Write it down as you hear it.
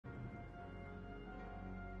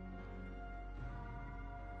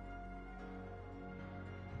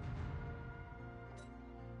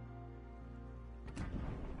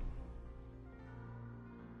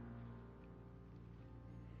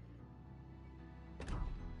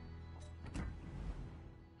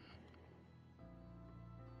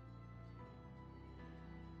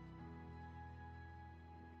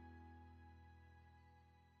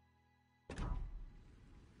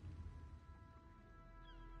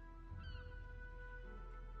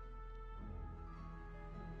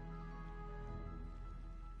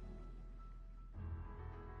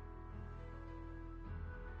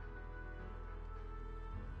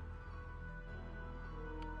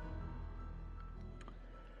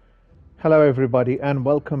Hello, everybody, and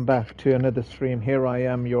welcome back to another stream. Here I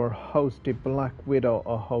am, your host, the Black Widow.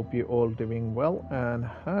 I hope you all doing well and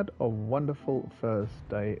had a wonderful first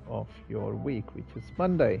day of your week, which is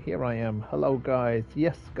Monday. Here I am. Hello, guys.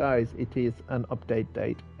 Yes, guys, it is an update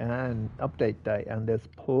day, and there's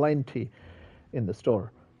plenty in the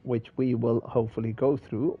store, which we will hopefully go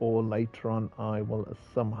through, or later on, I will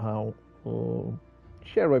somehow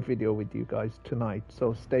share a video with you guys tonight.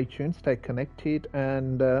 So stay tuned, stay connected,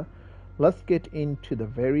 and let's get into the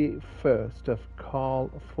very first of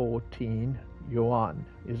Call 14, Johan.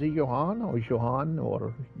 Is it Johan or Johan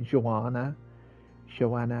or Joanna?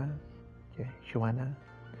 Joanna? Yeah, Joanna.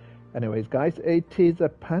 Anyways, guys, it is a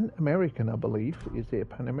Pan-American, I believe. Is it a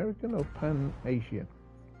Pan-American or Pan-Asian?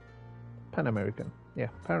 Pan-American. Yeah,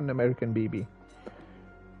 Pan-American BB.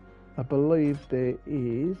 I believe there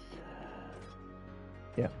is...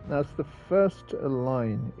 Yeah, that's the first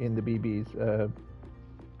line in the BBs.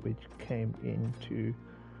 Which came into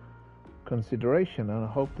consideration, and I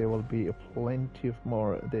hope there will be plenty of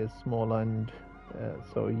more. There's small and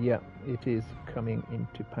so yeah, it is coming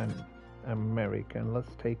into Pan American.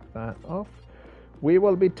 Let's take that off. We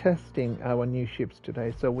will be testing our new ships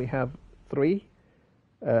today. So we have 3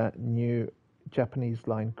 new Japanese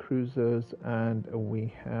line cruisers, and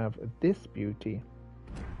we have this beauty.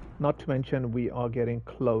 Not to mention, we are getting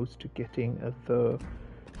close to getting the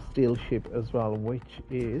steel ship as well, which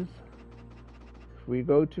is, if we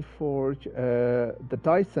go to forge, the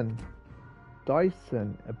Dyson,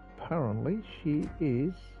 apparently she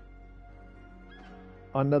is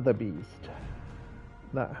another beast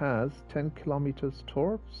that has 10 kilometers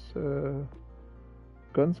torps.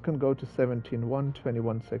 Guns can go to 17,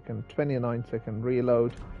 21 second, 29 second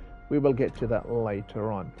reload. We will get to that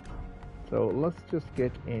later on. So let's just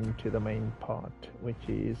get into the main part, which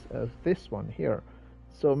is this one here.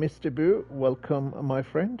 So, Mr. Boo, welcome, my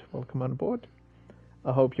friend. Welcome on board.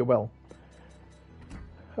 I hope you're well.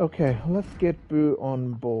 Okay, let's get Boo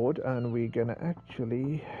on board, and we're gonna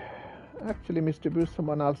actually, Mr. Boo,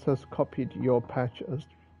 someone else has copied your patch as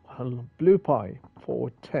Blue Pie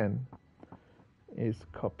 410 is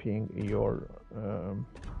copying your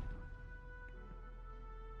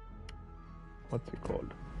what's it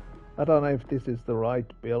called? I don't know if this is the right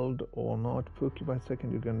build or not. Pookie by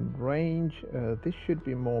second, you can range. This should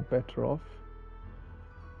be more better off.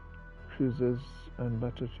 Cruisers and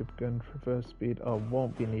battleship gun reverse speed. I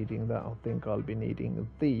won't be needing that. I think I'll be needing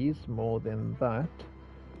these more than that.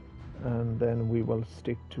 And then we will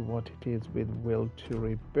stick to what it is with will to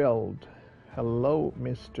rebuild. Hello,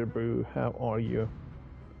 Mr. Boo. How are you?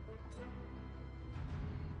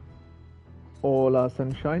 Hola,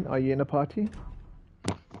 sunshine. Are you in a party?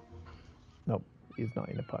 No, he's not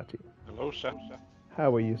in a party. Hello, sir.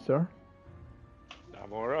 How are you, sir?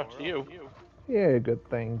 I'm alright. You? Yeah, good,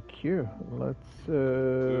 thank you. Let's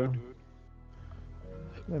Good.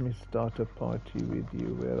 let me start a party with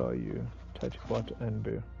you. Where are you? Touchbot and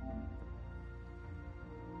Boo.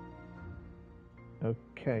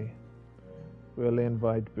 Okay. We'll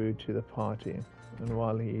invite Boo to the party. And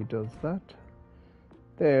while he does that,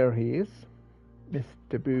 there he is.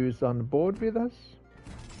 Mr. Boo's on board with us.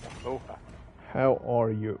 Oh, How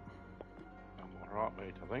are you? I'm alright,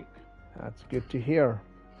 mate, I think. That's good to hear.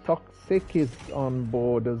 Toxic is on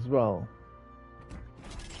board as well.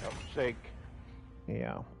 Toxic.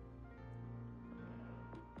 Yeah.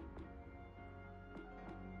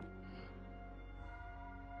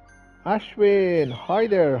 Ashwin, hi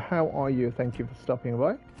there. How are you? Thank you for stopping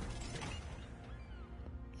by.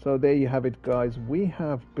 So there you have it, guys. We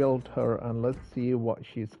have built her, and let's see what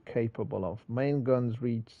she's capable of. Main guns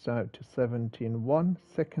reached out to 17.1,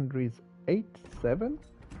 secondaries 8.7.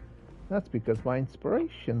 That's because my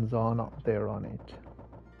inspirations are not there on it.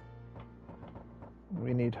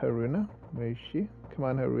 We need Haruna. Where is she? Come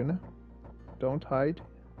on, Haruna. Don't hide.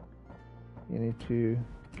 You need to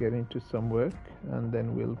get into some work, and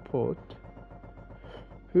then we'll put...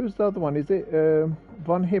 Who's the other one? Is it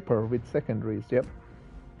Von Hipper with secondaries? Yep.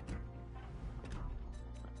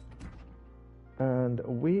 And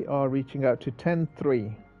we are reaching out to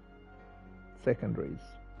 10.3 secondaries.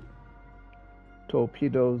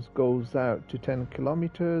 Torpedoes goes out to 10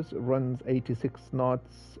 kilometers, runs 86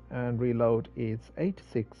 knots, and reload is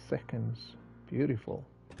 86 seconds. Beautiful.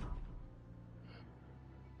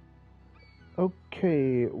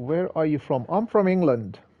 Okay, where are you from? I'm from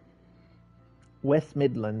England. West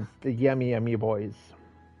Midlands, the yummy yummy boys.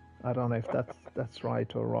 I don't know if that's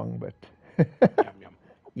right or wrong, but Yum, yum.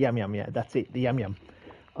 yum yum, yeah, that's it, the yum yum.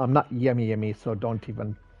 I'm not yummy yummy, so don't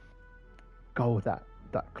even go that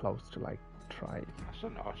close to like try it. That's a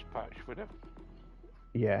nice patch with him.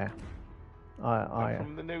 Yeah, I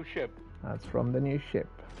From the new ship. That's from the new ship.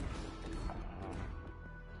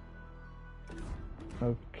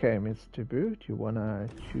 Okay, Mr. Boo, do you wanna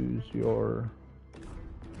choose your?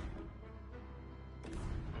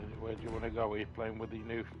 Where do you want to go? Are you playing with the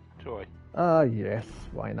new toy? Yes,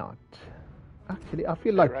 why not? Actually, I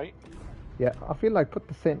feel like, Right? yeah, I feel like put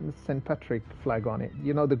the St. Patrick flag on it.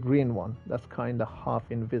 You know, the green one. That's kind of half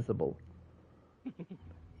invisible.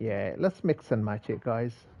 Yeah, let's mix and match it,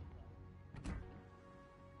 guys.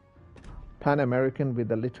 Pan American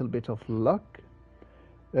with a little bit of luck.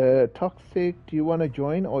 Toxic, do you want to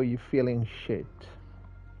join or are you feeling shit?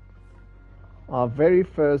 Our very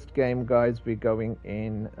first game, guys, we're going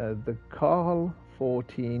in the Carl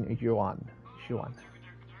 14 Yuan.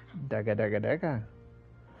 Daga daga daga.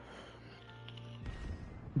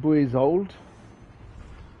 Boo is old.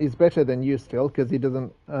 He's better than you still because he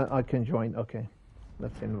doesn't. I can join. Okay,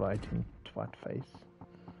 let's invite him. Twat face.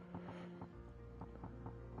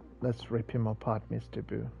 Let's rip him apart, Mr.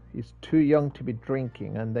 Boo. He's too young to be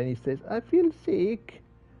drinking, and then he says, "I feel sick,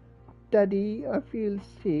 Daddy. I feel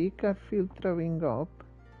sick. I feel throwing up."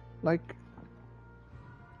 Like,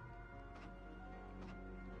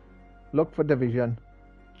 look for division.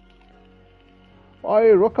 Hi,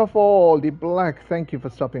 Rockafall, the Black. Thank you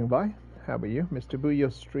for stopping by. How are you, Mr. Boo?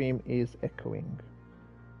 Your stream is echoing.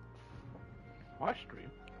 My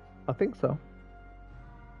stream? I think so.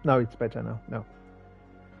 No, it's better now. No.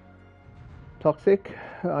 Toxic,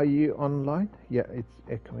 are you online? Yeah, it's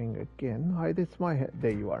echoing again. Hi, this is my head.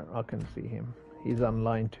 There you are. I can see him. He's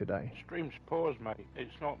online today. Stream's paused, mate.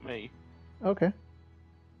 It's not me. Okay.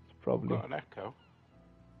 It's probably I've got an echo.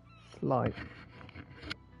 slight.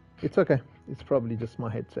 It's okay. It's probably just my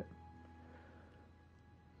headset.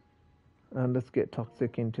 And let's get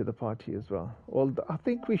Toxic into the party as well. I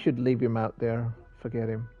think we should leave him out there. Forget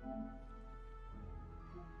him.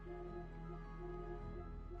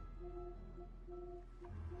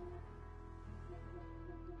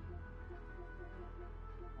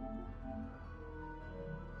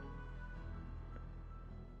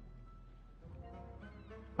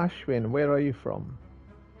 Ashwin, where are you from?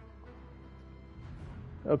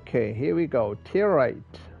 Okay, here we go. Tier 8.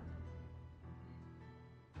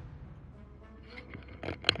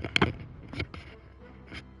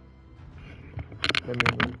 Let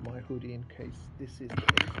me move my hoodie in case this is the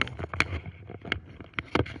echo.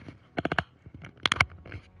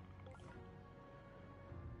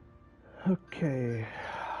 Okay.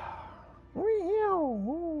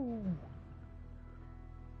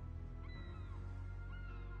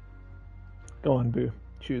 Go on, Boo.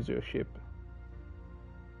 Choose your ship.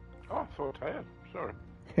 Oh, I thought I had. Sorry.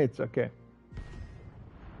 It's okay.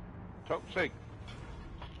 Toxic.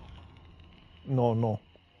 No.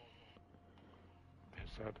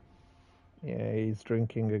 It's sad. Yeah, he's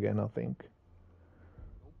drinking again, I think.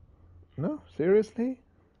 No, seriously?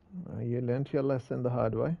 You learnt your lesson the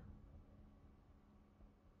hard way.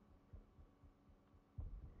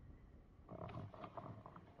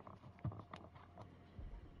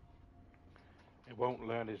 He won't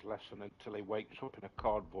learn his lesson until he wakes up in a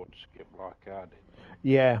cardboard skip like I did.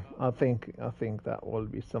 Yeah, I think that will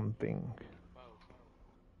be something.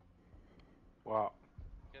 What?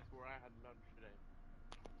 Guess where I had lunch today?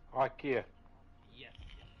 IKEA. Yes.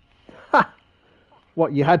 Ha!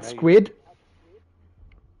 What, you had squid?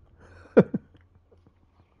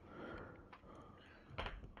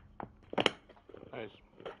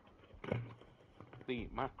 They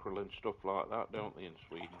eat mackerel and stuff like that, don't they, in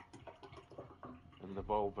Sweden? And the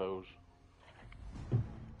Volvos.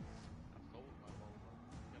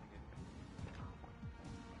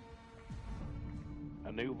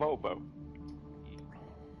 A new Volvo.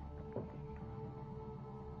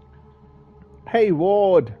 Hey,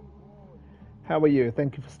 Ward. How are you?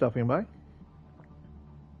 Thank you for stopping by.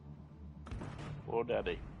 War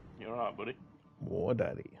Daddy. You alright, buddy? War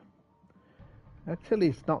Daddy. Actually,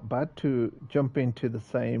 it's not bad to jump into the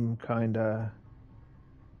same kind of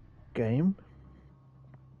game.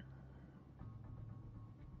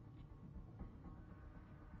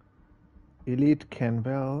 Elite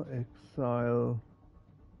Canbell, Exile.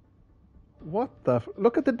 What the?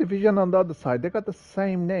 Look at the division on the other side. They got the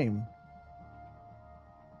same name.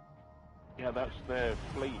 Yeah, that's their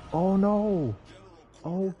fleet. Oh no.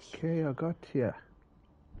 Okay, I got you.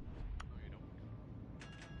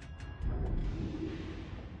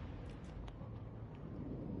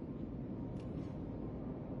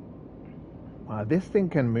 Wow, this thing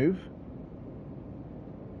can move.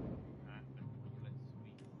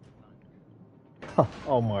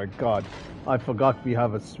 Oh my god. I forgot we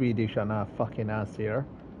have a Swedish on our fucking ass here.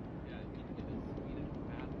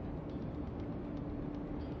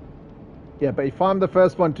 Yeah, but if I'm the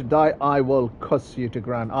first one to die, I will cuss you to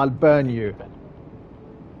ground. I'll burn you.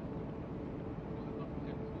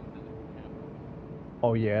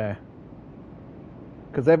 Oh yeah.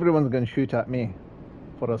 Because everyone's going to shoot at me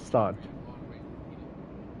for a start.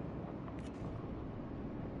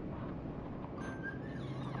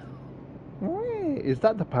 Hey, is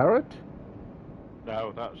that the parrot?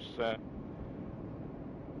 No, that's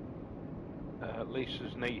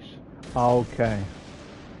Lisa's niece Okay.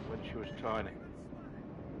 when she was tiny.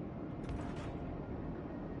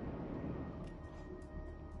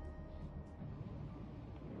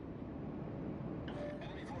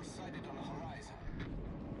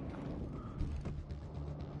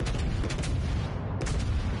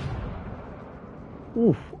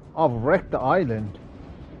 Oof, I've wrecked the island.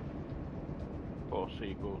 Poor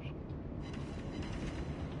seagulls.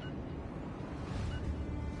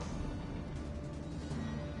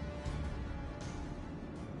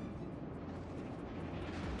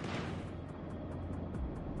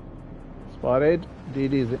 Spotted.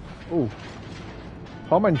 DD's. Ooh.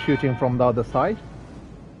 Common shooting from the other side.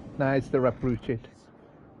 Nah, it's the Rapruchit.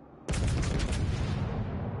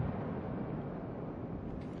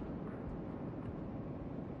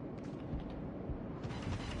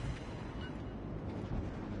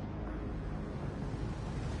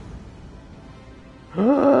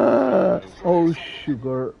 Oh,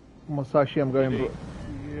 sugar. Musashi, I'm going...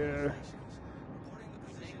 Yeah.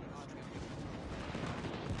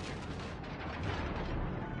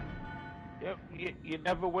 Yep, you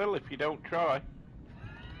never will if you don't try.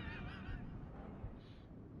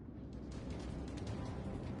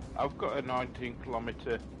 I've got a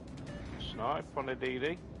 19-kilometer snipe on a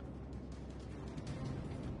DD.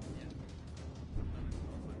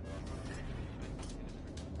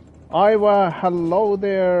 Iowa, hello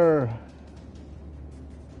there.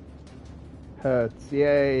 Hurts.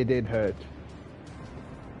 Yeah, it did hurt.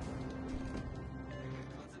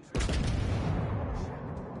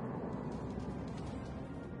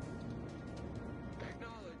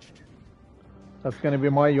 That's gonna be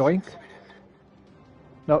my yoink.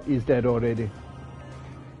 No, he's dead already.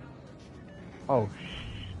 Oh,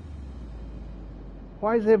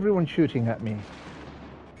 why is everyone shooting at me?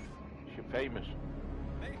 You're famous.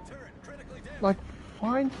 Like,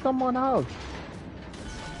 find someone else.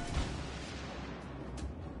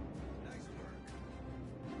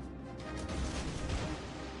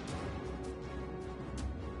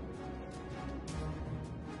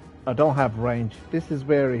 I don't have range. This is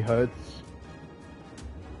where it hurts.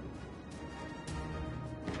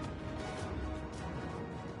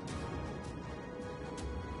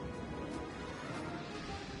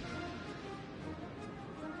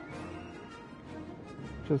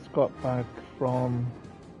 Just got back from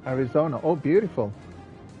Arizona. Oh, beautiful.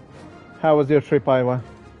 How was your trip, Iowa?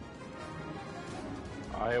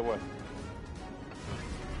 Iowa.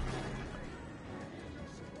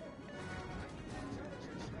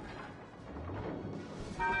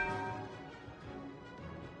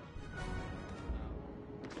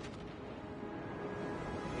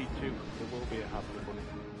 Me too. There will be a happy bunny.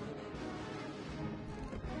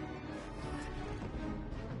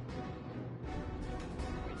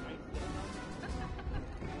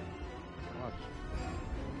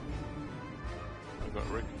 I got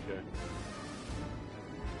ricochet.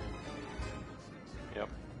 Yep.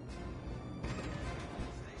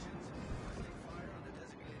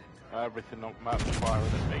 Everything on map's firing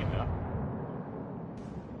at me now.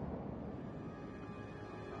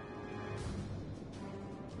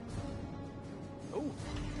 Oh,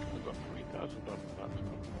 I got 3,000 on that.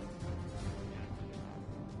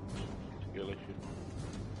 Skill issue.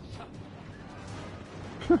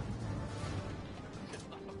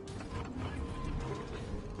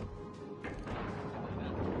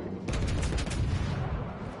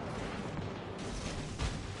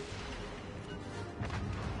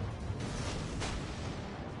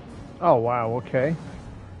 Oh, wow, okay.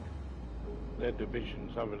 Their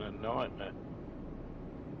division's having a nightmare.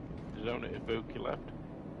 There's only Ibuki left.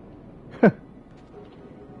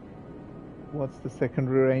 What's the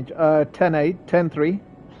secondary range? 10-8, 10-3.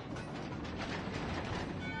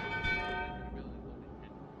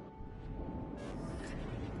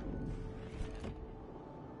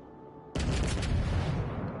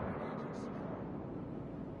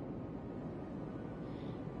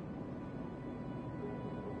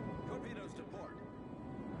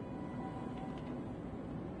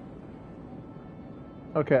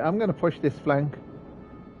 Okay, I'm gonna push this flank.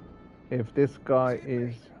 If this guy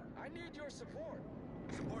is... I need your support.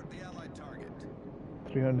 Support the allied target.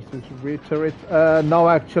 360 turrets. No,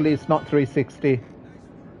 actually, it's not 360.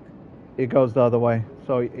 It goes the other way.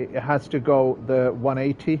 So it has to go the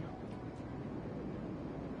 180.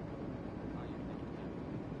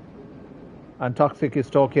 And Toxic is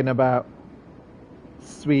talking about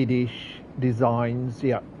Swedish designs.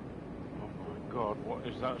 Yeah. Oh my god, what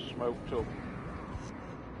is that smoked up?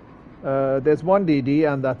 There's one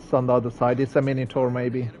DD, and that's on the other side. It's a Minotaur,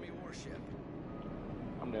 maybe. Enemy warship.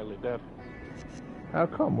 I'm nearly dead. How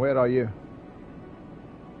come? Where are you?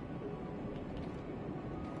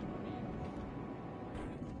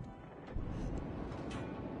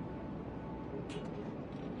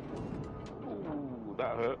 Ooh,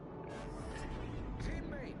 that hurt.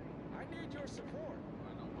 Teammate, I need your support.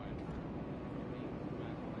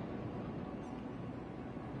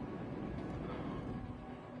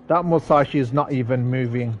 That Musashi is not even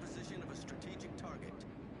moving. Position of a strategic target.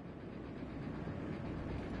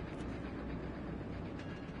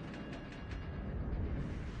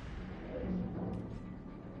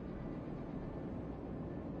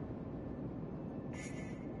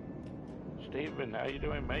 Stephen, how you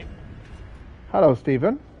doing, mate? Hello,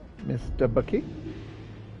 Stephen. Mr.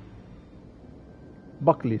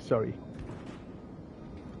 Buckley, sorry.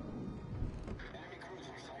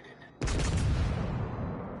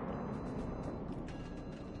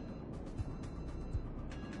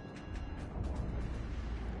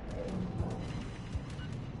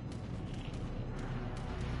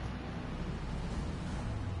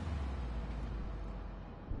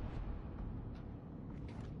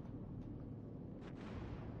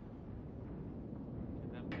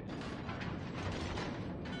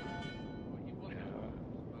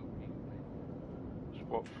 It's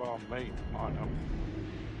what farmed me, I know.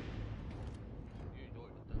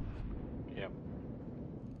 Yep.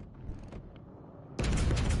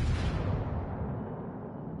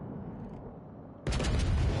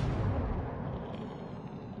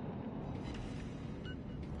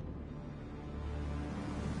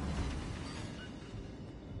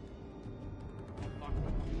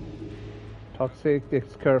 Toxic, the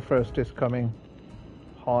Scare first is coming.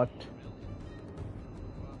 Hot.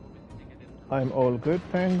 I'm all good,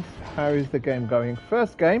 thanks. How is the game going?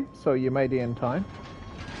 First game, so you made it in time.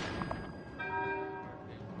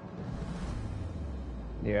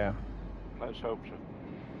 Yeah. Let's hope so.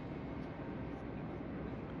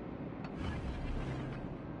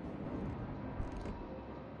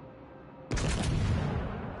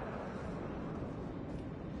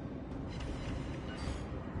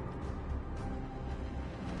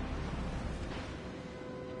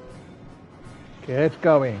 Get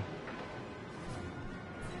going.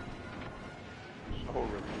 Soul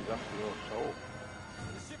remains after your soul.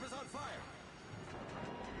 The ship is on fire.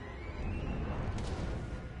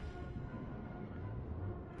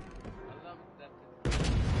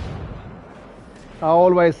 I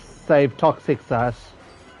always save Toxic's ass.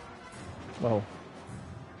 Well,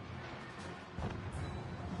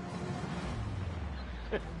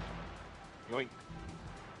 Yoink.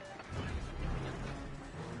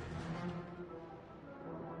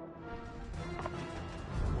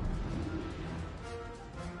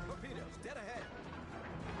 Torpedoes, dead ahead.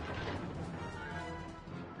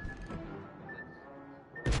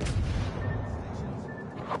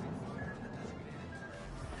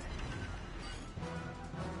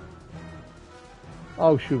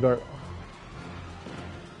 oh sugar.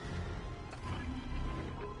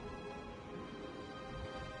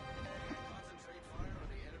 Concentrate fire on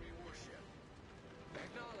the enemy warship.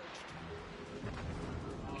 Acknowledged.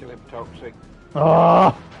 Kill him, Toxic.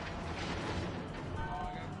 Ah! Oh.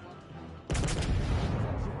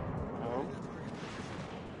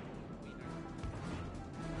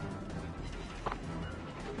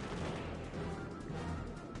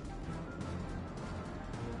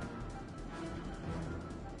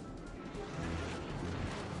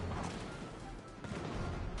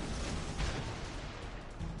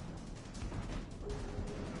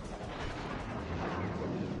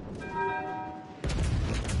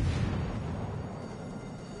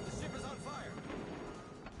 The ship is on fire.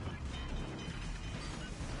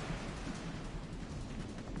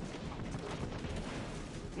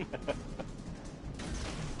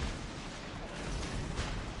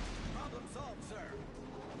 Problem solved, sir.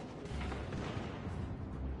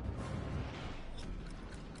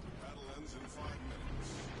 Battle ends in 5 minutes.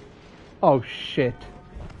 Oh shit.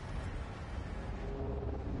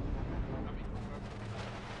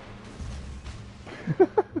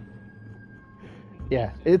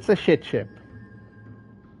 Yeah, it's a shit ship.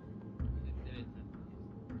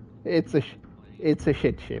 It's a it's a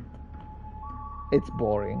shit ship. It's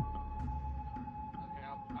boring.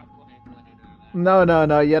 No,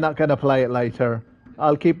 you're not gonna play it later.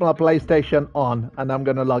 I'll keep my PlayStation on, and I'm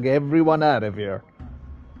gonna log everyone out of here.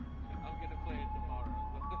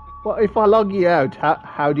 Well, if I log you out,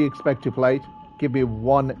 how do you expect to play it? Give me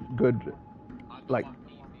one good, like,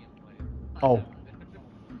 oh,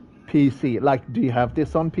 PC. Like, do you have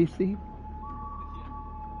this on PC?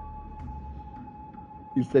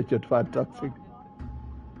 You said you're fantastic.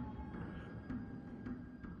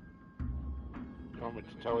 You want me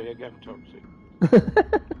to tell you again, Toxic?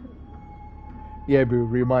 Yeah, but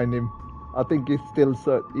remind him. I think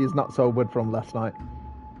he's not sobered from last night.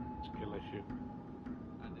 Skill issue.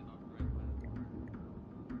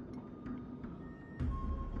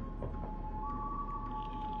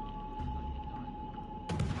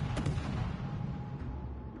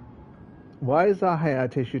 Why is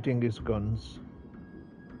Hayate shooting his guns?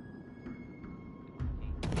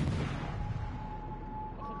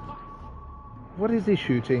 What is he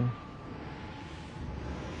shooting?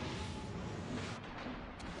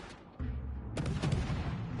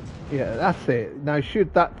 Yeah, that's it. Now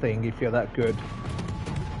shoot that thing if you're that good.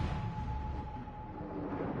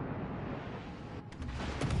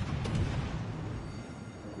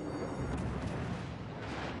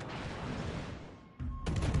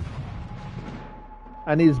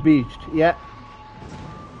 And he's beached, yeah.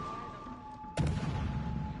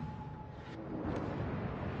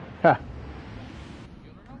 Ha.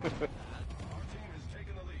 Our team has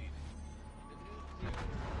taken the lead.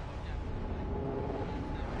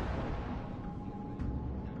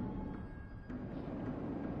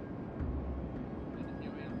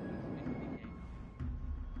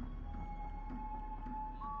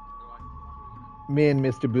 Me and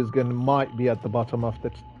Mr. Busgan might be at the bottom of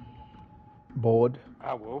the board.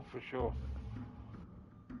 I will, for sure.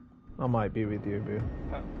 I might be with you, Boo.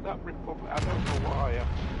 That Republic, I don't know why I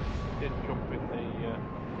didn't jump in the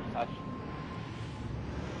session.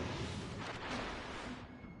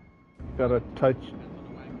 Got a touch.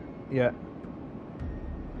 Yeah.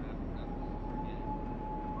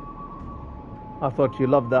 I thought you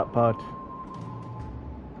loved that part.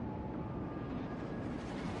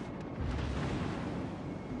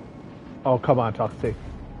 Oh, come on, Toxic.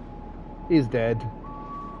 He's dead. Our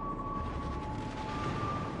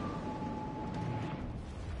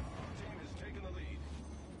team has taken the lead.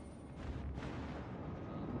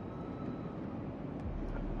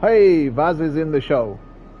 Hey, Vaz is in the show.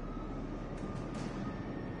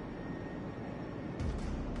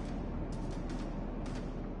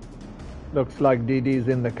 Looks like DD's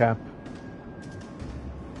in the cap.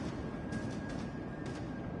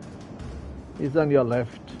 He's on your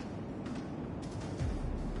left.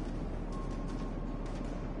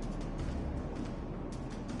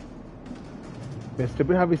 Mr.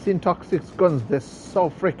 B, have you seen Toxic's guns? They're so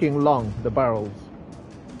freaking long, the barrels.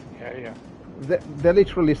 Yeah. They're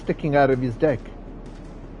literally sticking out of his deck.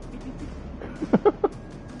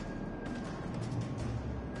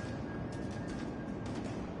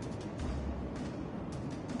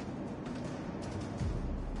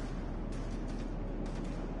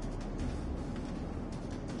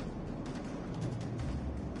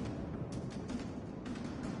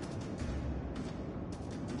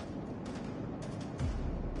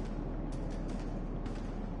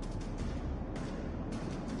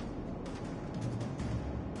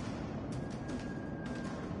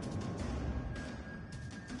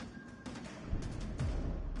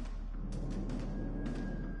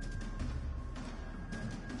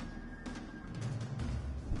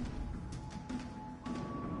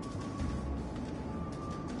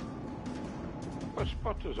 Put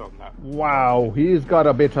spotters on that. Wow, he's got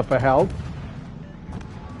a bit of a help.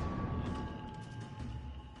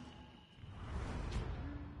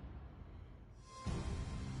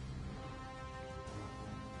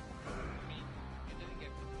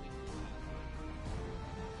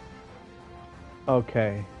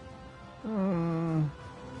 Okay.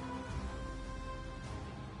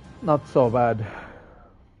 Not so bad.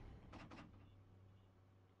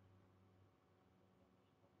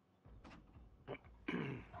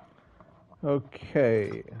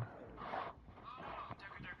 Okay.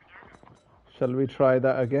 Shall we try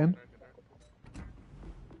that again?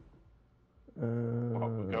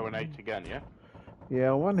 We're going 8 again, yeah? Yeah,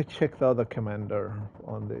 I want to check the other commander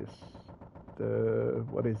on this.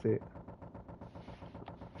 What is it?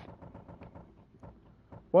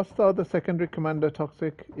 What's the other secondary commander,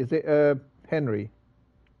 Toxic? Is it Henry?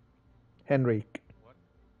 Henrik. What?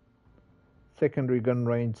 Secondary gun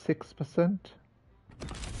range 6%.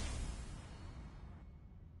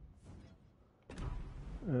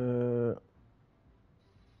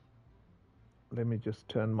 Let me just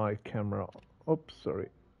turn my camera. Oops, sorry.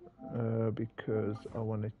 Because I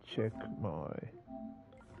want to check my.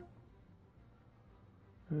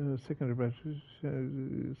 Secondary battery,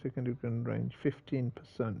 secondary gun range 15%.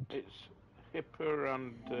 It's hipper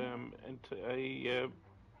and into a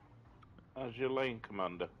as your lane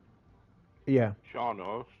commander. Yeah.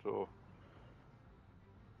 Shano, so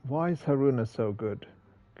Why is Haruna so good?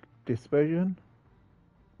 Dispersion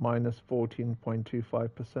minus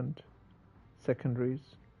 14.25%. Secondaries.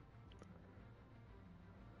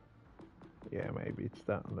 Yeah, maybe it's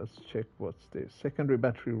that. Let's check what's this. Secondary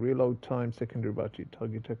battery reload time, secondary battery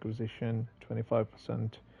target acquisition,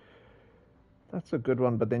 25%. That's a good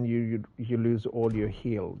one, but then you lose all your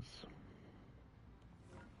heals.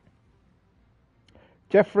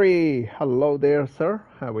 Jeffrey, hello there, sir.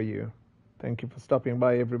 How are you? Thank you for stopping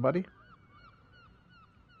by, everybody.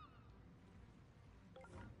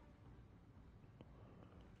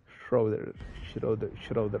 Schroeder.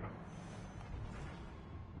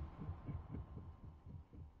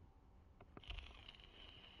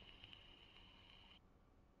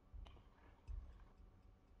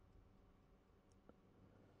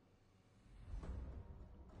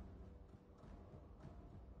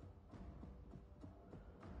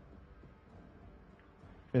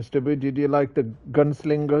 Mr. B, did you like the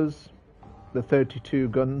gunslingers? The 32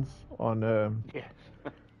 guns on... yes.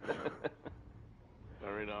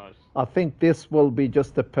 Very nice. I think this will be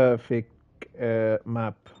just the perfect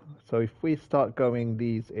map. So if we start going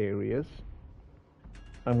these areas,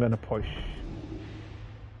 I'm going to push.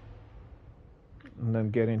 And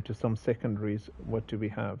then get into some secondaries. What do we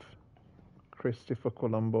have? Christopher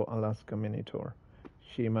Colombo, Alaska Minotaur.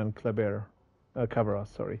 Sheeman Cabras,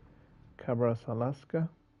 sorry. Cabras, Alaska.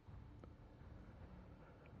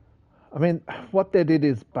 I mean, what they did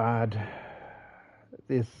is bad.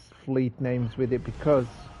 These fleet names with it because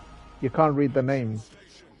you can't read the names.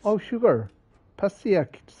 Oh, sugar.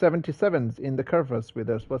 Pasiak 77's in the Curvers with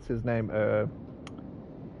us. What's his name?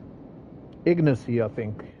 Ignacy, I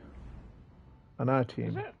think. On our team.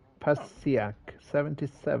 Is it? Pasiak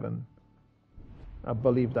 77. I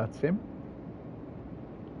believe that's him.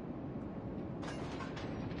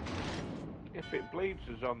 If it bleeds,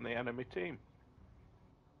 is on the enemy team.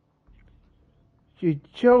 You're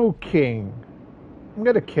joking. I'm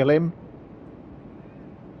gonna kill him.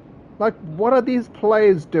 Like, what are these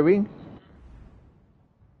players doing?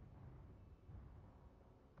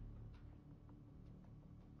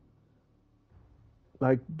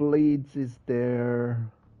 Like, Bleeds is there.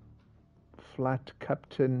 Flat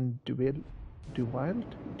Captain DeWild?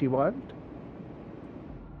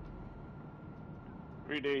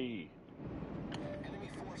 3D.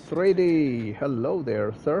 3D. Hello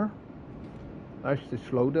there, sir. Actually,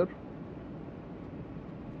 Schloder.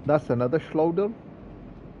 That's another Schloder.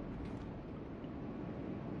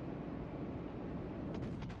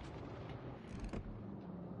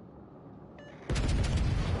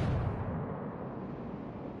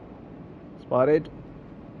 Spotted.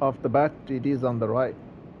 Off the bat, it is on the right.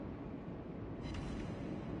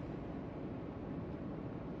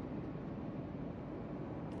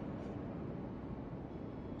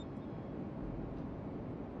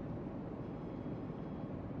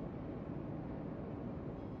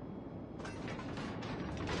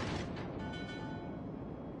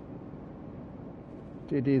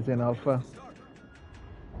 It is in Alpha.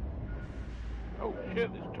 Oh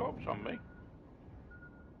shit, there's tops on me.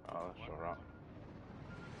 Oh, that's alright.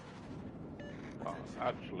 Oh,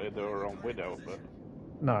 actually, they were on Widow, but...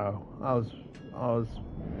 No, I was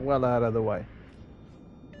well out of the way.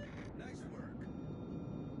 Nice work.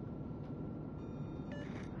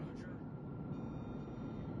 Roger.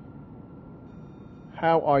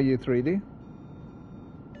 How are you, 3D?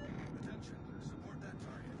 Attention. Support that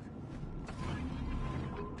target.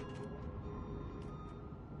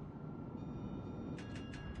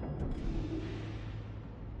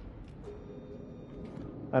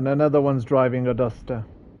 And another one's driving a Duster.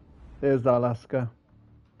 There's the Alaska.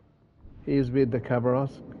 He's with the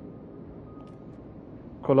Khabarovsk.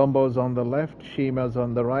 Colombo's on the left. Shima's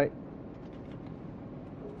on the right.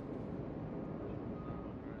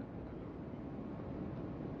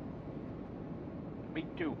 Me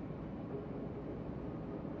too.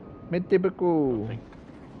 Mitibuku. All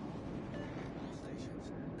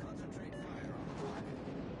stations. Concentrate fire on the target.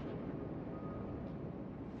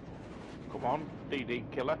 Come on, DD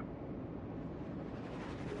killer.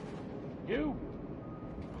 You!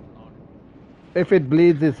 If it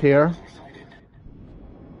bleeds, it's here.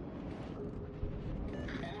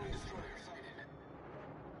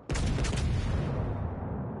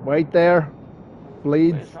 Wait there.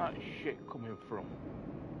 Bleeds. Where's that shit coming from?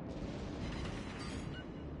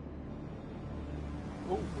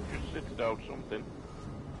 Oh, we just sitted out something.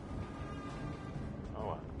 Oh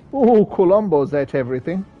well. Oh, Columbo's ate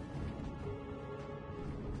everything.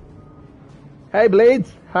 Hey,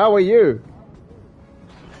 Blades, how are you?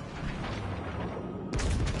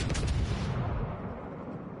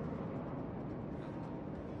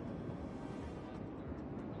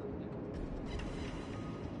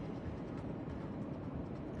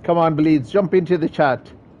 Come on, Blades, jump into the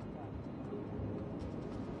chat.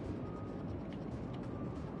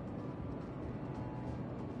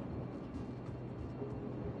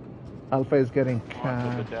 Alpha is getting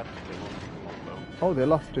After the cat. death still on Colombo. Oh, they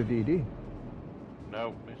lost to DD.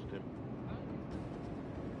 No, missed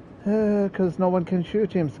him. Because no one can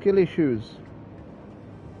shoot him. Skill issues.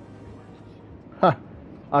 Ha!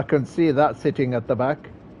 I can see that sitting at the back.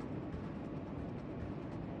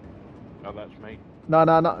 Oh, that's me. No,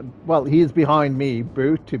 no, no. Well, he's behind me,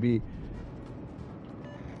 brute, to be...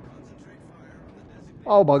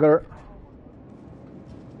 Oh, bugger.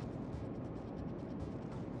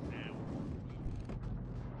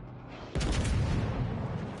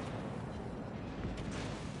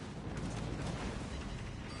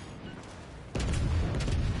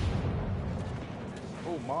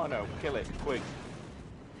 Oh, Mono, kill it, quick.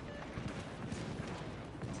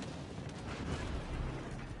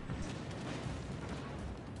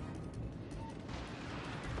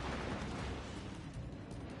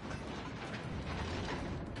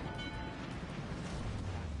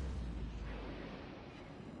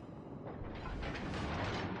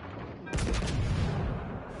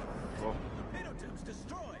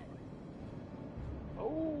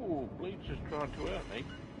 Oh, Bleach is trying to hurt me.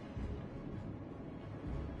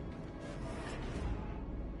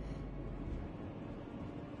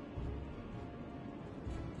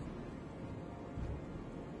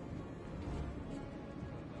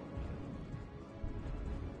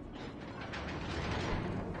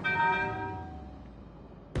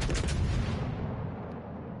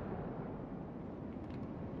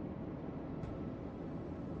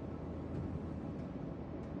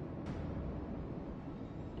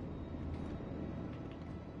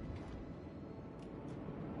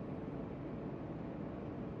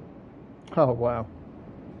 Oh, wow.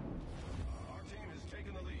 Our team has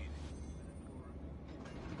taken the lead.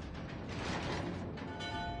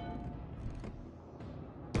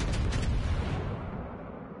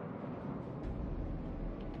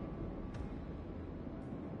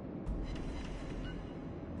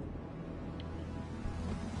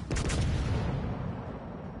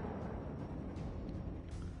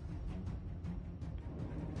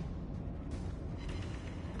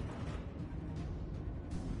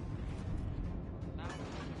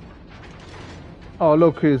 Oh,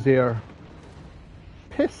 look who's here.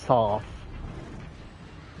 Piss off.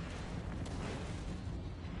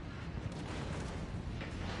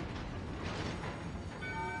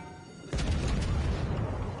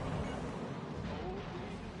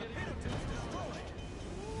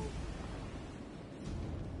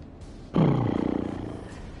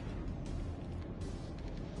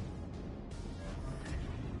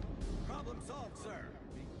 Problem solved, sir.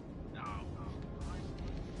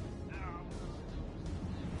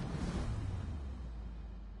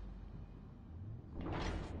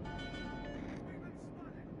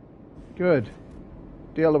 Good.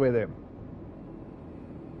 Deal with him.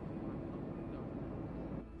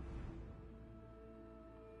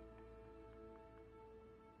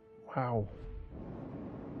 Wow.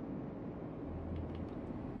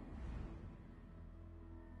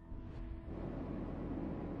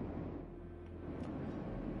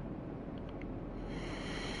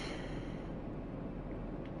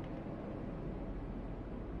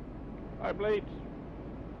 Hi, Bleach.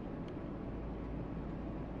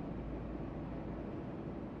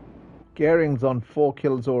 Gearing's on 4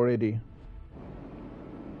 kills already.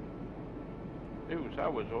 Who's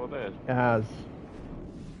ours or theirs? As.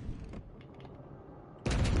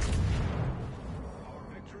 Our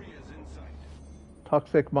victory is in sight.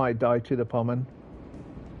 Toxic might die to the Pommon.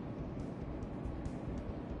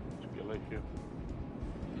 Skill issue.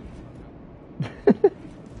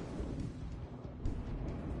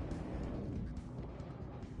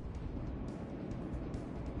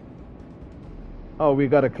 Oh, we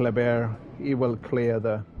got a Kleber. He will clear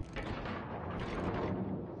the...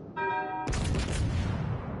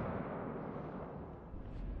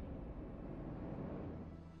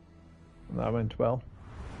 That went well.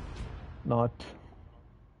 Not.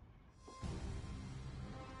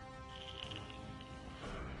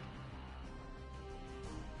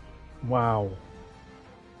 Wow.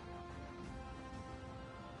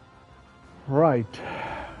 Right.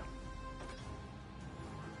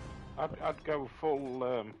 I'd go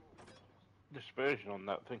full dispersion on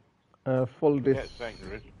that thing. Full Yes,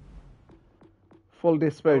 dangerous. Full Hold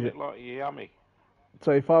dispersion. it like yummy.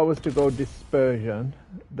 So if I was to go dispersion,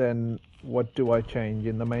 then what do I change?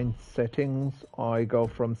 In the main settings, I go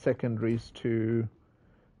from secondaries to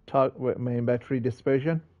main battery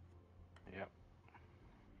dispersion. Yeah.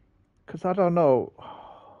 Because I don't know,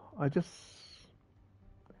 I just...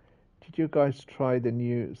 Did you guys try the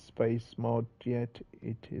new space mode yet?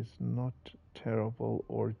 It is not terrible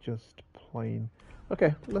or just plain.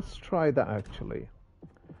 Okay, let's try that actually.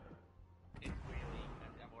 It's really,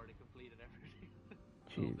 I've already completed everything.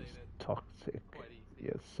 Jeez, Did it toxic. quite easy.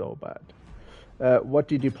 Yes, so bad. What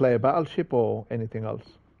did you play? A battleship or anything else?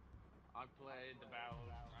 I played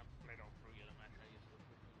all three of them actually. I used to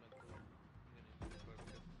put them into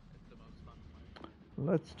because it's the most fun in my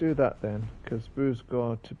opinion. Let's do that then, because Boo's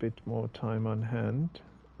got a bit more time on hand.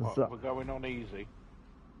 What, we're going on easy.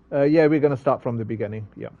 Yeah, we're gonna start from the beginning.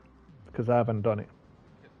 Yeah, because I haven't done it.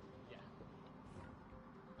 Yeah.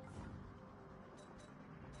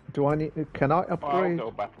 Do I need? Can I I'll upgrade? go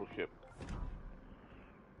battleship.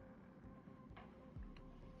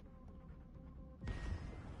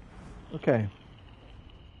 Okay.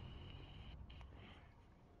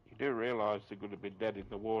 You do realise they're going to be dead in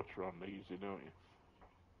the water on these, don't you?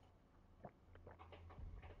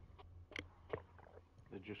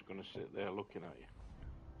 They're just going to sit there looking at you.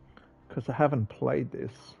 Because I haven't played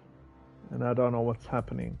this, and I don't know what's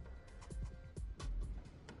happening.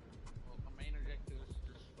 Well, my main objective is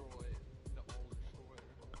to destroy the old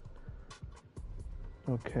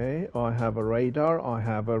destroyer. Okay, I have a radar, I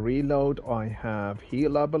have a reload, I have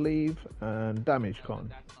heal, I believe, and damage con.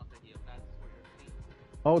 That's not the heal. That's for your shield.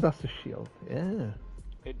 Oh, that's the shield. Yeah.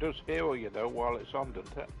 It does heal you though while it's on,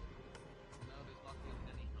 doesn't it? No, there's not healing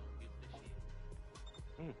any health. Use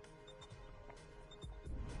the shield.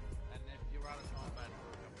 And if you're out of combat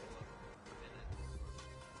for a couple of minutes or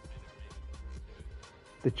maybe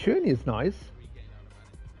The tune is nice, regain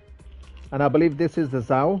automatically. and I believe this is the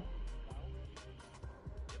Zao.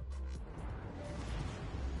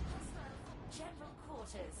 General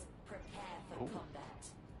quarters. Prepare for combat.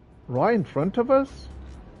 Right in front of us?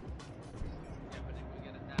 Yeah, but if we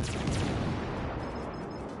get attacked,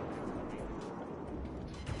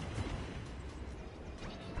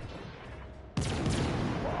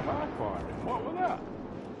 What am I firing? What was that?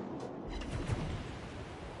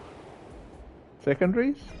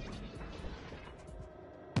 Secondaries?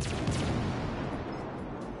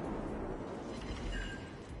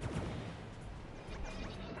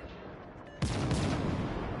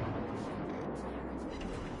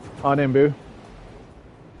 On him, Boo.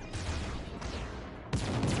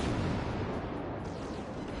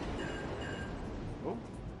 Oh,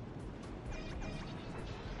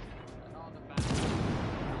 and on the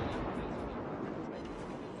back.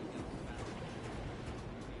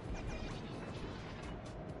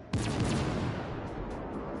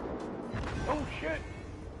 oh shit!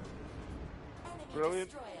 Enemy Brilliant.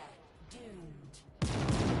 destroyer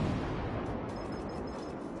doomed.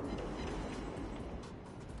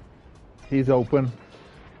 He's open.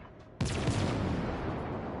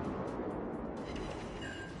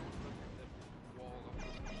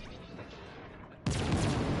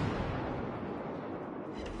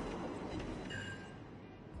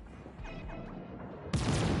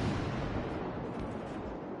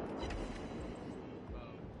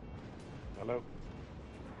 Hello?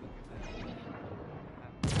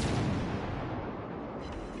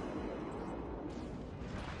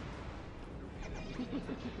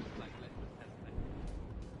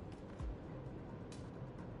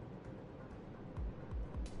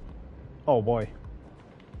 Oh boy.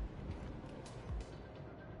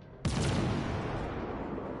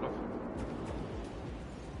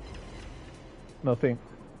 Nothing.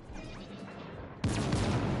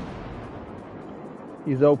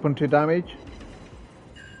 He's open to damage.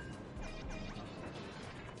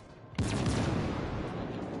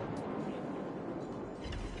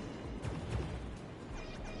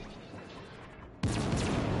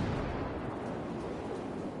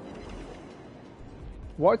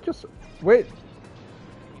 What just... Wait.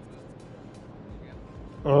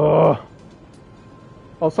 Ugh.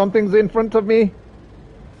 Oh, something's in front of me.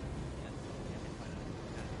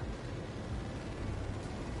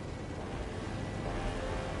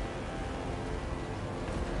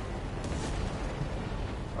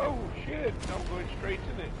 Oh shit! I'm going straight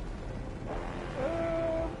in it.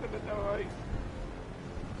 I'm gonna die.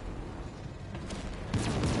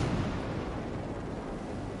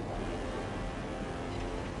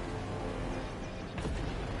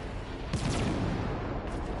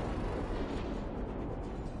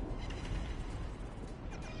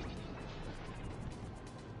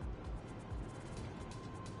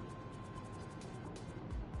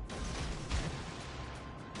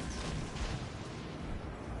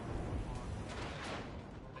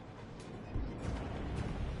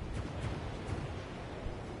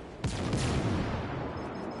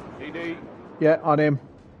 Yeah, on him.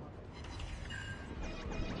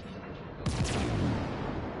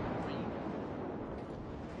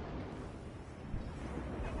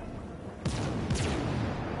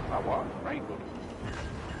 That was very good.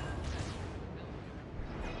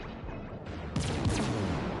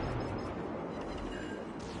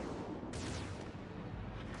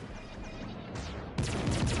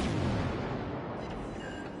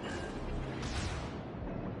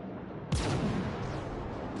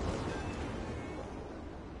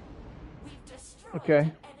 We've destroyed Okay.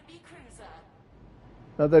 an enemy cruiser.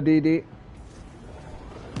 Another DD.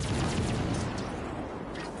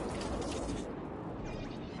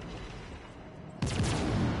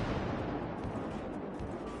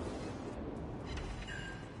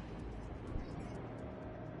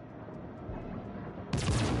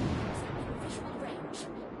 Visual range.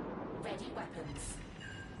 Ready weapons.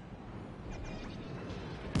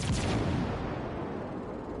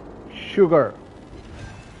 Sugar.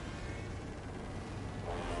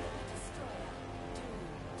 Destroyer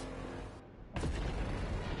doomed.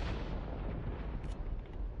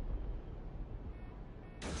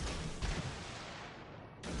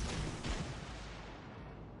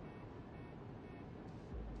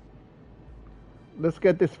 Let's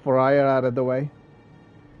get this fryer out of the way.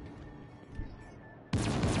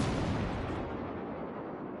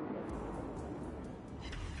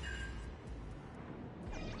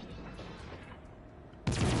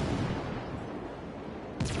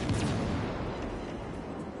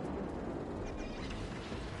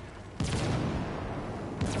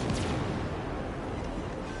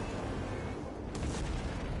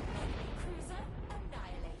 Enemy cruiser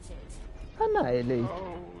annihilated. Annihilate.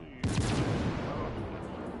 Oh,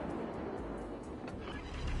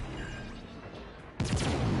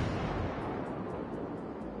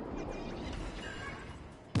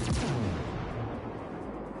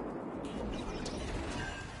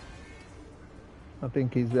 I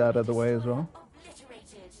think he's out of the way as well.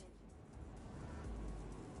 Obliterated.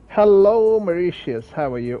 Hello, Mauritius.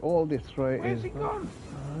 How are you? All destroy where's is. he gone?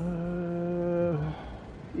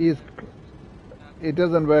 He's. It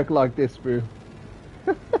doesn't work like this, boo.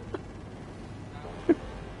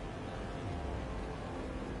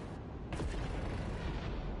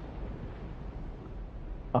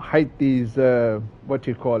 I hate these. What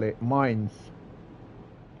you call it? Mines.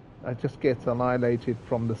 That just gets annihilated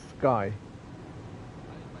from the sky.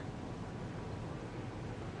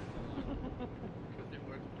 Because they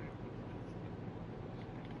work through.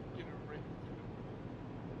 Get a ring.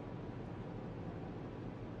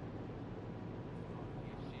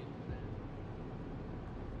 You see it there.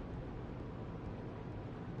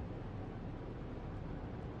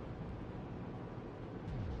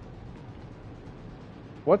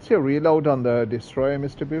 What's your reload on the destroyer,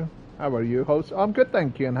 Mr. Boo? How are you, host? I'm good,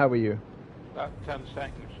 thank you. And how are you? That 10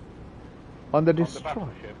 seconds. On the On the destroyer?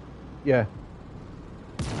 battleship. Yeah,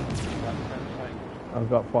 That 10 seconds. I've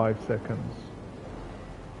got 5 seconds.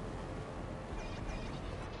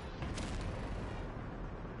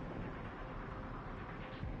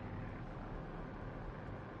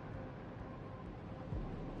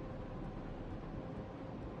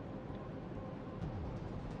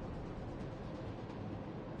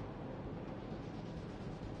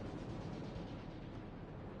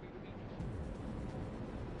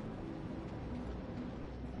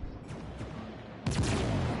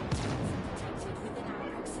 Detected within our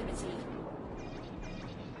proximity.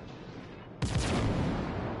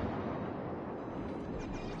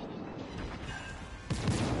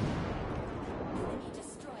 Enemy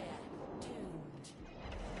destroyer doomed.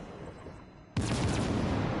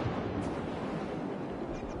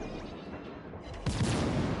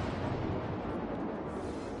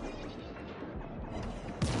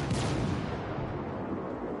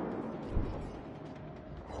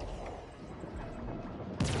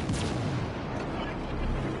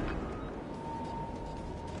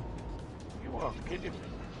 You are kidding me.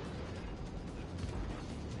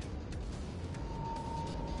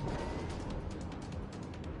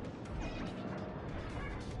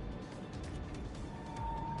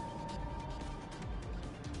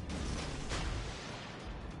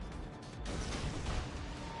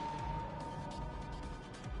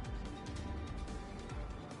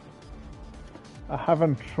 I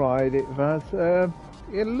haven't tried it, but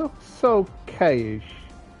it looks okay-ish.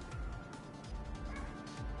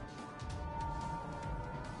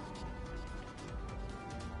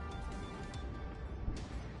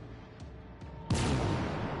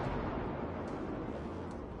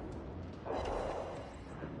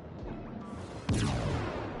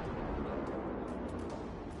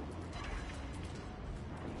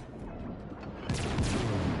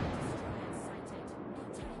 Destroyer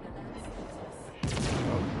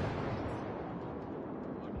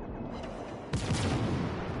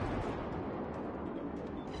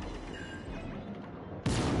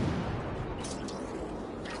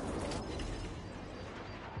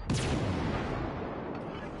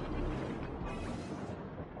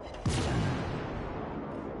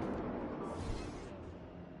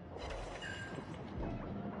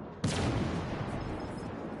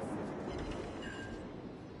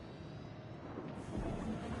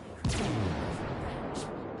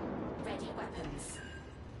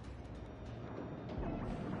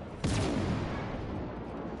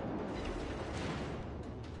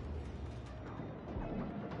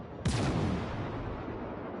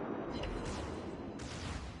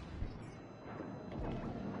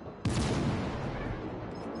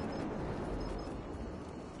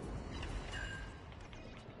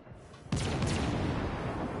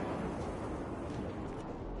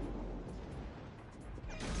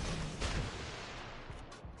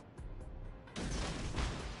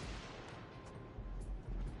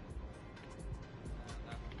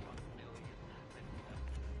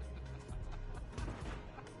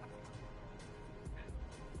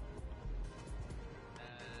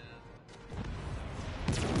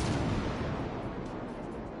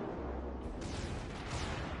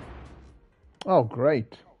Oh,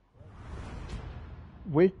 great.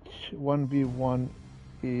 Which 1v1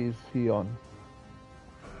 is he on?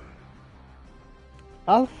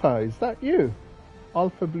 Alpha, is that you?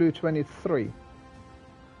 Alpha Blue 23.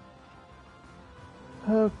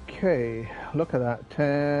 Okay, look at that.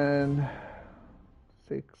 10,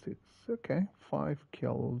 6, 6. Okay, 5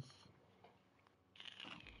 kills.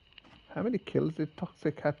 How many kills did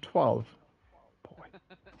Toxic had? 12. Boy.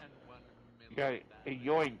 And 1 million Yeah, he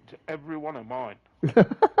damage. yoinked every one of mine. What's 200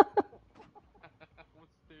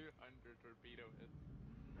 torpedo hits?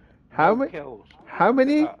 How No many? kills. How Look at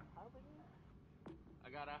many? that. I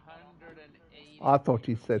got 180 I thought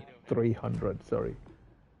he said torpedo hits. 300. Sorry.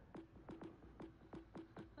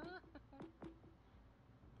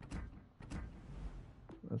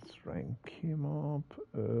 Let's rank him up.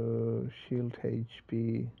 Shield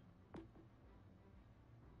HP.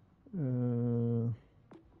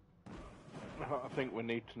 I think we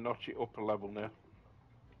need to notch it up a level now.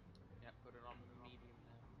 Yeah, put it on medium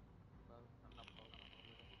now. Both, not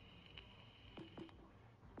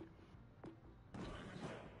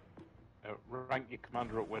both. Rank your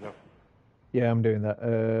commander up, Widow. Yeah, I'm doing that.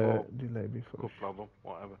 Oh, Delay before. Up level,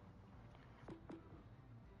 whatever.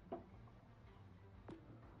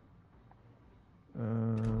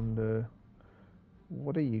 And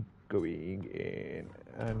what are you going in?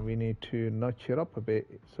 And we need to notch it up a bit.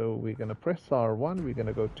 So we're going to press R1. We're going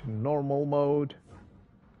to go to normal mode.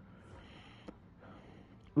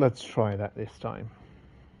 Let's try that this time.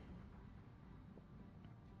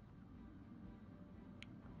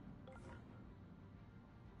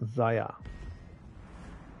 Zaya.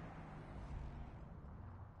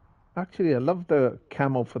 Actually, I love the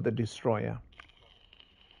camo for the destroyer.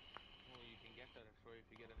 Well, you can get that destroyer if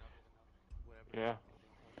you get enough, whatever. Yeah.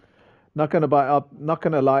 Not gonna buy up. Not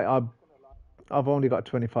gonna lie. I've only got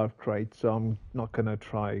 25 crates, so I'm not gonna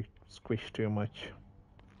try squish too much.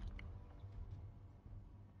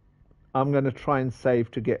 I'm gonna try and save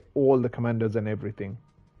to get all the commanders and everything.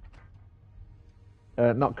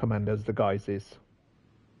 Not commanders, the guys is.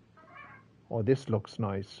 Oh, this looks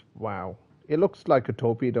nice. Wow. It looks like a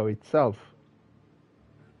torpedo itself.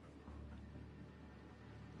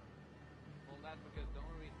 Well, that's because the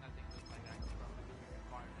only reason I think it looks like that is probably because you can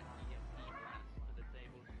fire an EMP blast to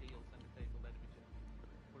disable shields and disable enemies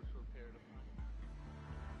for a short period of time.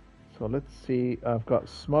 So let's see. I've got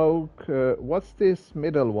smoke. What's this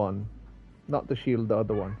middle one? Not the shield, the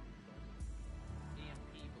other one.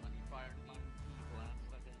 EMP blast, you fire an EMP blast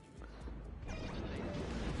at enemies. And they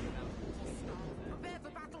take out the shields. Prepare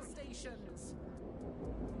for battle stations!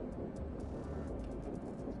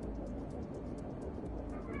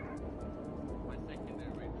 My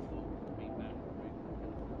secondary range is low feedback rate.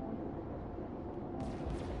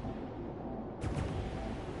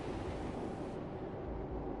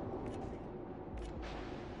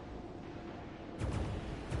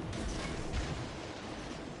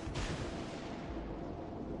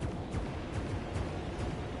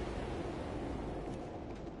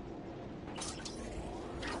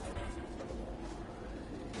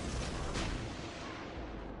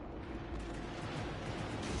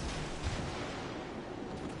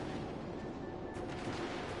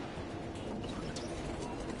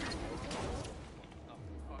 Oh,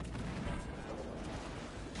 fuck.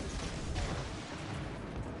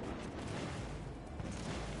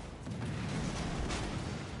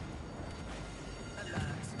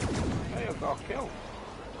 Hey, I've got a kill.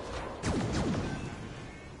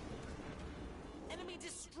 Enemy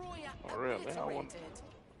destroyer Oh, really? I want- obliterated.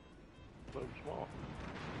 So smart.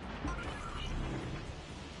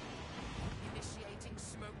 Initiating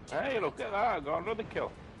smoke Hey, look at that. I got another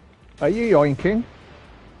kill. Are you yoinking?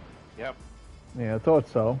 Yep. Yeah, I thought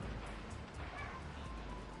so.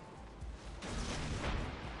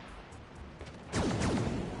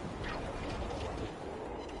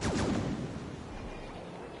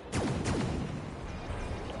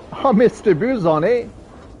 Oh, Mr. Booze on it.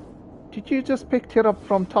 Did you just pick it up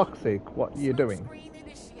from Toxic? What are you doing? screen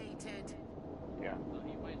initiated. Yeah. So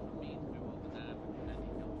he waits for me to do all the damage and then he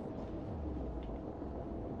kills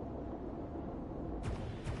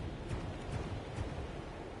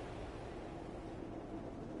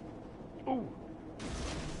me. Ooh.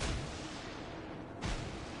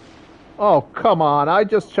 Oh, come on. I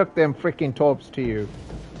just chucked them freaking torps to you.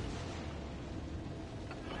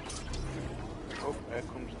 Oh, there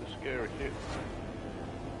comes the scary shit.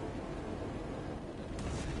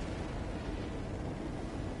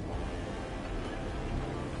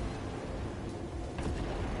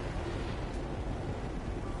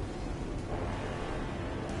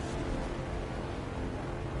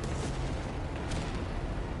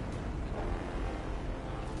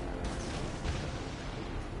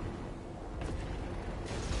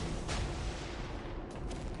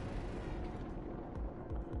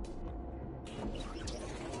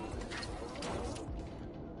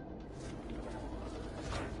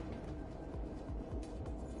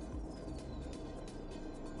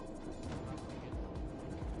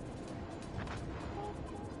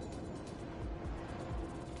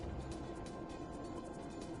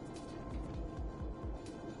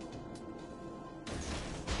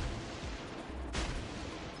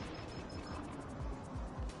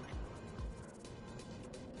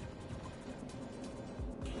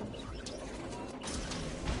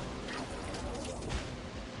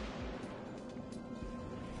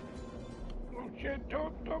 shit,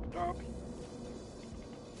 stop, stop, stop.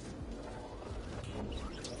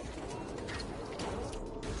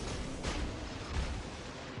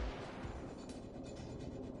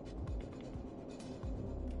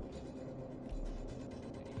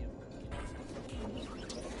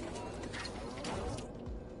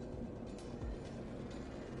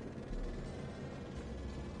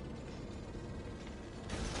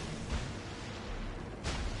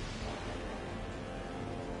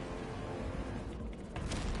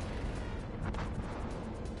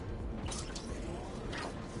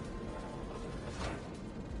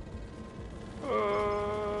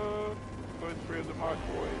 Going through the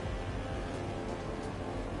microwave.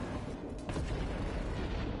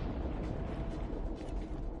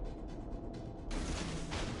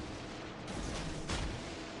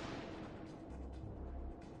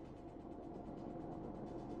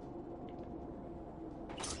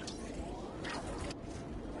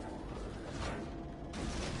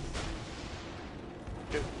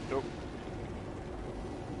 Get stuck.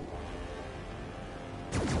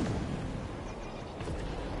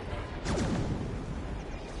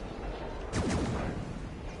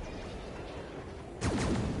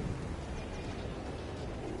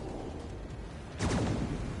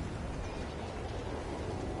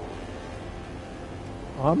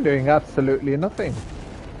 I'm doing absolutely nothing.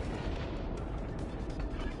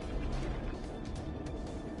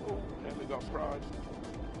 Oh, nearly got fried.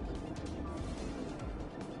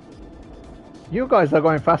 You guys are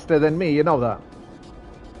going faster than me, you know that.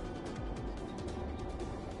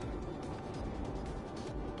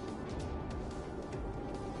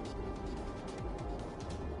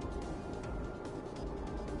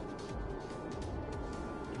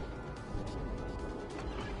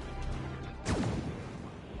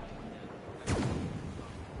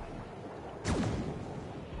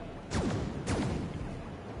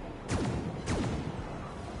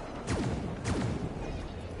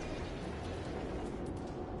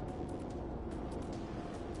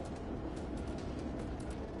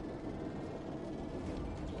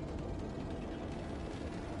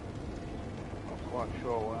 Not quite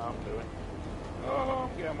sure what I'm doing. Oh,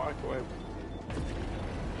 I'm getting microwave.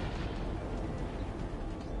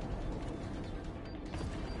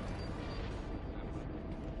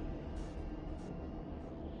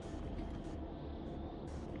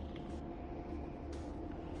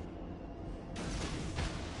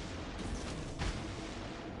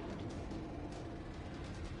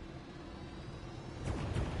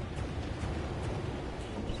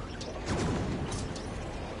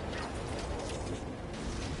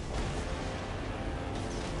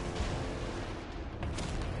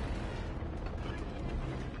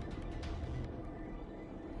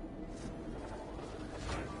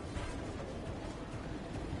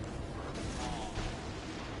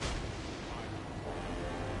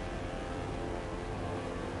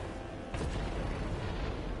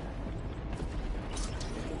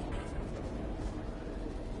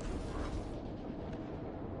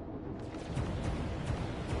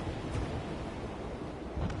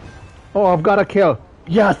 Oh, I've got a kill.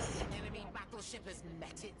 Yes! Enemy battleship has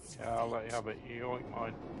met its Yeah, I'll let you have it. You oink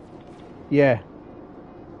mine. Yeah.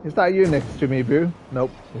 Is that you next to me, Boo?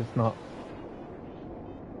 Nope, it's not.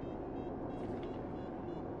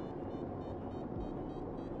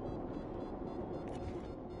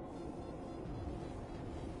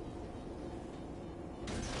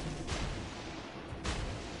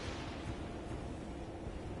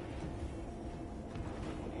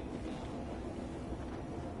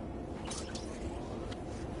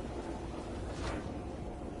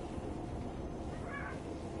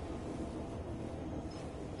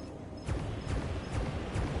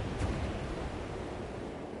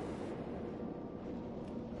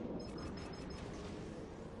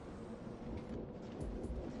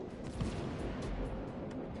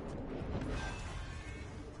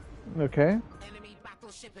 Okay. enemy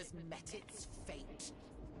battleship has met its fate.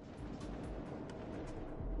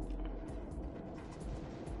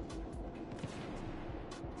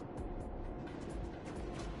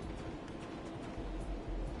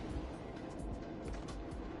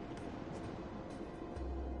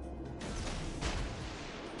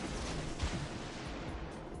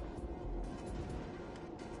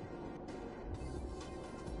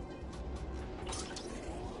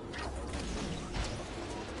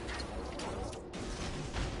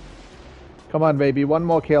 Come on, baby. One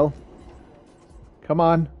more kill. Come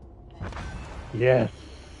on. Yes.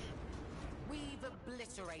 We've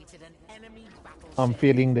obliterated an enemy battleship. I'm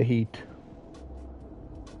feeling the heat.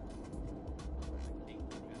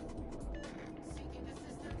 Seeking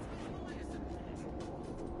assistance with liaison.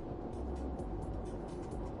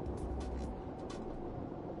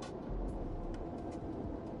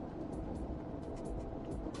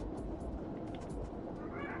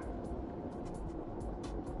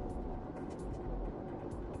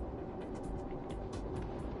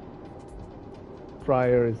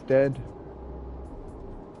 Fryer is dead.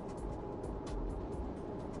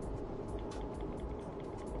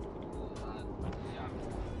 Yeah.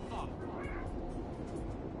 Oh.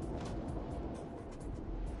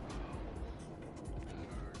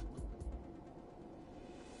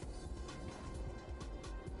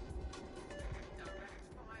 Direct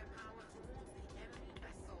firepower towards the enemy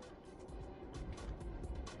vessel.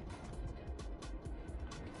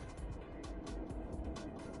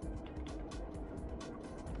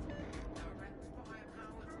 Direct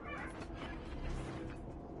firepower towards the enemy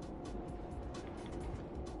vessel.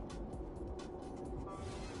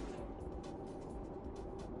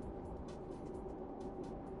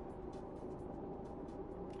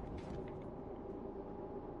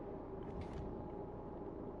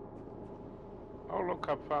 Oh look,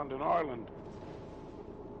 I've found an island.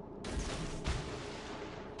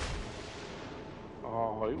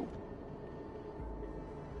 Oh, you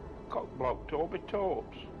cockblock Toby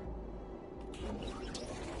Torps.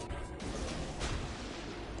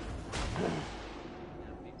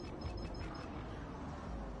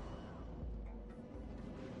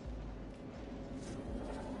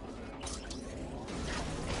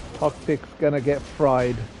 Toxic's gonna get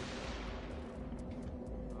fried.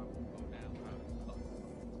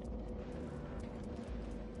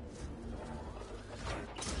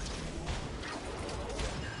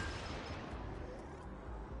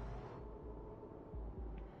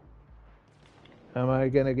 Am I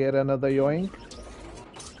gonna get another yoink?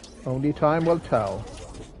 Only time will tell.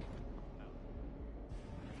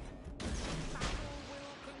 Battle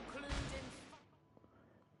will conclude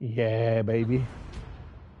in Yeah, baby. Another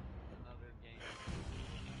game.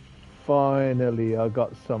 Finally, I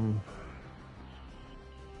got some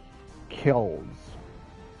kills.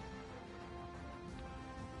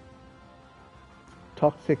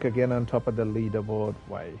 Toxic again on top of the leaderboard.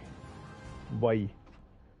 Why?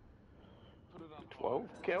 Put it on 12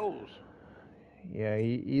 kills. Yeah,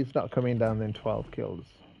 he's not coming down in 12 kills.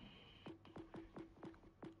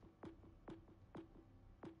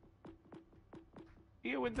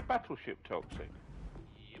 You in the battleship, Toxic?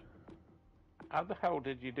 Yep. How the hell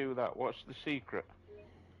did you do that? What's the secret?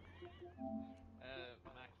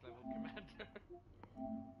 Max level commander.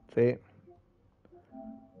 See?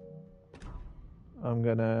 I'm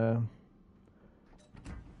gonna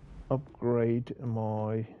upgrade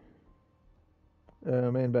my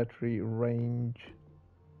main battery range.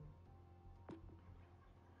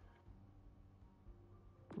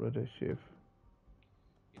 Rudder shift.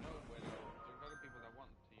 You know, when there's other people that want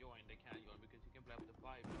to join, they can't join because you can play up to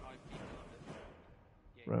five people on this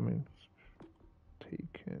game. Ramming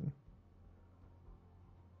taken.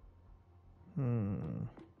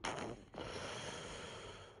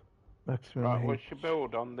 Maximum Right, H. what's your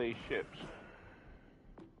build on these ships?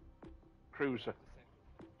 Cruiser.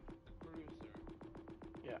 The cruiser.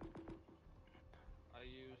 Yeah. I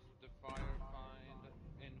use the Firefind,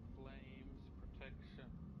 In Flames, Protection,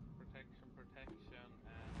 and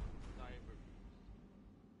Cyber Boost.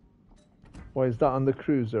 Why is that on the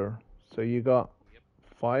cruiser? So you got Yep.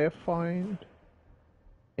 Firefind,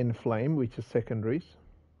 Inflame, which is secondaries.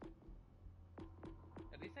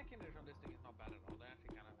 And the secondaries on this thing is not bad at all. They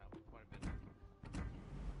actually kind of help quite a bit.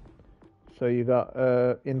 So you got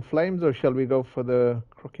Inflames, or shall we go for the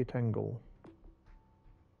Crooked Angle?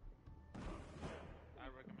 I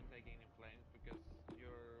recommend taking In Flames because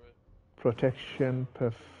you're Protection,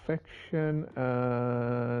 Perfection,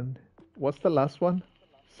 and what's the last one?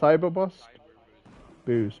 Cyber Bust? Cyber Boost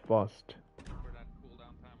Boost, Bust. for that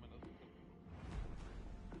cooldown time and those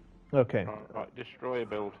stuff. Okay. Right, destroyer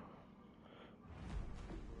build. For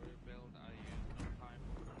build, I use No Time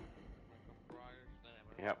for Friars,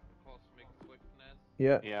 Yep. Cosmic Swiftness,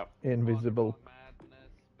 Yeah, Yep. invisible. Wonderful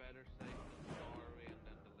Madness, Better Safe Than Sorry, and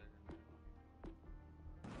then the Legendary.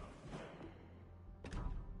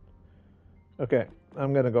 Okay,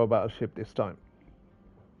 I'm gonna go battleship this time.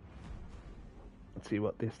 Let's see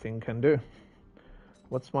what this thing can do.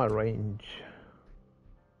 What's my range?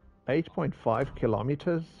 8.5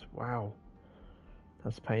 kilometers? Wow,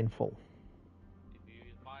 that's painful. If you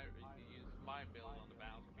use my build on the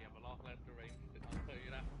battleship, you have a lot less range. I'll tell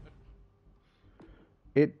you that.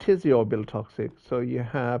 It is your build Toxic, so you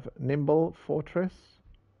have Nimble Fortress.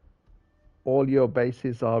 All your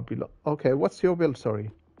bases are below. Okay, what's your build?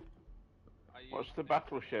 Sorry. What's the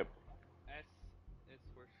battleship? S is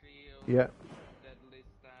for shield. Yeah, Deadly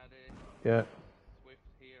static. yeah, Swift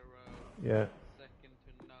hero. yeah. Second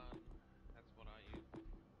to none. That's what I use.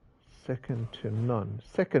 Second to none.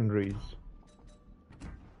 Secondaries. These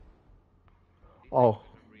Oh. things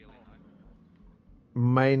are really nice.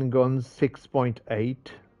 Main guns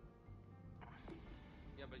 6.8.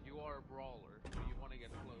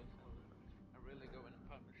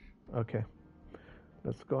 Okay.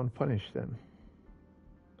 Let's go and punish then.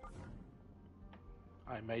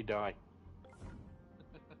 I may die.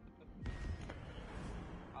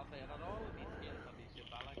 I'll say not all of these skills on these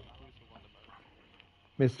ships. I like the cruiser one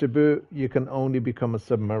the most. Mr. Boo, you can only become a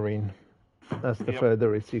submarine. That's the Yep.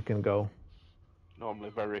 furthest you can go. Normally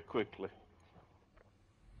very quickly.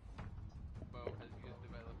 Bo has just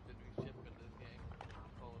developed a new ship in this game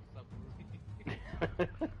called Submarine.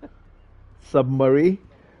 Submarine?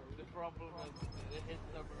 The problem is his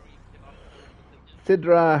submarine cannot service it.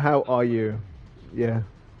 Sidra, how are you? Yeah.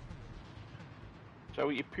 So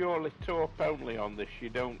you're purely torp only on this. You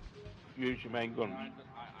don't use your main guns. I never use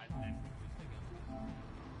the gun.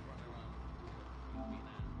 Run around goofy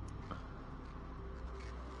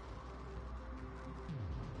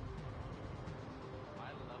now.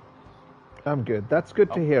 I love this ship. I'm good. That's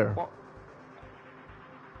good to hear.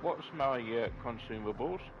 What's my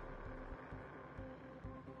consumables?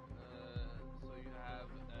 So you have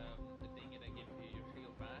the thingy that gives you your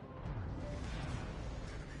shield back.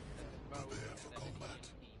 Explode and then an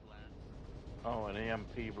EMP blast. Oh, an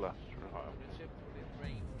EMP blast. Right. The ships within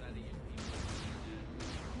range of that EMP blast,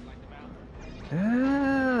 like the mountain.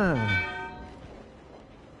 Ah.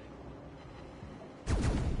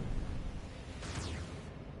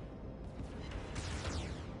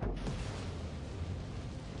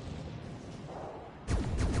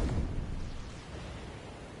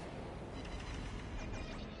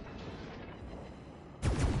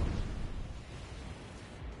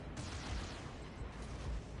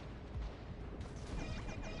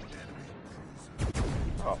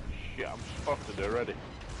 Oh shit! I'm spotted already.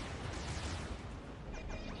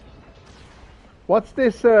 What's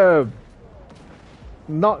this?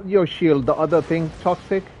 Not your shield, the other thing,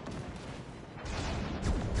 toxic?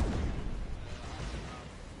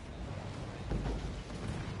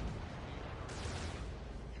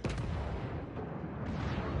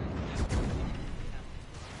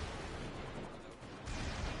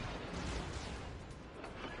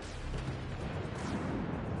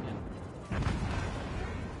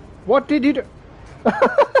 What did it?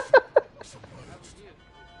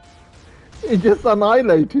 It just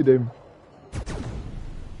annihilated him.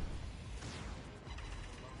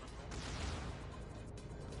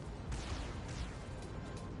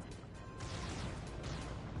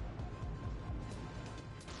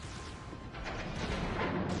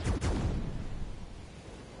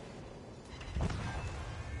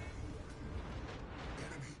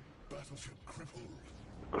 Battleship crippled.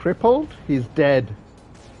 Crippled? He's dead.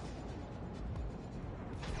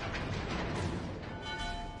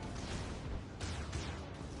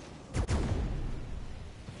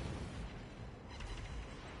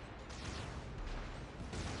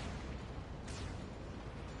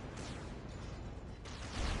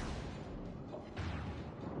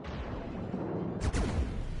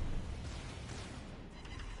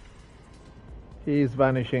 He's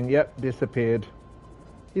vanishing. Yep, disappeared.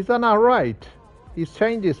 He's on our right. He's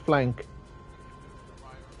changed his flank.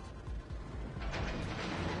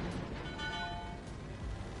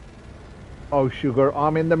 Oh, sugar.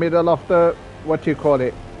 I'm in the middle of the... What do you call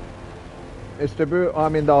it? Mr. Boo,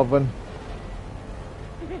 I'm in the oven.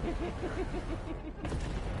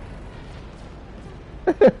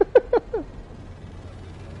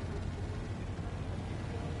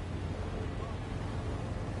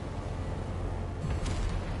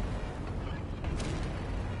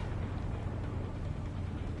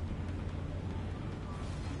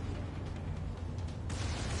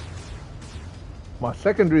 My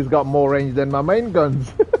secondary's got more range than my main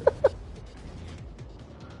guns.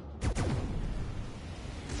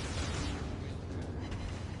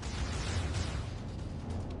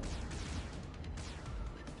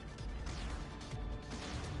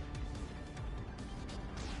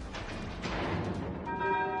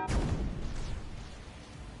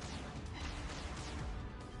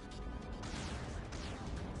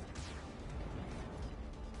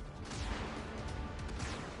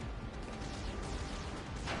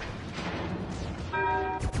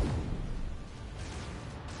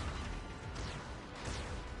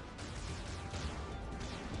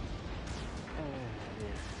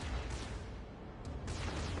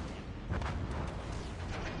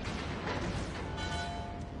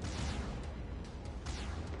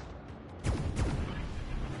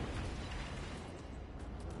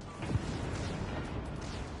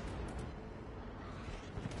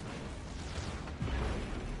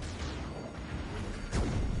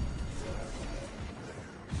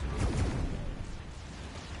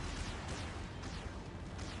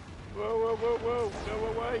 Whoa, whoa, whoa, whoa, go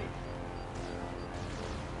away.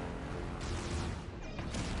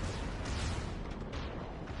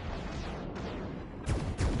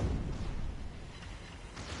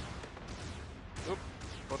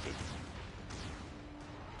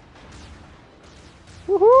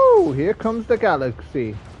 Woohoo! Here comes the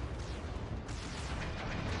galaxy.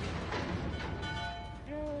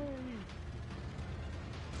 Yay!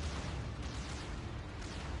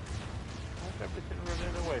 Why's everything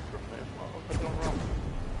running away from me? What have I done wrong?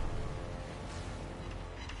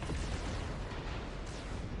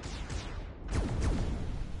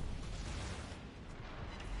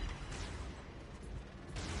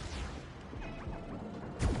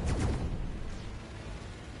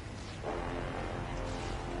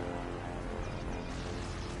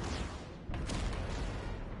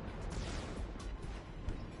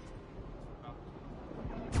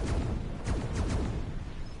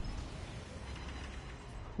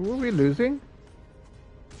 Who are we losing?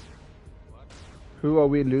 What? Who are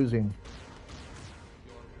we losing?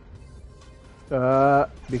 Your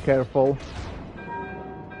Be careful.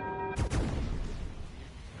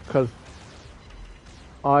 Because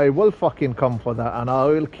I will fucking come for that and I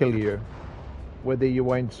will kill you. Whether you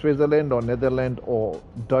are in Switzerland or Netherlands or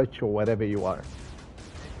Dutch or whatever you are.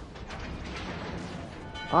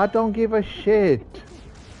 I don't give a shit.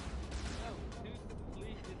 no, two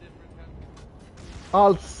completely different countries.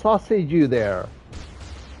 I'll sausage you there.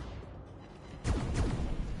 I'm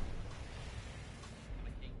a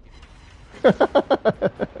king here.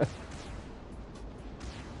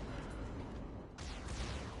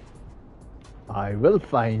 I will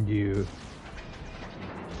find you.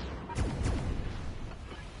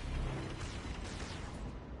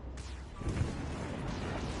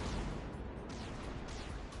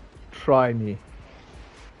 Try me.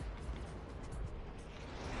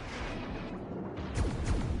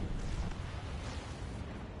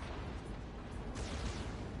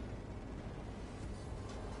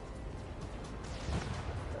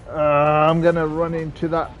 I'm gonna run into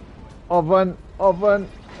that oven.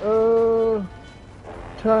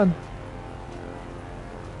 Turn.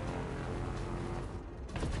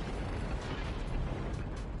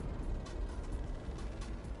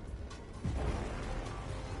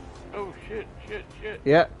 Oh shit!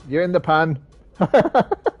 Yeah, you're in the pan. It's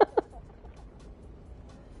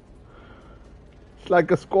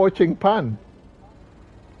like a scorching pan.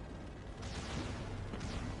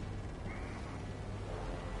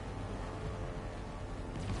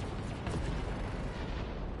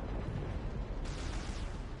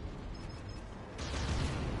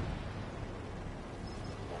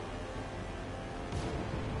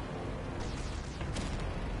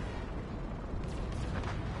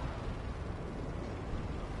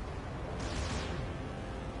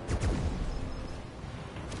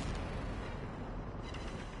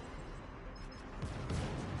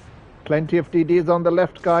 Plenty of DDs on the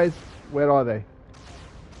left, guys. Where are they?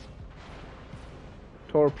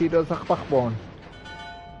 Torpedoes achbachborn.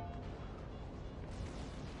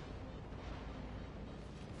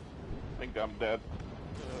 I think I'm dead.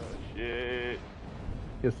 Shit.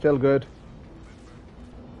 You're still good.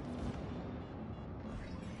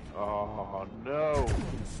 Oh no.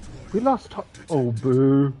 We lost. Oh,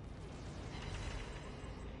 boo.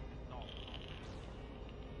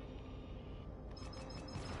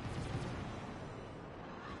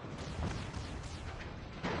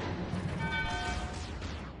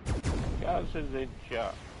 Gaz is in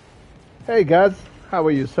chat. Hey, Gaz. How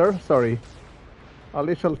are you, sir? Sorry. A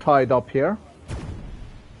little tied up here.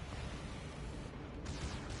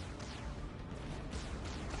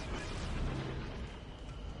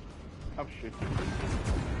 I'm shooting.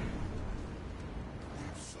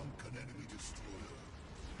 Sunk an enemy destroyer.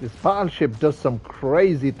 This battleship does some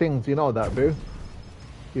crazy things, you know that, boo?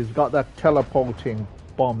 He's got that teleporting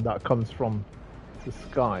bomb that comes from the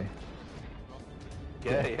sky.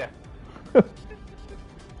 Yeah.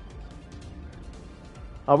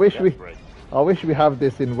 I wish Yeah, we, right. I wish we have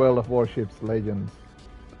this in World of Warships Legends.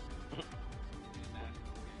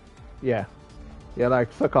 Yeah,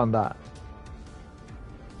 like suck on that.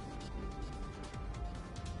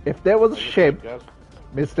 If there was a ship, Gaz.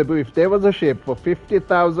 Mr. Boo, if there was a ship for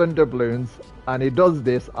 50,000 doubloons and it does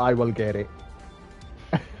this, I will get it.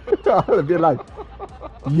 I'll be like,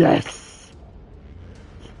 yes.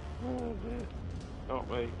 Not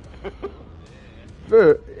me.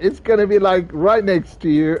 Boo, it's gonna be like right next to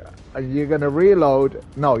you, and you're gonna reload.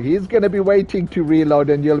 No, he's gonna be waiting to reload,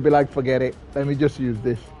 and you'll be like, forget it. Let me just use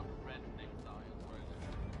this.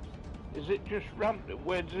 Is it just random?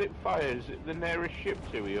 Where does it fire? Is it the nearest ship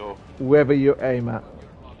to you or? Whoever you aim at.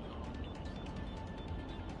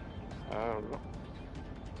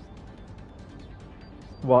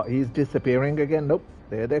 What? He's disappearing again? Nope.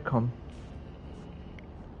 There they come.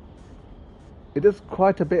 It does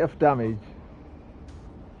quite a bit of damage.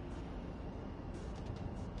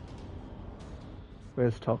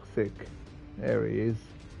 Where's Toxic? There he is.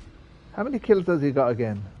 How many kills has he got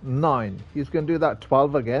again? 9. He's going to do that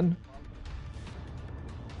 12 again.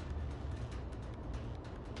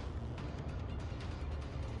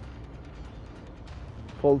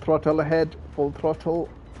 Full throttle ahead. Full throttle.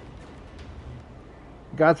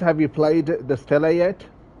 Guys, have you played the Stella yet?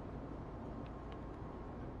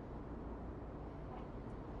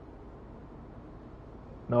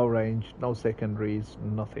 No range, no secondaries,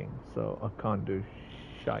 nothing. So I can't do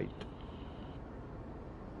shite.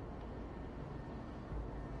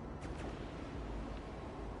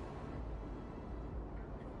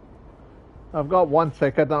 I've got 1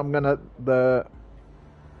 second. I'm gonna the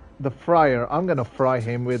fryer. I'm gonna fry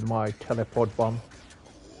him with my teleport bomb.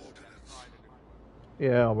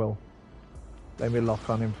 Yeah, I will. Let me lock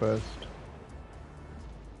on him first.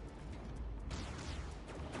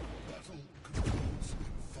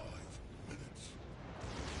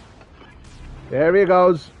 There he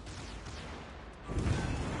goes.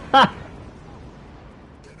 Ha!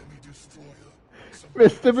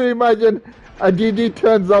 Mr. B, imagine a DD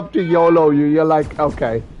turns up to YOLO you. You're like,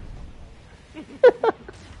 okay.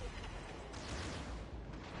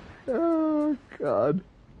 Oh, God.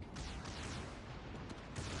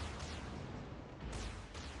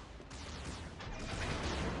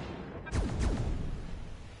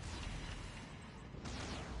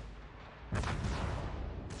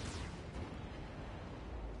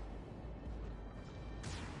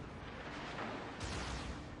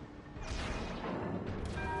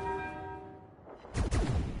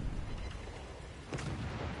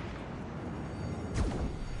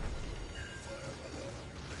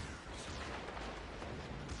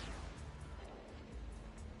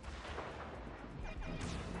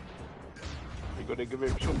 You got to give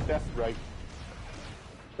him some death ray.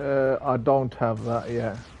 I don't have that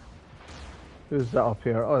yet. Who's that up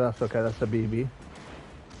here? Oh, that's okay. That's a BB.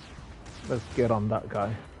 Let's get on that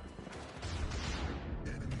guy.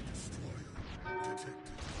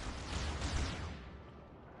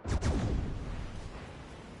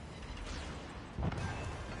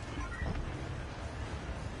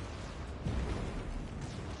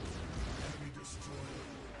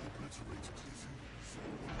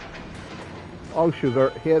 Oh,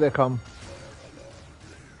 sugar. Here they come.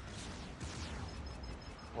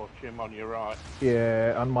 Watch him on your right.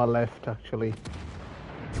 Yeah, on my left, actually.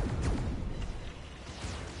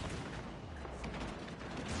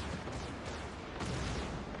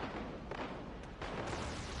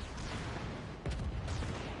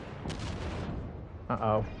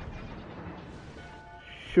 Uh-oh.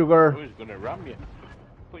 Sugar. Who's going to ram you?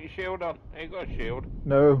 Put your shield on. Ain't got a shield.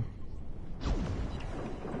 No.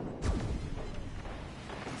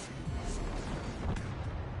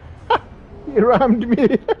 He rammed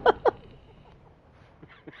me.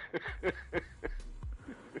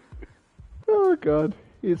 Oh, God.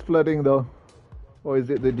 He's flooding, though. Or is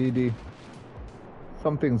it the DD?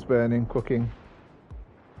 Something's burning, cooking.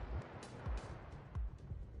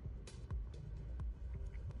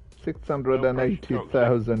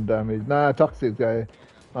 $680,000 damage. Nah, toxic guy.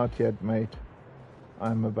 Not yet, mate.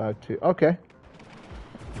 I'm about to. Okay.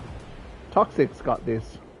 Toxic's got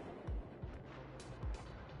this.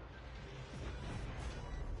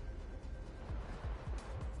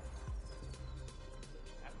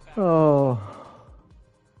 Oh.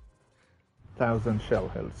 1,000 shell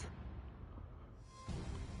hills.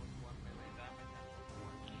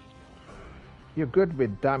 You're good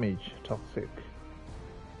with damage, Toxic.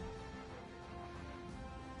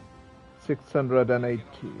 680.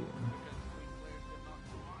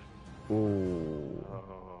 Ooh.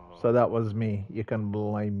 So that was me. You can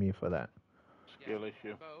blame me for that. Skill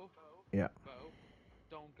issue. Bo, Yeah. Bo,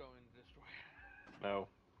 don't go in the destroyer. No.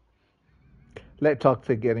 Let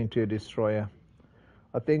Toxic get into a destroyer.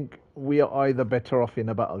 I think we are either better off in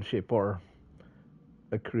a battleship or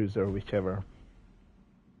a cruiser, whichever.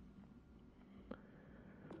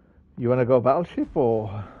 You want to go battleship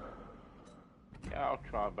or? Yeah, I'll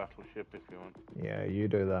try battleship if you want. Yeah, you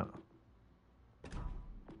do that.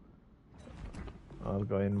 I'll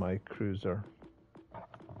go in my cruiser.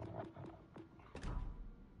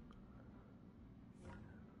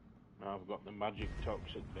 Now I've got the magic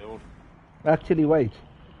toxic build. Actually, wait.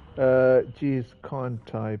 Geez, can't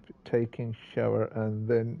type. Taking shower and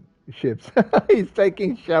then ships. He's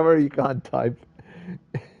taking shower. You can't type.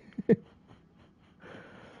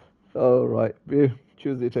 All right,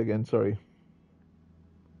 choose it again. Sorry.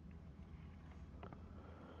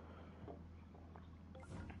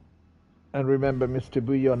 And remember, Mr.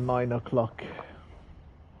 Boo, you're 9 o'clock.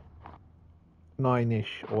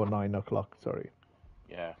 9-ish or 9 o'clock. Sorry.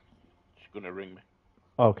 Yeah, she's gonna ring me.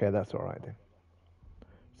 Okay, that's all right then.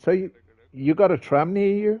 So You got a tram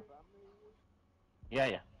near you? Yeah,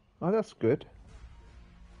 yeah. Oh, that's good.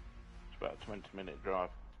 It's about a 20-minute drive.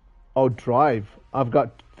 Oh, drive. I've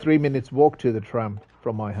got 3 minutes walk to the tram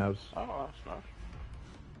from my house. Oh, that's nice.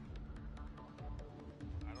 I don't go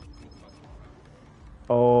past the tram.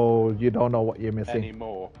 Oh, you don't know what you're missing.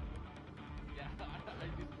 Anymore. Yeah, I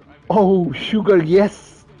did drive it. Oh, Sugar,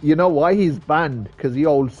 yes. You know why he's banned? Because he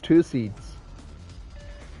holds 2 seats.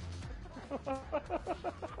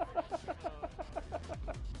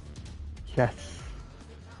 Yes.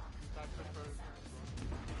 I prefer rather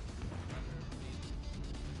being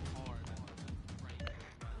car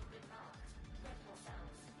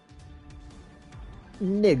than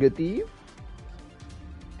train. Negative.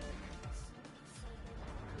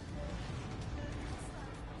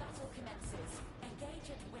 Battle commences. Engage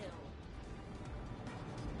at will.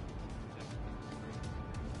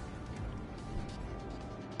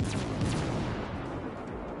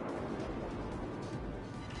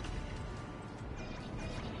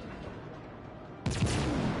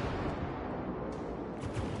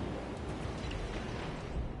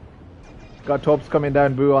 Got Tops coming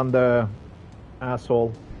down, boo on the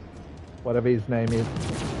asshole. Whatever his name is.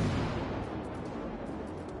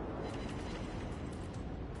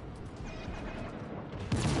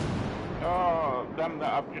 Oh, damn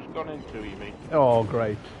that, I've just gone into you, mean. Oh,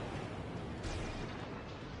 great.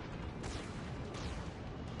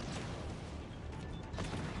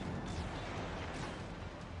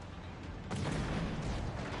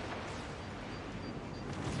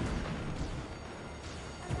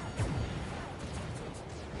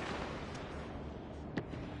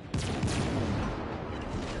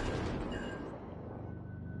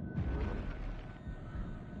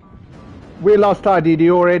 We lost our DD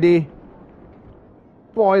already.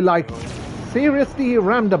 Boy, like, seriously, he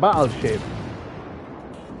rammed the battleship.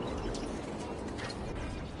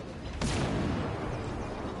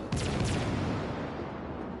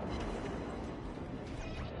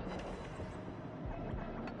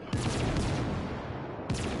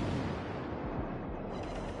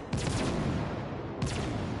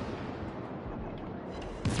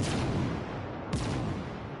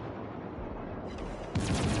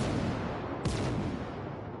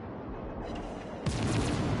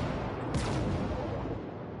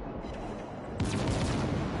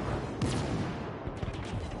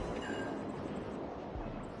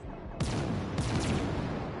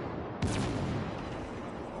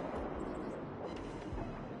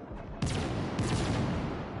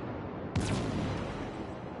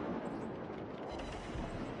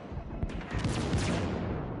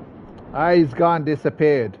 Ah, he's gone,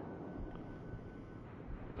 disappeared.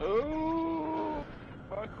 Oh,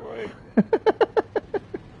 fuck away.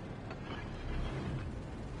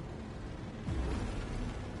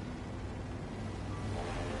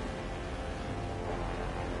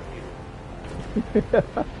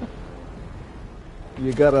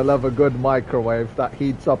 You gotta love a good microwave that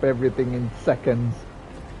heats up everything in seconds.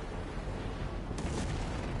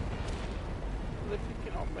 They're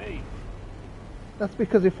picking on me. That's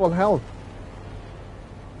because you're full health.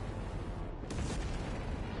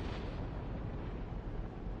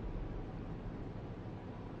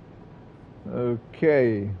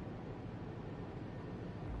 Okay.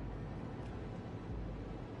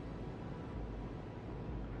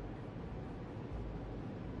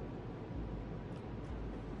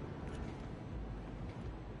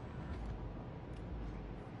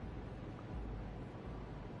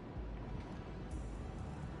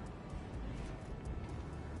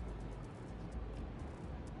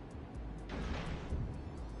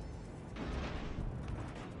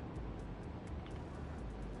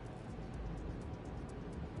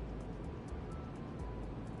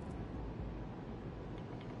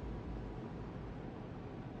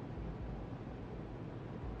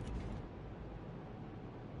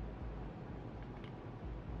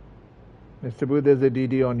 Mr. Boo, there's a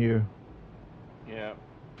DD on you. Yeah.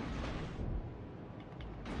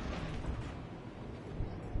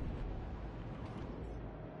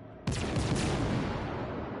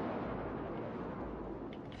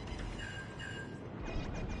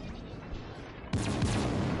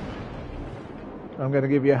 I'm gonna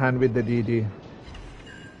give you a hand with the DD.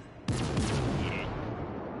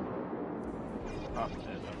 Oh, there,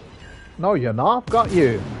 No, you're not. I've got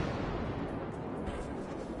you.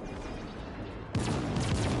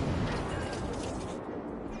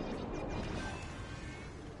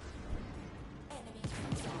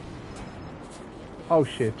 Oh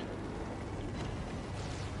shit.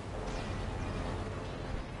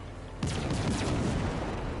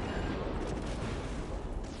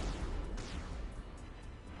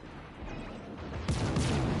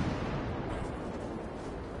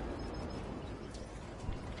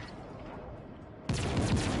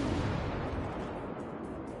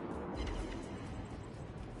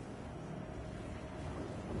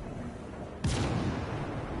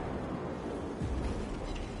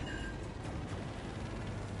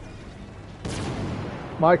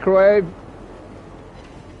 Microwave.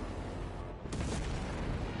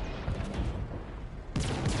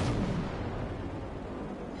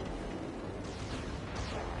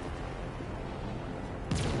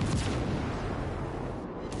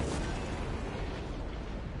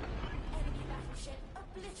 Enemy battleship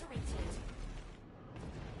obliterated.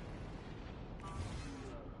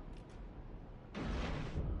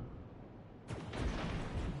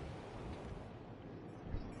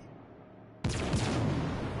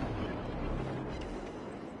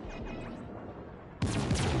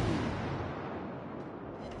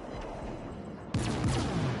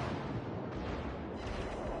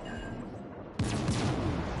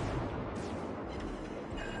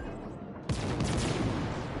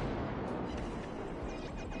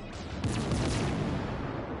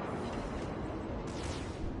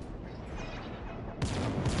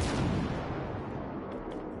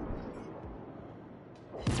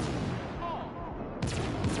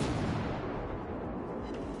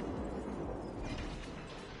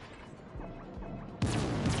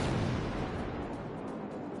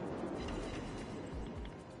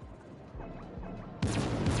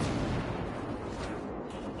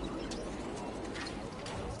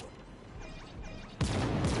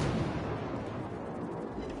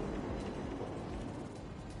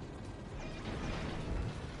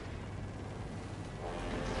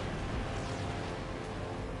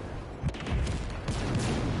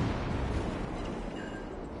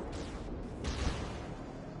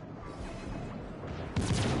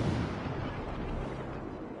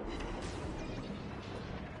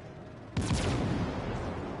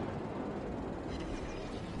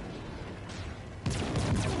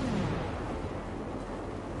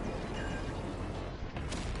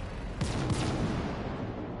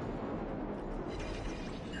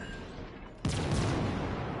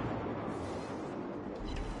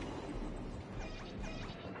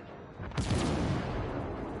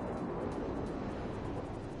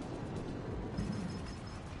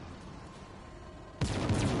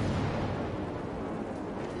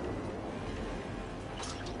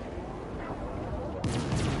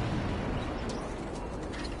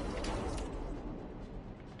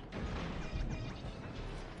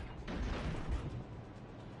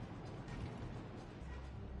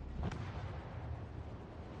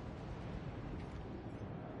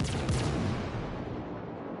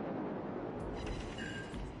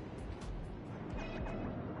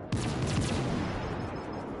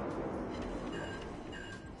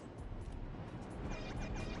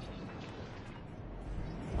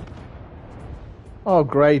 Oh,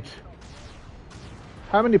 great.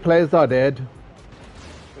 How many players are dead?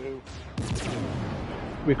 2.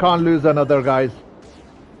 We can't lose another, guys.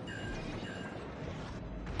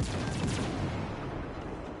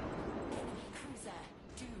 Cruiser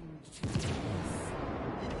doomed to lose.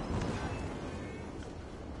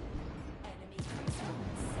 Enemy cruiser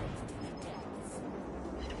sent to the depths.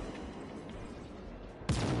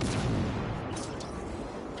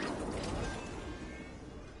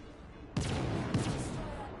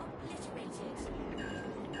 Destroyer obliterated.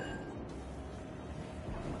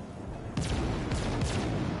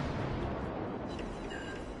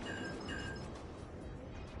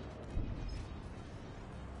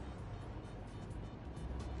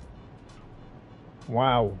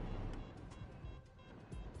 Wow.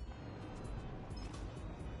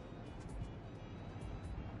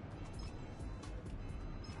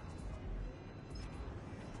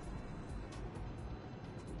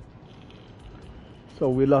 So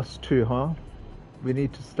we lost 2, huh? We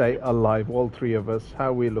need to stay alive, all 3 of us.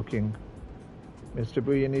 How are we looking? Mr.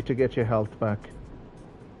 Boo, you need to get your health back.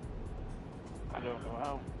 I don't know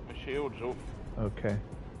how. My shield's up. Okay.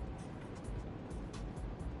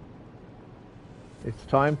 It's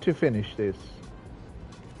time to finish this.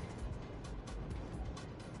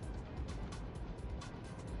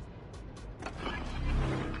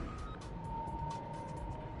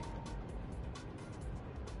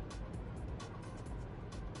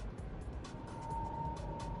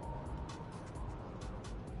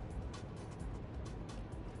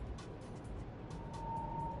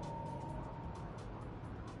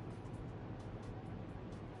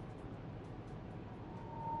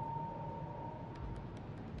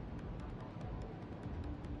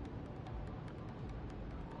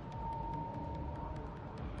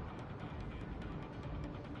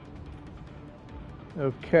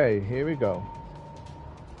 Okay, here we go.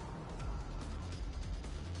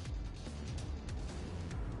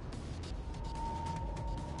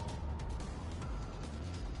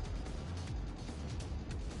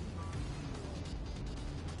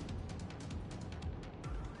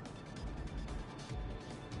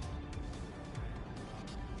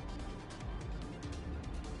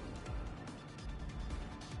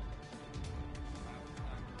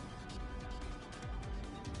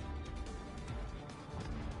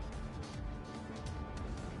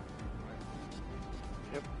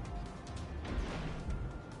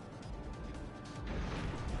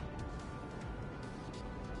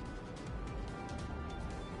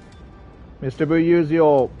 Mr. Boo, use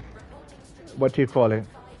your, what do you call it?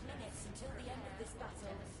 5 minutes until the end of this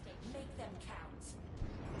battle. Make them count.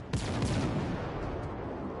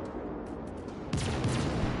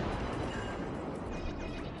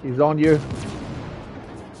 He's on you. Attention.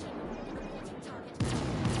 Reporting target.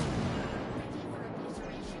 Ready for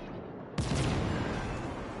obliteration.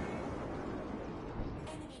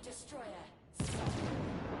 Enemy destroyer. Sunk.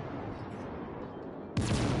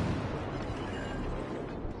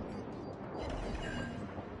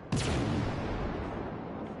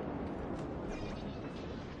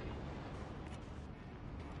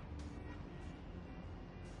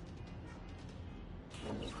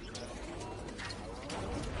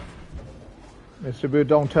 Mr. Boo,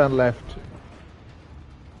 don't turn left.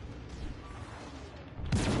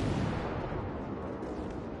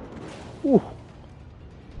 Ooh.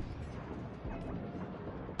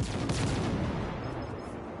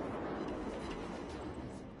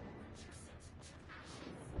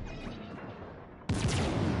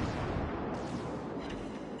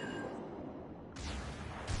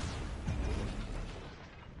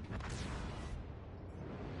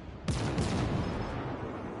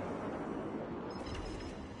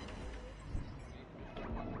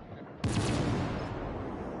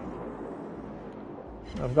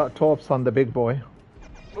 I've got torps on the big boy.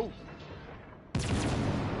 Oh.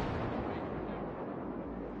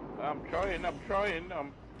 I'm trying.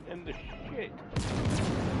 I'm in the shit.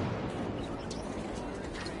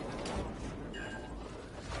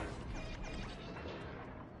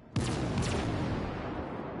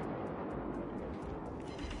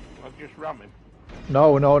 I'll just ram him.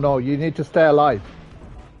 No. You need to stay alive.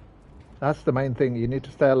 That's the main thing. You need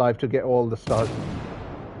to stay alive to get all the stars.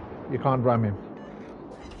 You can't ram him.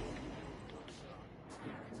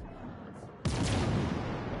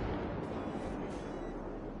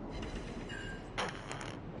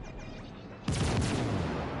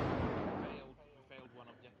 Failed one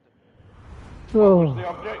objective. What was Oh. the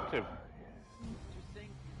objective? To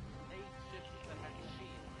sink 8 ships that have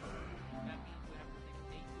shields. That means we have to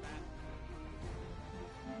sink 8 battles.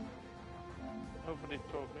 Nobody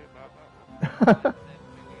told me about that. Then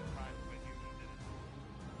we will try when you did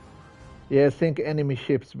it. Yeah, sink enemy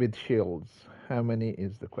ships with shields. How many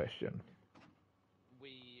is the question?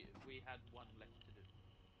 We had one left to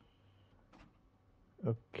do.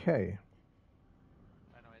 Okay.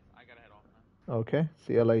 Anyways, I gotta head off now. Okay.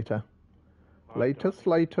 See you later. Bye,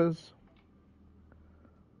 Laters.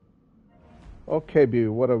 Okay,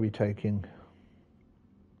 Boo, what are we taking?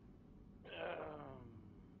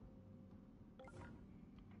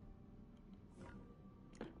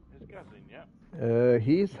 Is Gaz in yet?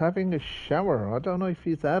 He's having a shower. I don't know if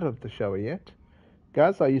he's out of the shower yet.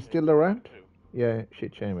 Gaz, are you still around? Yeah,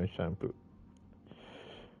 shit chamber shampoo.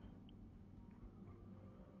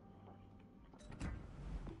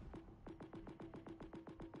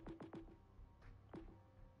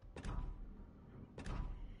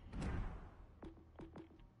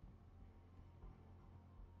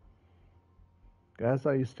 Gaz,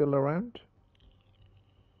 are you still around?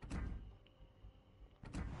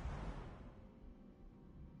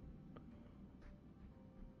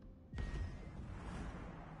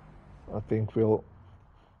 I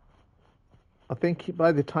think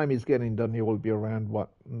by the time he's getting done, he will be around, what,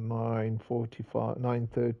 9:45,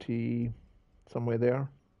 9:30, somewhere there.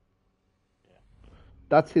 Yeah.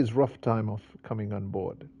 That's his rough time of coming on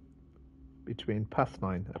board. Between past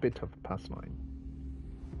 9, a bit of past 9.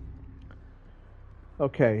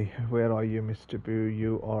 Okay, where are you, Mr. Boo?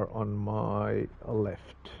 You are on my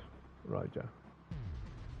left. Roger.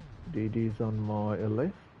 DD's on my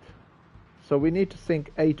left. So we need to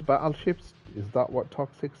sink 8 battleships. Is that what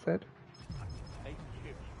Toxic said? 8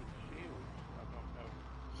 ships with shields. I don't know.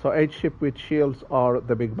 So 8 ships with shields are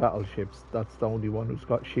the big battleships. That's the only one who's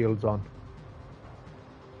got shields on.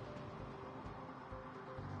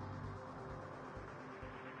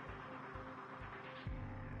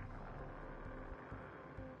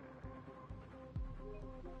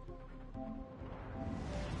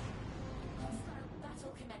 Hostile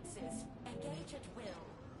battle commences. Engage at will.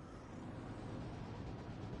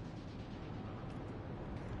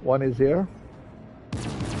 One is here.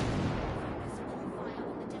 Focus all fire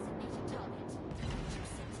on the designated target.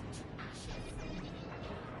 Reduce it to ashes.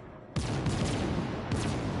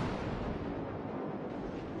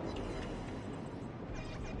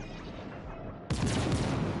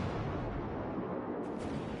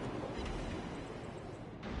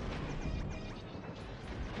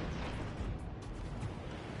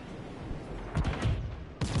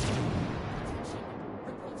 Attention.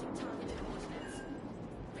 Reporting target coordinates.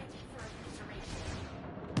 Ready for obliteration.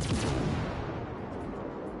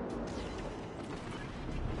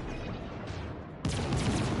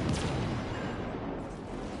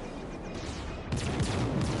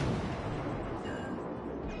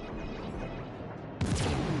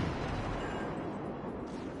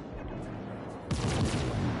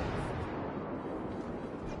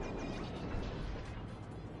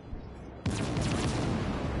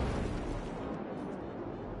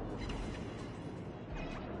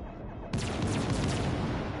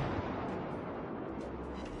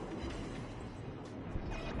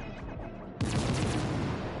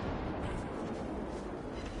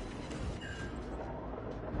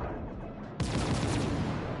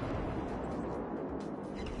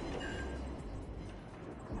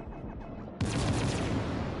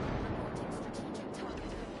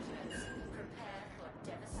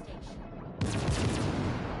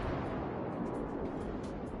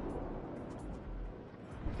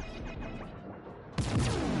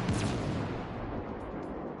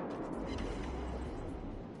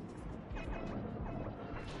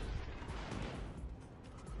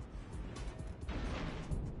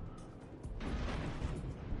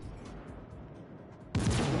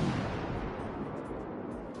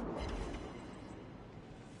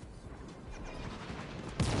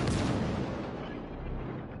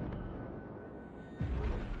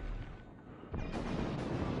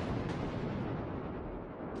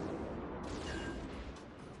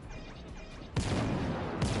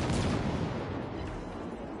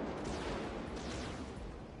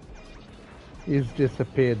 He's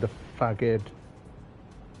disappeared, the faggot.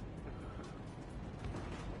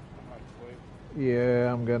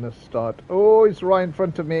 Yeah, I'm gonna start. Oh, he's right in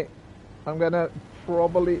front of me. I'm gonna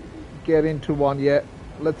probably get into one. Yeah,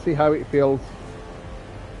 let's see how it feels.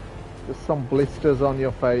 There's some blisters on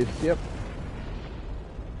your face. Yep.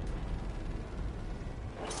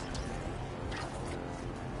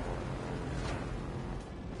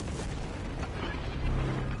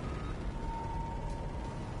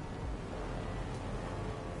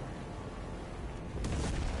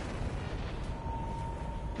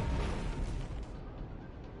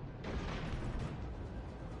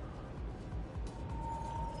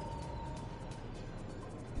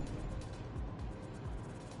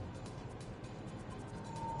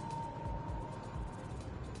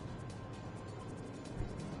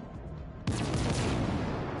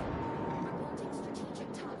 Reporting strategic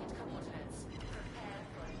target coordinates. Prepare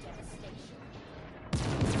for devastation.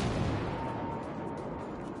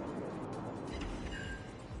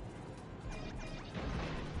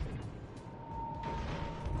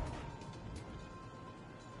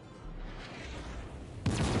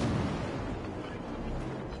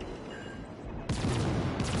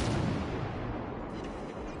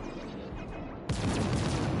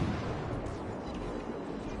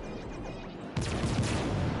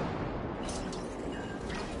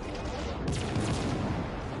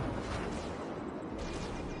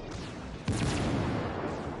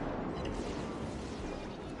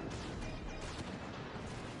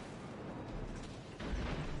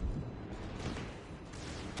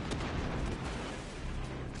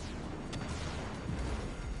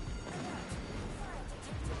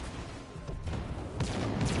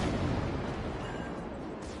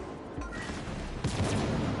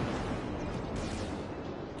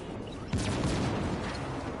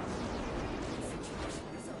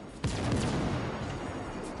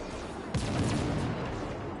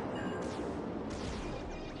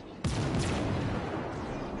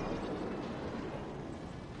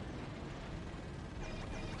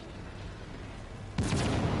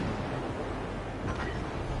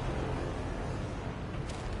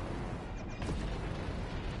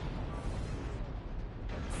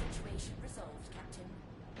 Situation resolved, Captain.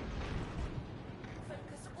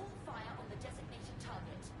 Focus all fire on the designated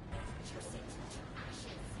target. Reduce it to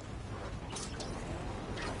ashes.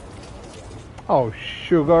 Oh,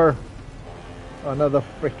 sugar. Another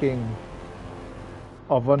freaking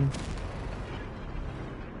oven.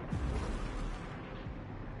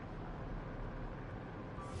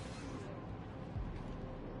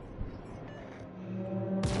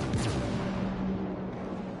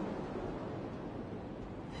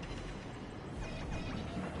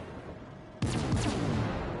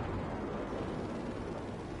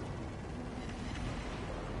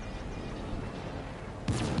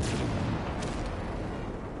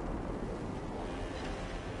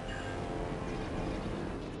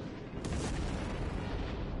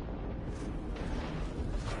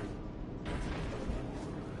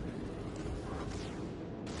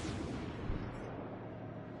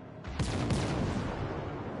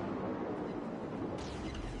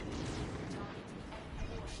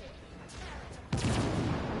 Warship. Tear it apart.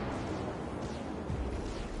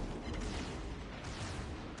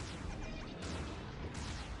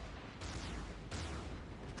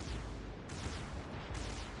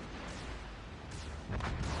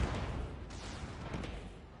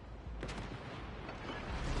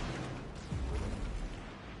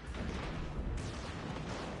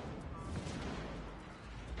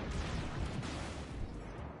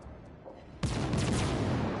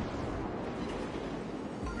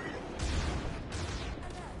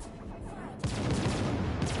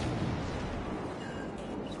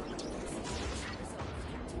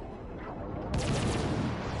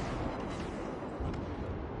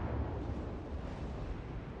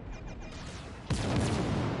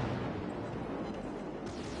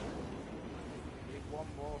 Need one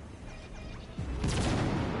more.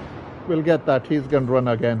 We'll get that. He's gonna run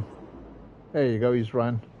again. There you go, he's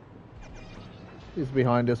run. He's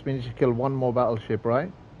behind us. We need to kill one more battleship,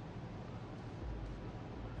 right?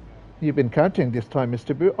 You've been counting this time,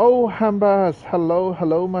 Mr. Boo. Oh, Hambas. Hello,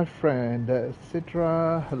 hello, my friend.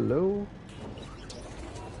 Sidra, hello.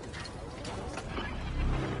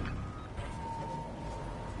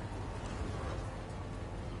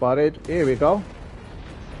 Spotted. Here we go.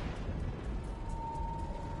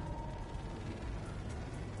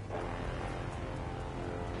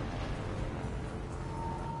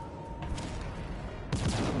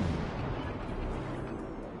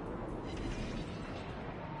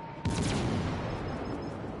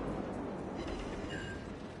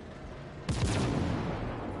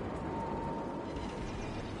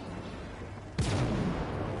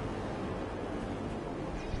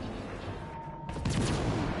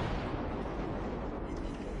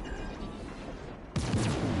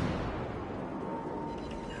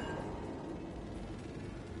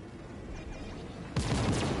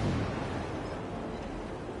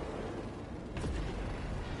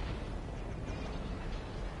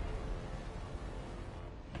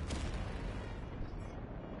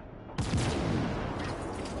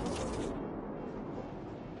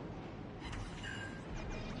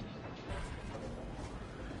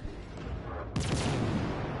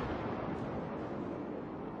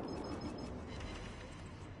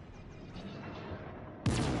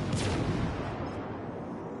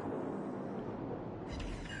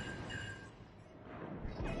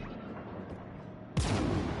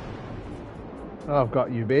 I've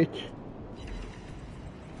got you, bitch.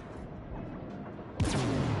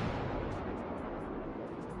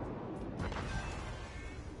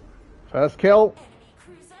 First kill. Enemy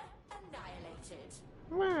cruiser annihilated.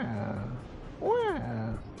 Wow.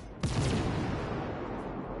 Wow. Focus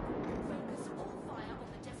all fire on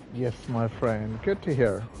the designated Yes, my friend. Good to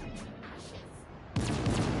hear. ashes.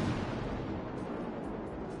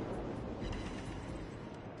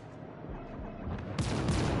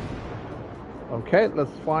 Okay,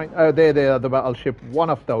 let's find. Oh, there they are, the battleship. One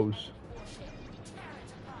of those. Warship, tear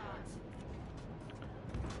it apart.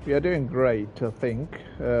 We are doing great, I think.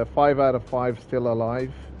 5 out of 5 still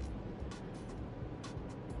alive.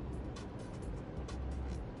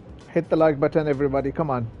 Hit the like button, everybody. Come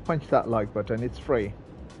on, punch that like button. It's free.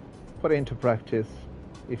 Put it into practice.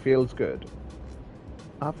 It feels good.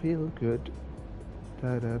 I feel good.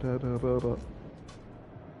 Da, da, da, da, da, da.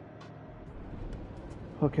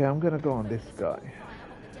 Okay, I'm gonna go on this guy. Fire on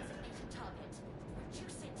the designated target.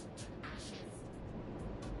 Reduce it to ashes.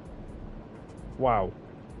 Wow.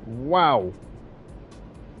 Wow.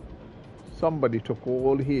 Somebody took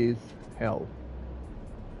all his health.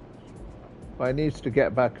 I needs to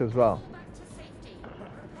get back as well. Pull back to safety.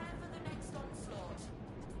 Prepare for the next onslaught.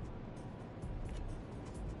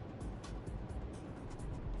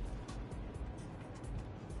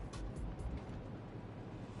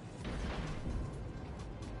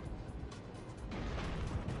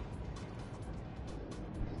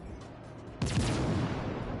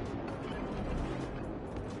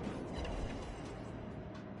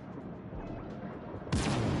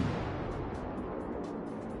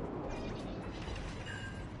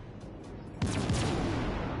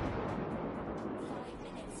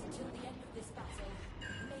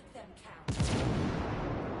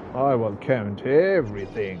 I will count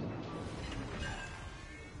everything.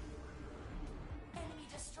 Enemy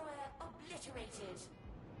destroyer obliterated.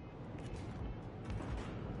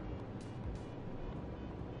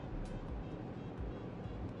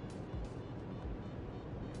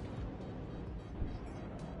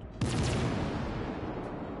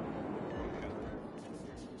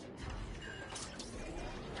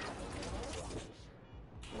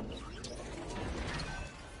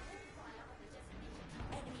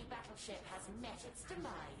 Enemy battleship has met its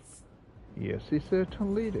demise. Yes, he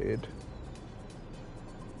certainly did.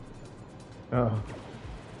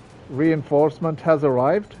 Reinforcement has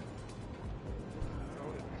arrived. Reporting target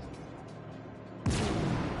coordinates.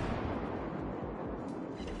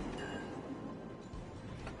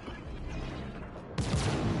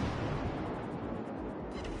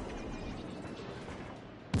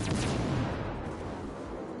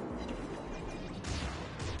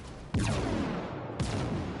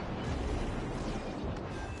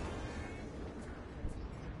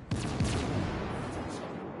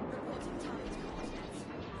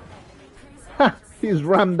 Enemy cruiser. Ha! He's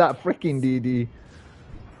rammed that freaking DD.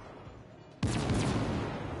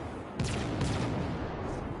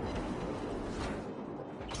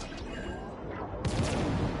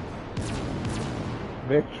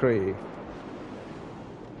 Victory.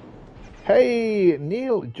 Hey,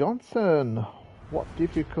 Neil Johnson. What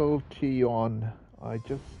difficulty you on? I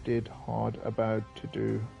just did hard about to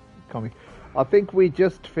do comic. I think we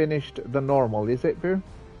just finished the normal, is it, Boo?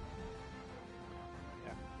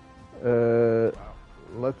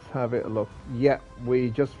 Let's have it look. Yeah, we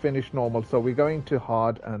just finished normal, so we're going to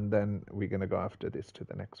hard and then we're gonna go after this to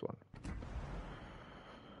the next one.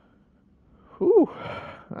 Whew,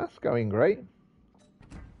 that's going great.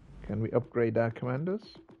 Can we upgrade our commanders?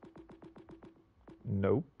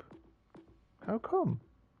 Nope. How come?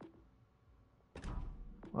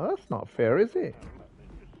 Well, that's not fair, is it? Let me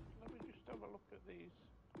just have a look at these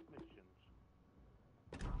missions.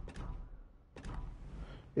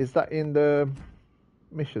 Is that in the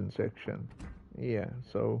mission section? Yeah,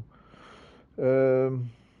 so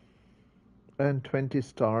earn 20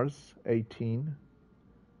 stars, 18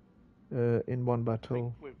 in one I battle.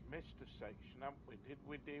 think we've missed a section, haven't we? Did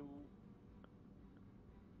we do?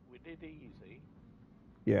 We did easy.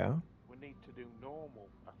 Yeah, We need to do normal,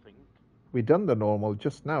 I think. we done the normal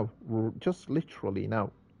just now, just literally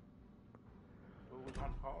now. We was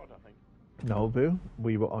on hard, I think. No, Boo,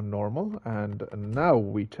 we were on normal and now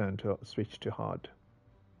we turn to switch to hard.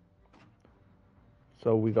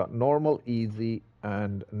 So we got normal, easy,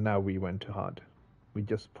 and now we went to hard. We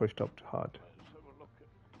just pushed up to hard. Let's have a look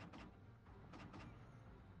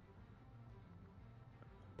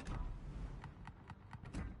at.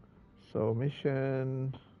 So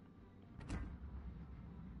mission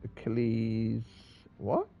Achilles.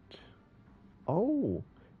 What? Oh,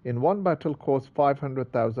 in one battle cause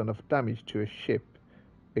 500,000 of damage to a ship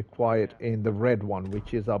acquired in the red one,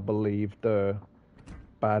 which is, I believe, the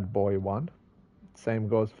bad boy one. Same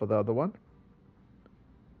goes for the other one.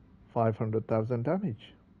 500,000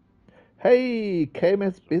 damage. Hey,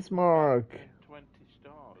 KMS Bismarck. 20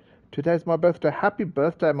 stars. Today's my birthday. Happy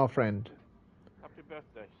birthday, my friend. Happy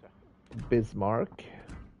birthday, sir. Bismarck.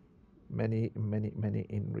 Many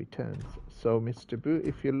in returns. So, Mr. Boo,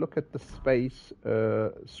 if you look at the space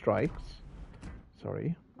strikes,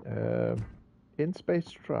 sorry, in space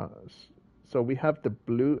strikes, so we have the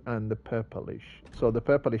blue and the purplish. So the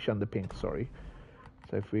purplish and the pink, sorry.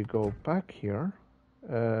 So if we go back here,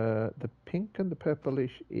 the pink and the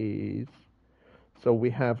purplish is, so we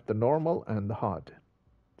have the normal and the hard.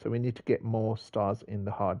 So we need to get more stars in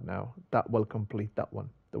the hard now. That will complete that one,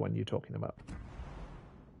 the one you're talking about.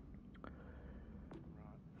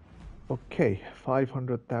 Okay,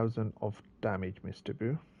 500,000 of damage, Mr.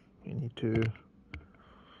 Boo. You need to...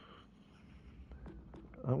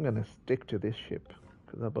 I'm gonna stick to this ship,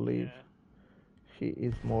 because I believe she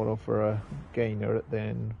is more of a gainer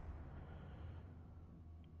than...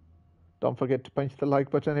 Don't forget to punch the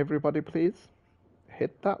like button, everybody, please.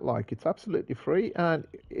 Hit that like, it's absolutely free, and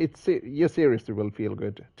you seriously will feel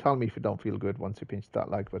good. Tell me if you don't feel good once you pinch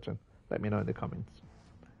that like button. Let me know in the comments.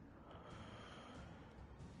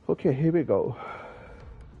 Okay, here we go.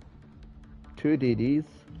 2 DDs,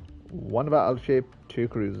 1 battleship, 2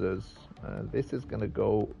 cruisers. This is gonna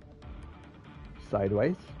go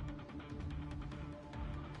sideways.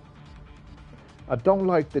 I don't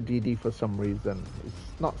like the DD for some reason.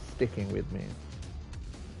 It's not sticking with me.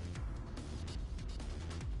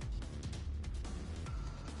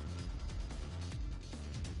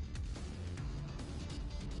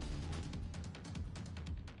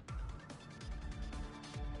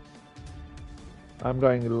 I'm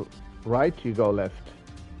going right, you go left.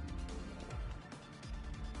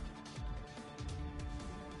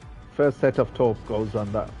 First set of torp goes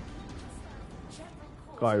on that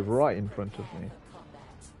guy right in front of me.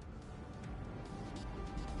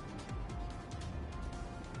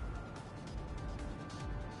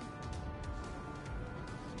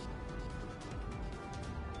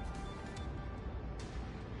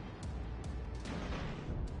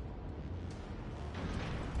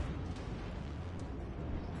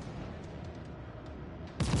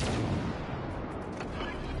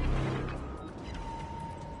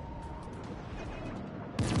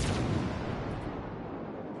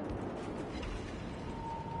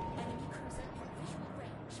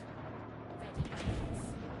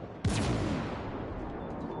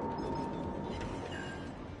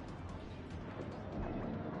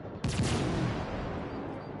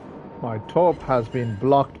 My torp has been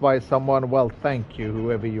blocked by someone. Well, thank you,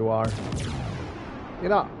 whoever you are. You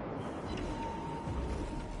know.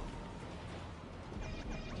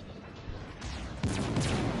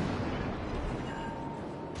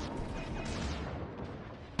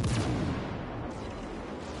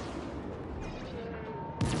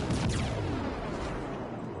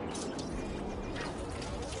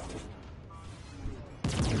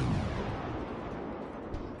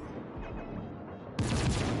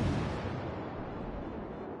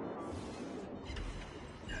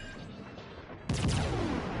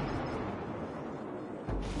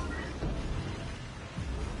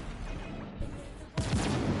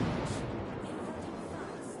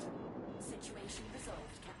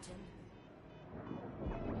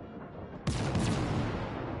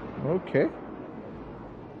 Okay.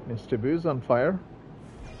 Mr. Boo's on fire.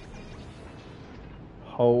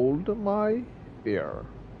 Hold my beer.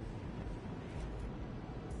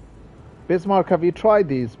 Bismarck, have you tried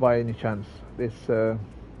these by any chance? This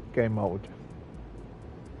game mode?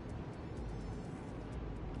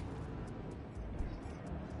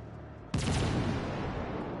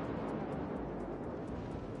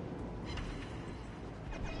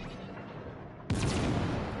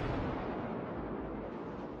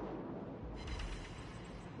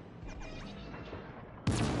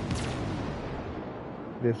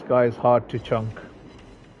 This guy is hard to chunk.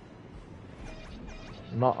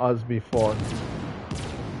 Not as before.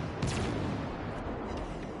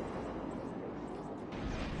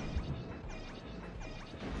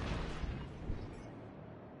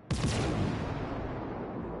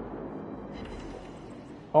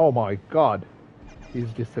 Oh my god. He's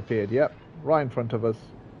disappeared. Yep. Right in front of us.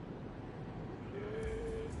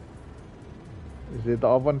 Is it the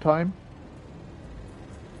oven time?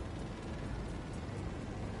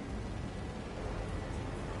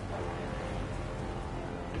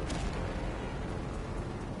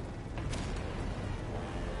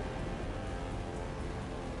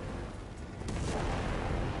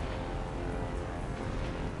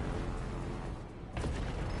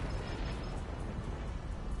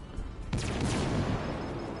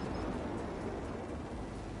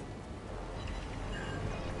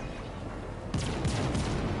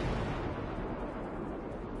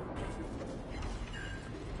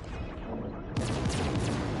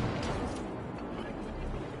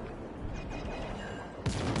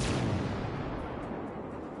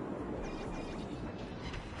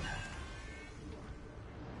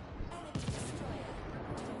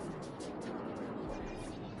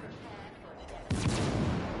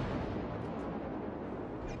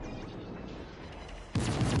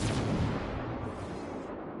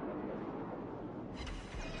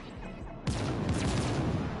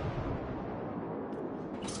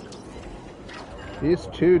 These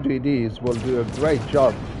two DDs will do a great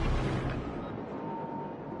job.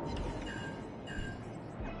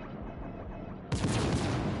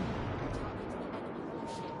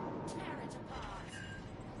 Tear it apart.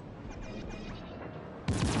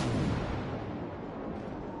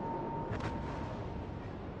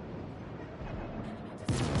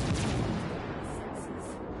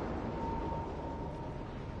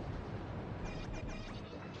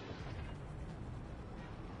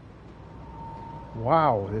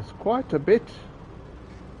 Wow, there's quite a bit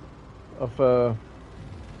of a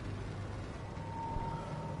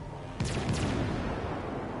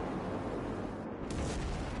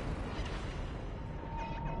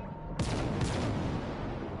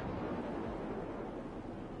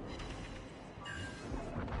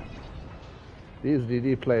these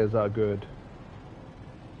DD players are good.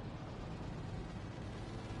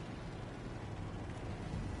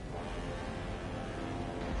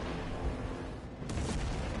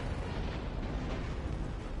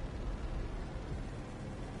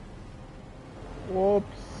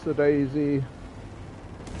 Whoops, a daisy.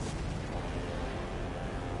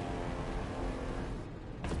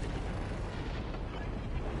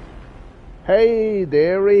 Hey,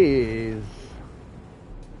 there he is.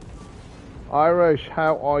 Irish,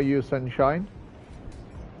 how are you, sunshine?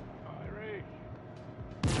 Irish.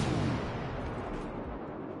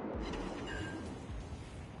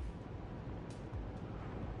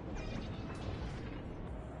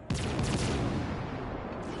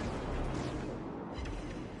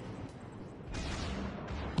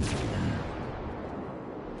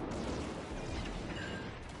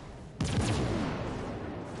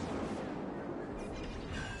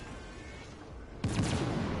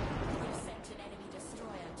 We've sent an enemy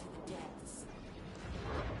destroyer to the depths.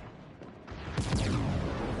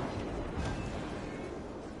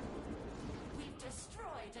 We've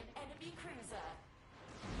destroyed an enemy cruiser.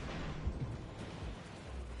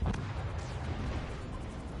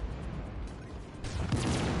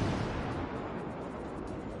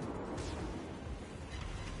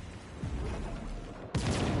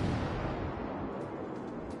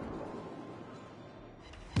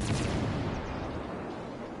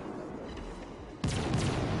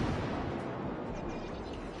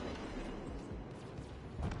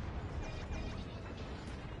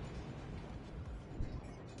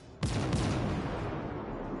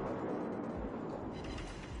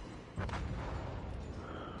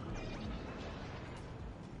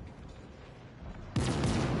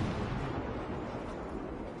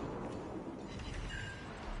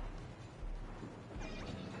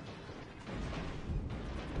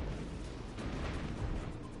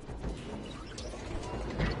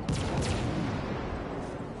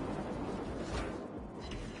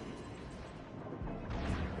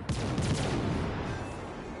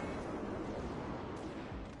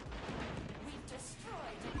 We've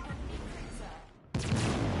destroyed an enemy cruiser.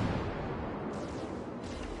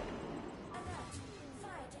 Alert!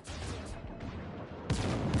 Fire detected.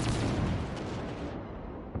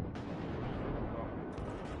 Still got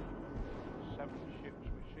 7 ships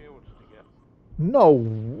with shields to get. No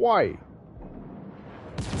way.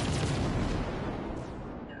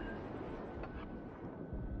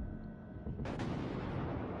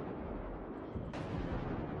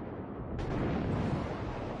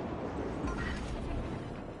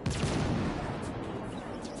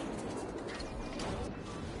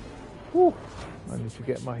 Whew. I need to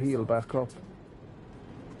get my heel back up.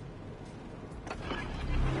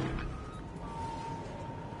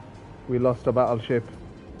 We lost a battleship.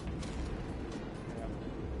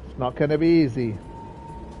 It's not gonna be easy.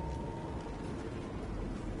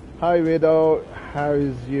 Hi Widow,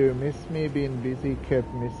 how's you? Miss me? Been busy,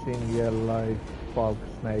 kept missing your life, fog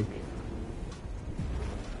snake.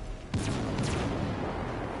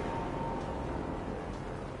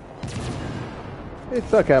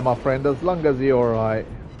 It's okay, my friend, as long as you're alright.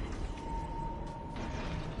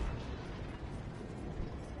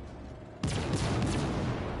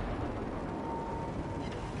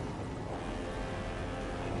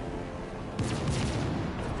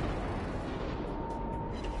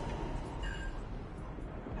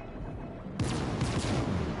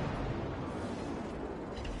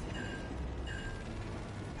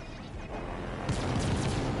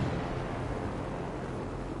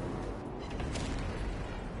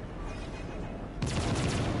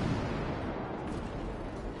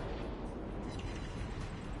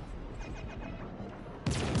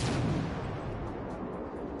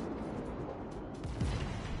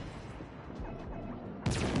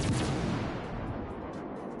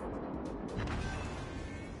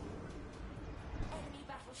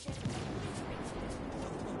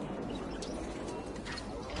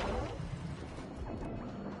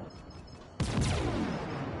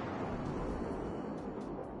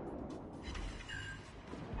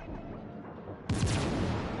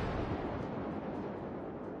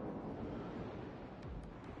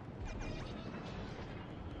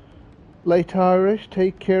 Late Irish,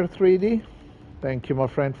 take care 3D. Thank you, my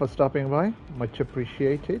friend, for stopping by. Much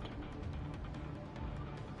appreciated.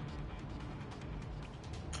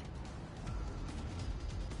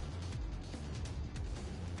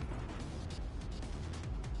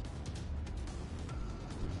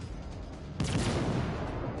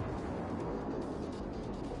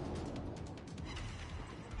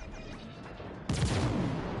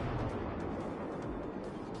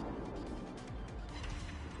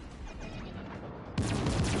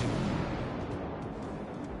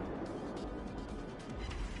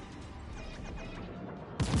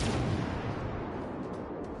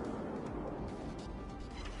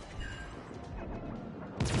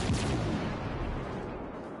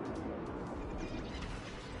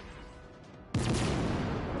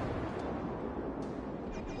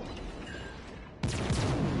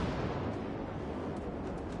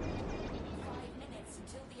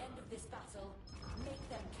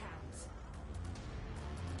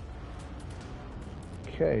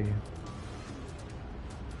 Okay.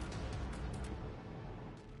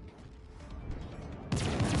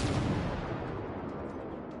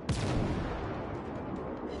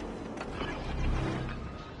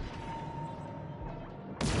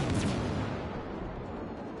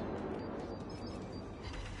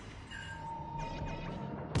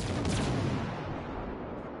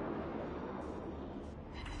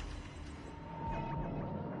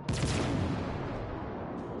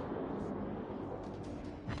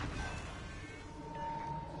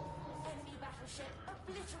 Enemy battleship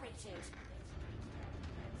obliterated.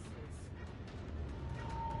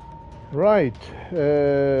 Right.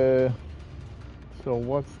 So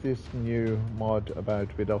what's this new mod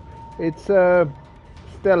about Widow? It's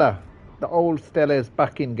Stella. The old Stella is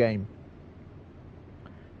back in game.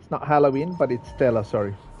 It's not Halloween, but it's Stella,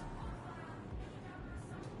 sorry.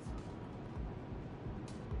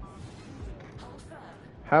 Hold firm.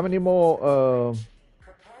 How many more Prepare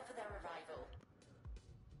for their arrival.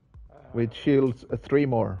 with shields? 3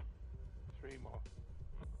 more. 3 more.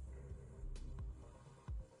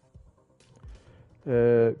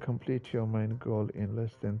 Complete your main goal in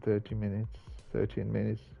less than 30 minutes. 13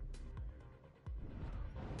 minutes.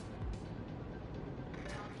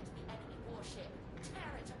 Target the enemy warship.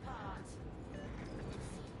 Tear it apart.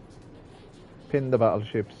 Pin the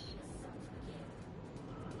battleships.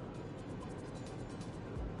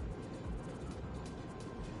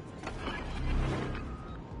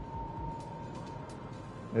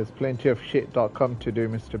 There's plenty of shit.com to do,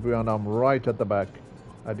 Mr. Brian. I'm right at the back.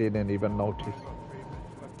 I didn't even notice. I've got 3 minutes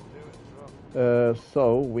left to do it as well.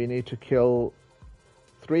 So we need to kill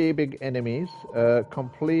 3 big enemies.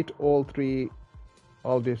 Complete all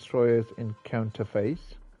destroyers in counter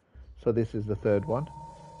phase. So this is the 3rd one,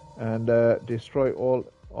 and destroy all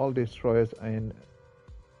destroyers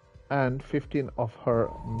and 15 of her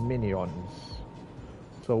minions.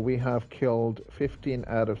 So we have killed 15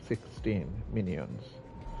 out of 16 minions.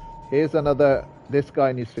 Here's another. This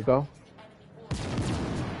guy needs to go.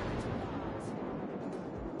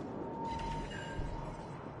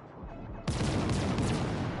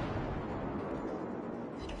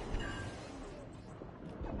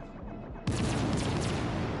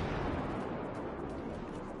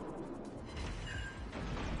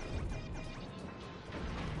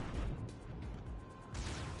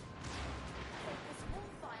 Focus all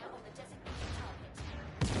fire on the designated target.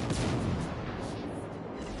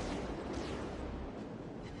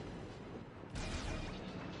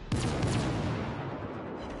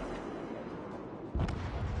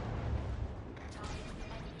 Target the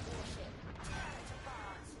enemy warship. Tear it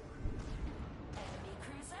apart. Enemy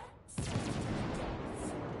cruiser, sent to the depths.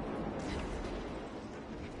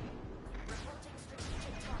 Reporting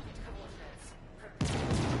strategic target coordinates.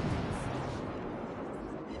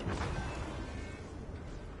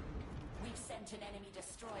 We've sent an enemy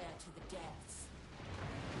destroyer to the depths.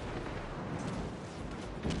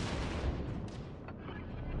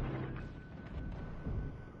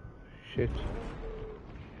 Shit.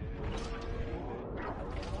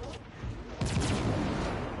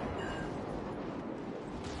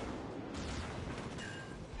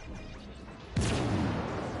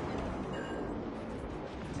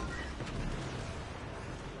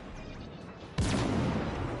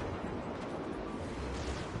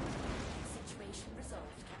 Situation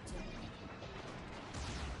resolved, Captain.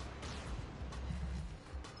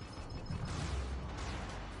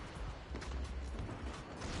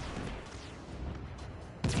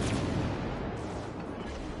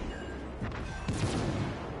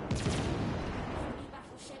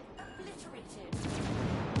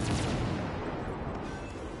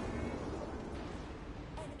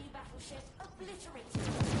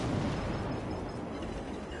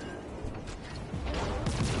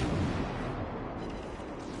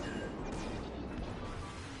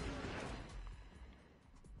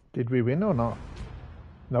 Did we win or not?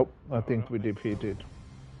 Nope, I think we defeated.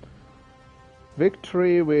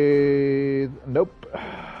 Victory with... Nope.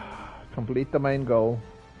 Complete the main goal.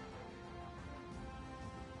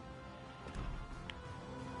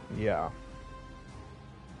 Yeah.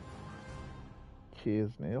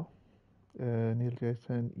 Cheers, Neil. Neil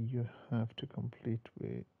Jason, you have to complete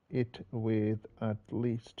it with at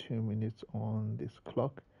least 2 minutes on this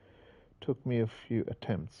clock. Took me a few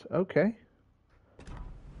attempts. Okay.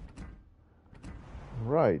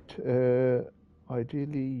 Right.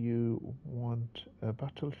 Ideally, you want a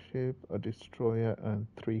battleship, a destroyer, and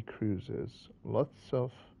 3 cruisers. Lots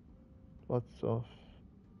of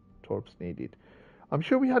torps needed. I'm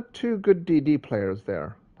sure we had 2 good DD players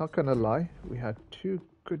there. Not gonna lie, we had 2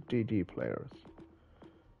 good DD players.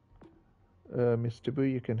 Mr. Boo,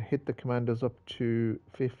 you can hit the commanders up to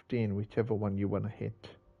 15, whichever one you want to hit.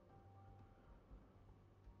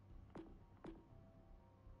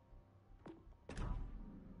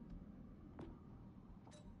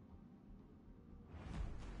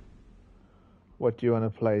 What do you want to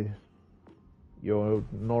play? Your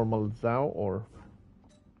normal Zhao or?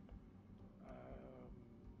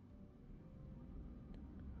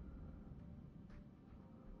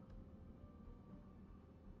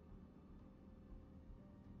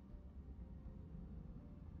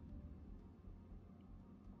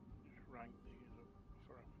 Rank these up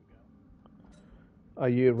before I forget. Are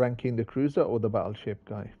you ranking the cruiser or the battleship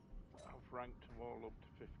guy? I've ranked them all up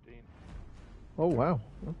to 15. Oh wow,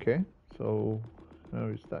 okay. So how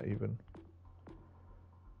is that even?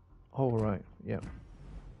 Oh right, yeah.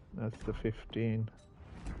 That's the 15.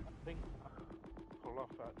 I think I'll pull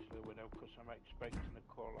off actually, Widow, because I'm expecting a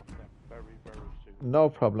call off them very, very soon. No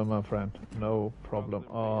problem, my friend. No problem.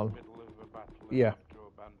 All. In the middle of a battle, yeah. have to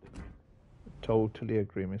abandon you. Totally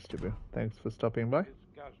agree, Mr. Boo. Thanks for stopping by. This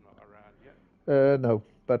guy's not around yet. No,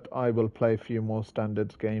 but I will play a few more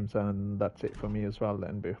standards games, and that's it for me as well,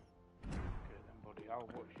 then, Boo. Okay then, buddy. I'll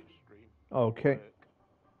watch your stream. Okay.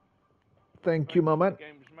 Thank you, my man.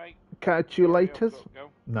 Games, mate. Catch you Sorry, later. I've got to go.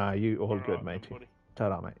 Nah, you all Alright good, then, matey. buddy.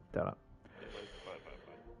 Ta-ra, mate. Ta-ra.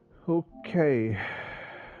 Bye. Okay.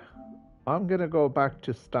 I'm gonna go back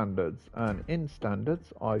to standards, and in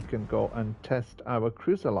standards I can go and test our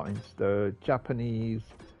cruiser lines, the Japanese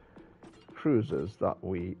cruisers that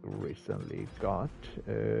we recently got.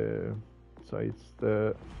 So it's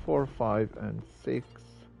the 4, 5, and 6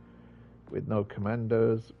 with no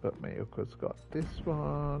commandos, but Mayoko's got this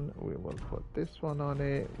one. We will put this one on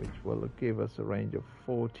it, which will give us a range of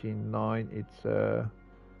 49. It's a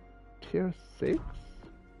tier 6.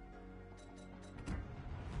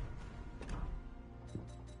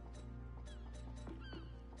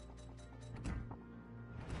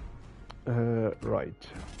 Right.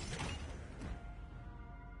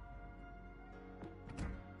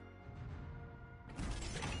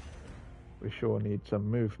 We sure need some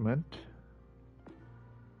movement.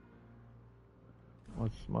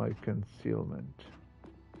 What's my concealment?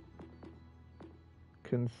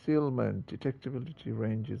 Concealment detectability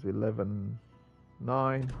range is 11.9.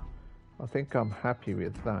 I think I'm happy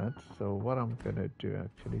with that. So what I'm gonna do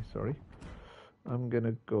actually, sorry, I'm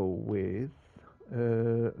gonna go with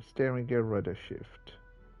steering gear rudder shift.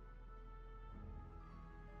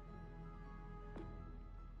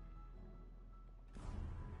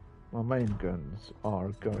 My main guns are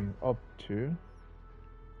going up to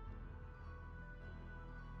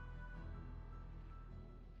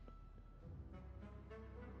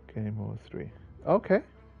game over 3. Okay.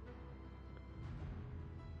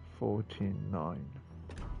 14.9.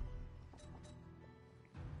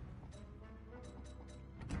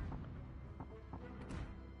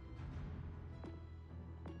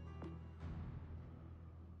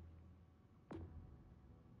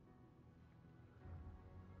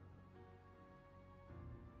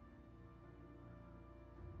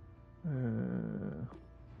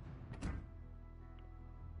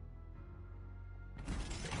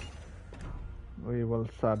 We will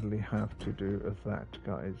sadly have to do that,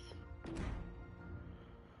 guys.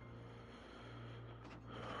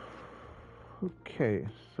 Okay,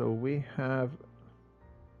 so we have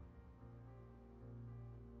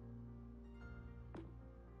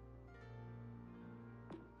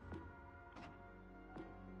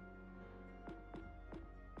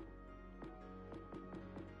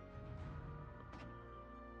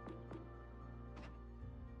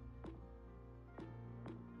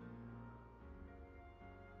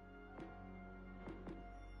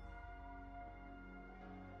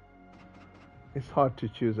it's hard to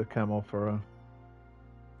choose a camo for a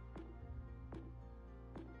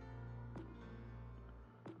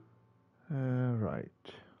right.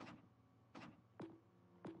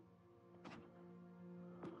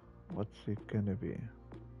 What's it gonna be?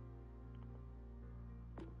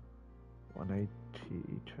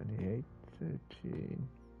 180, 28, 13.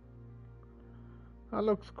 That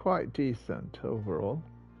looks quite decent overall.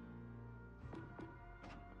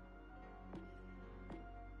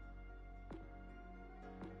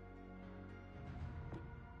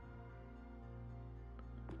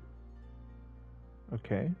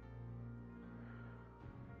 Okay.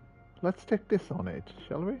 Let's take this on it,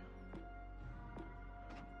 shall we?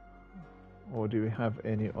 Or do we have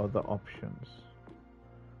any other options?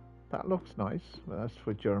 That looks nice. That's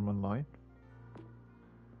for German line.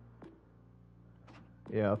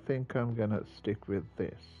 Yeah, I think I'm gonna stick with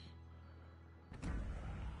this.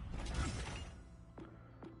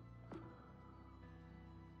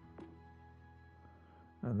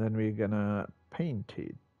 And then we're gonna paint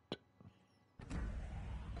it.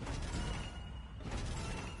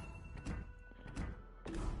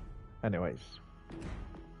 Anyways.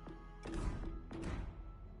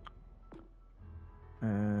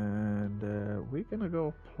 And we're gonna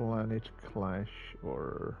go Planet Clash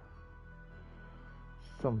or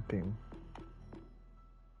something.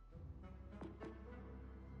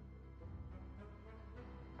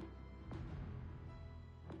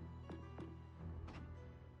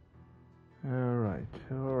 Alright,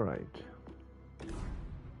 alright.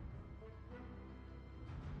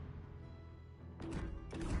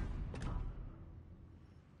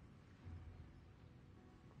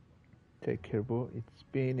 Take care, bro. It's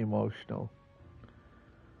been emotional.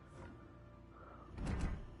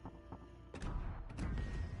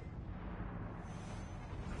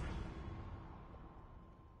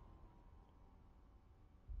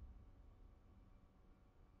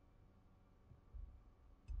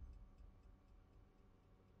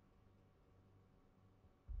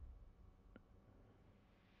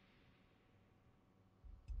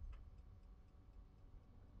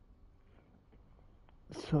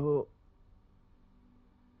 So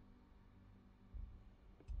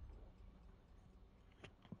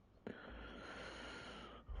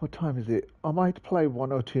what time is it? I might play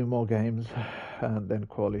one or two more games and then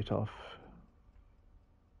call it off.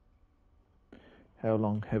 How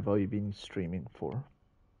long have I been streaming for?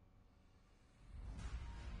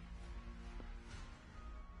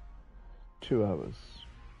 Two hours.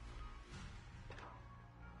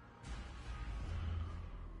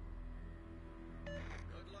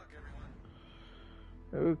 Good luck,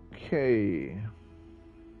 everyone. Okay.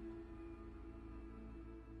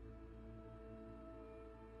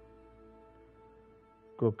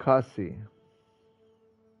 Gokasi.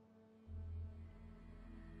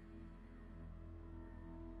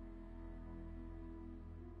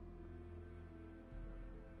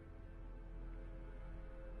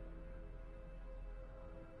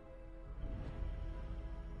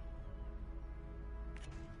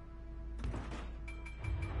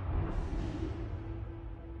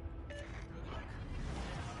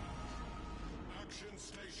 Action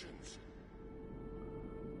stations.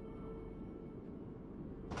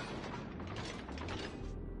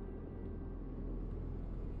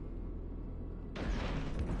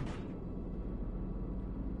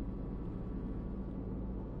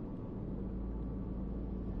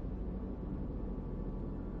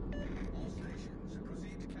 All stations,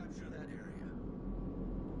 proceed to capture that area.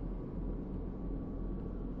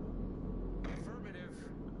 Affirmative.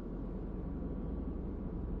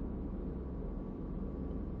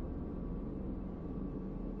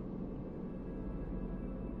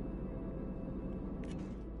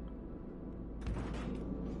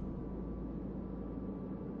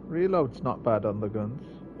 Reload's not bad on the guns.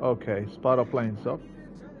 Okay, spotter planes up.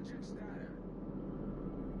 Intelligence data.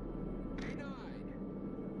 Denied.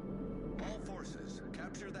 All forces,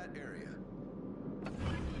 capture that area.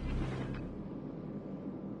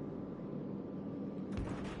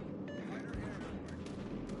 Fighter airborne.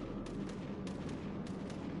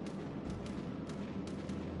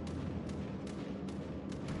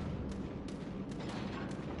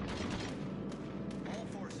 All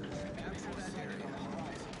forces, capture that area.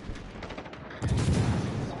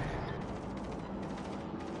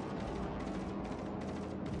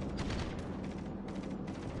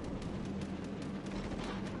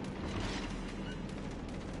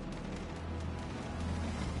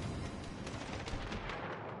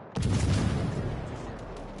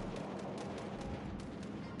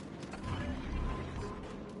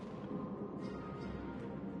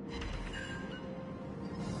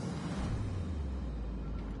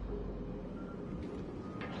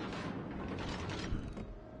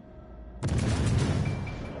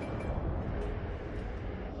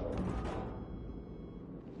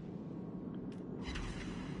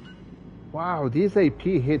 Wow, these AP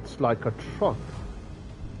hits like a truck.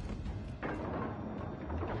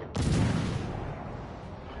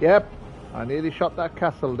 Yep, I nearly shot that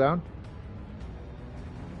castle down.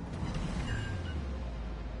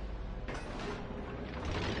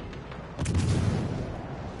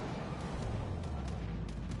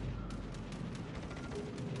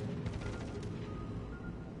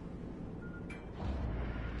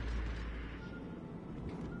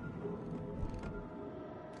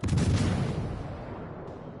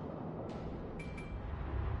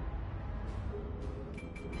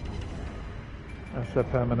 That's a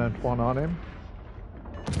permanent one on him.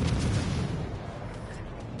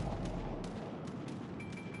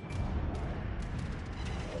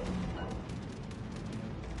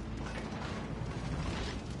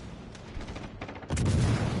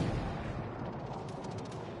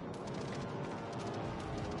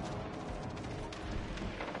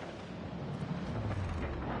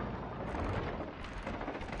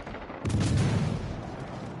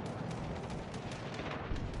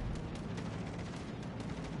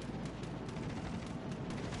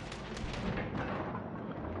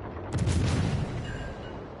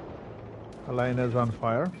 Elena's on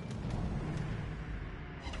fire.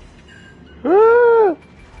 Ah!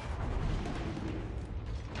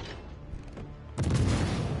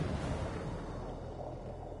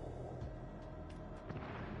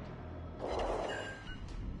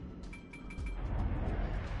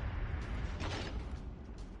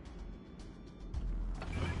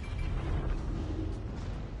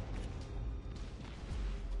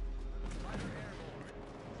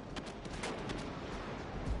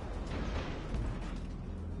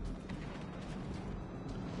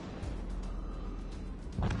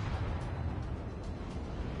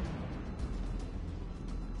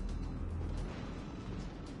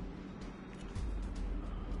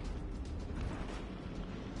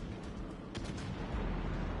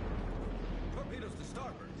 Torpedoes to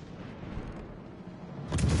starboard.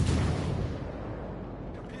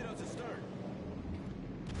 Torpedoes to stern.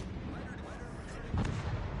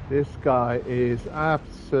 This guy is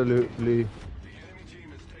absolutely... The enemy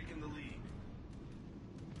team has taken the lead.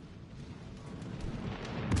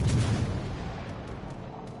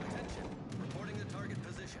 Attention. Reporting the target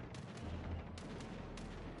position.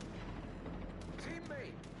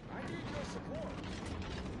 Teammate, I need your support.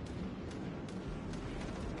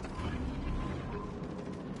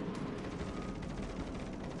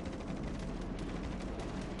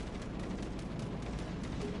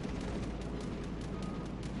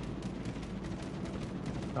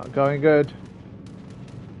 Not going good.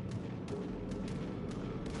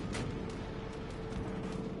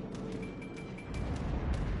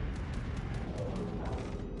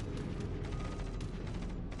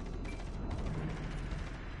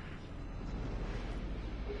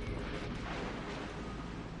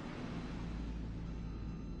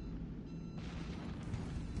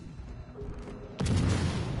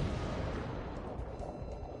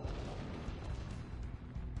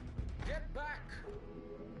 Get back.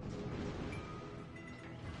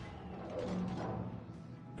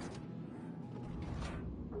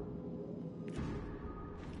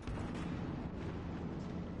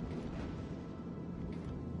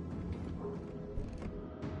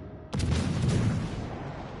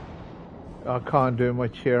 I can't do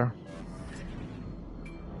much here.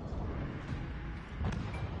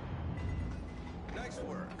 Nice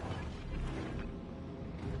work.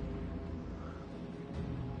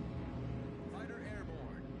 Fighter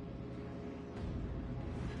airborne.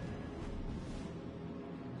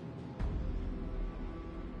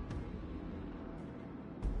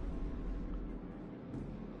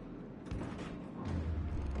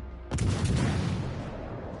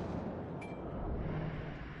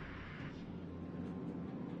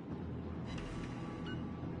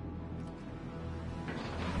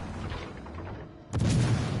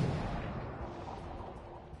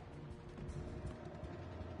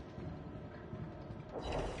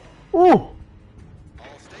 Ooh! All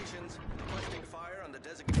stations requesting fire on the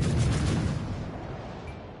designated.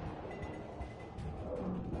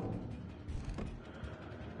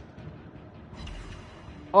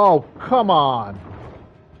 Oh, come on!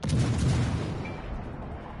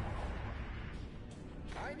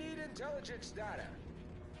 I need intelligence data.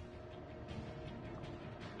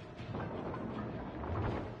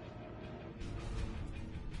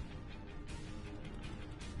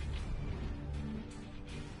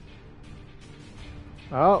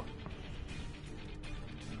 Oh.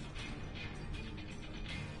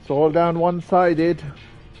 It's all down one-sided.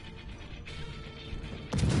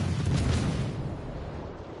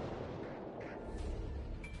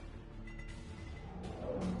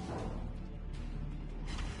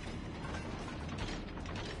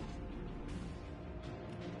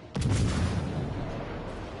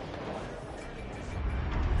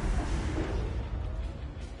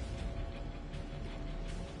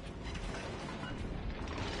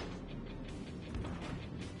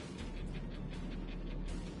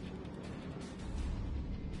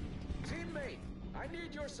 I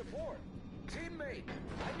need your support. Teammate,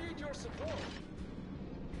 I need your support.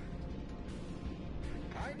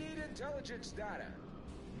 I need intelligence data.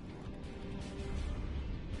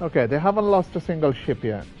 Okay, they haven't lost a single ship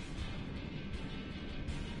yet.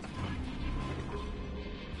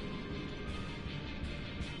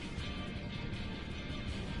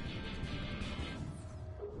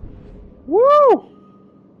 Woo!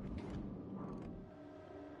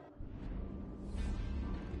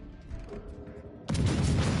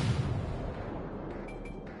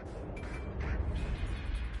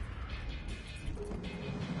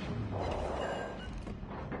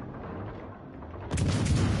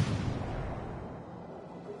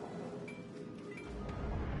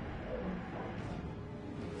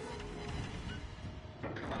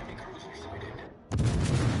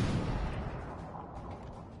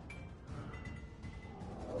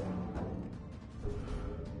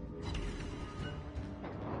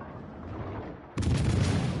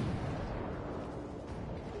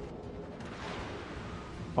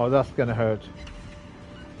 Oh, that's gonna hurt.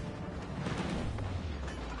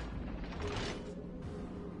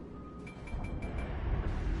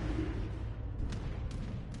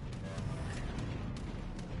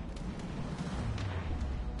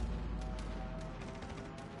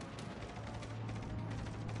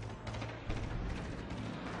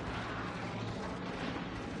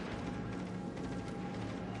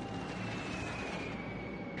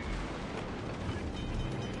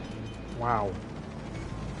 Wow.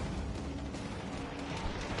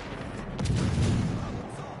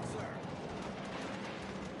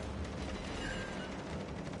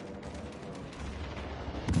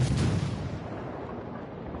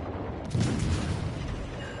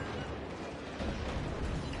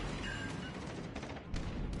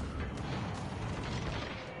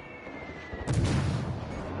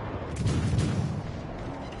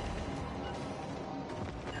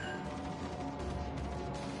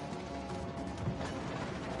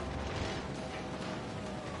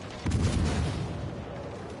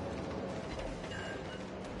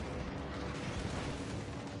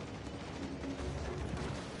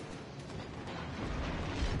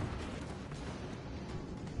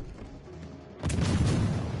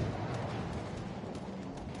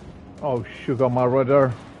 Oh, sugar my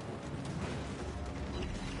rudder.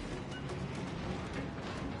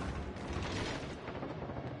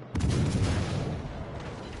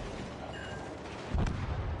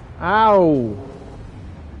 Ow!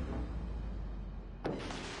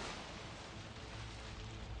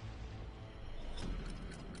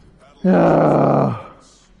 Ah.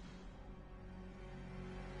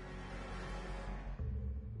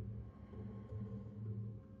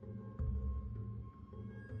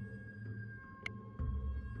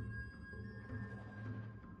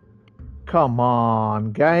 Come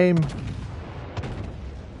on, game.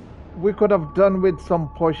 We could have done with some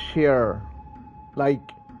push here. Like,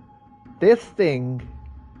 this thing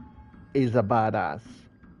is a badass.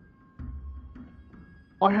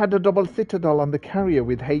 I had a double citadel on the carrier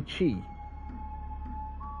with HE.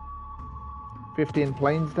 15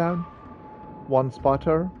 planes down, 1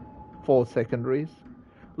 spotter, 4 secondaries.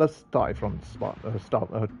 Let's start from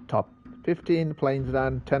top. 15 planes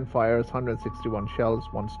down, 10 fires, 161 shells,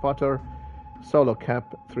 1 spotter, solo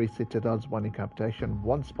cap, 3 citadels, 1 incapitation,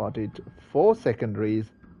 1 spotted, 4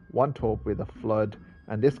 secondaries, 1 torp with a flood,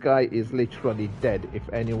 and this guy is literally dead if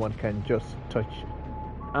anyone can just touch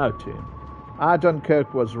out to him. Our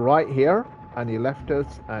Dunkirk was right here, and he left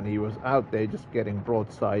us, and he was out there just getting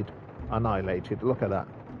broadside annihilated. Look at that.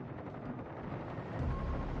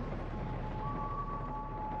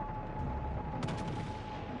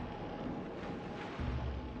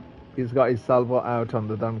 He's got his salvo out on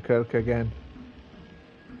the Dunkirk again.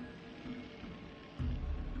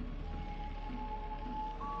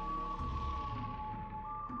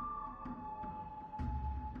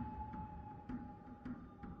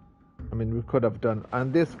 I mean, we could have done.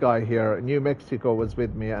 And this guy here, New Mexico, was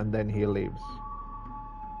with me, and then he leaves.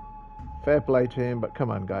 Fair play to him, but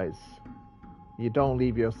come on, guys. You don't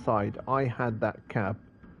leave your side. I had that cap.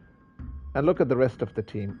 And look at the rest of the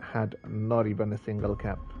team. Had not even a single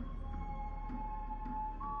cap.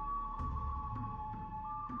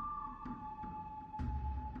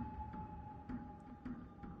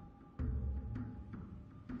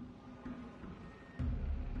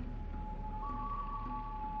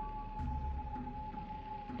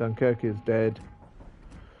 Dunkirk is dead.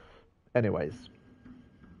 Anyways.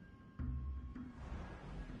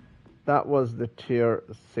 That was the tier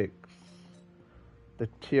 6. The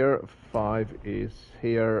tier 5 is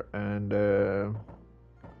here, and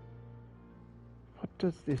what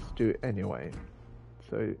does this do anyway?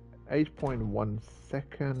 So 8.1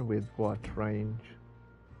 second with what range?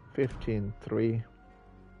 15.3.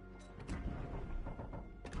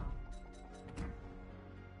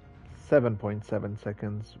 7.7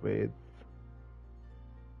 seconds with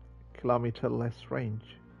kilometer less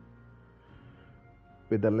range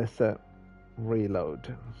with a lesser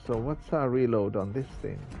reload. So what's our reload on this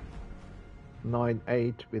thing?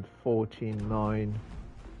 9.8 with 14.9.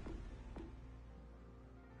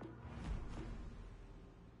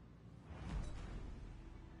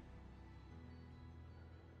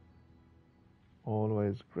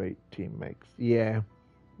 Always great team makes. Yeah,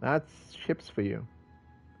 that's ships for you.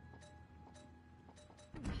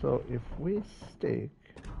 So if we stick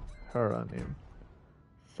her on him,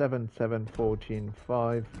 7, 7, 14,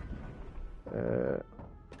 5,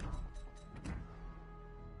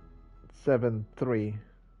 7, 3.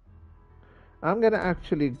 I'm gonna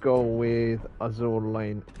actually go with Azure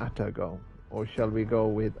Lane Atago, or shall we go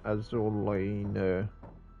with Azure Lane?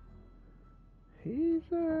 He's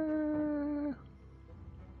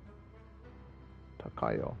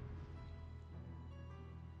Takayo.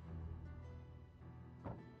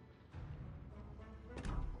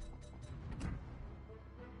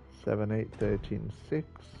 7, 8, 13, 6.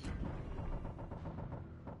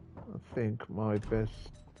 I think my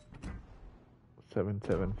best 7,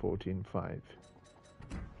 7, 14, 5.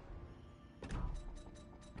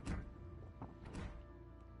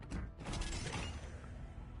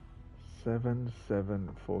 Seven, 7,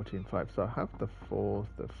 14, 5. So I have the 4th,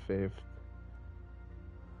 the 5th.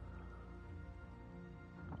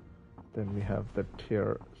 Then we have the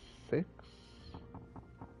tier 6.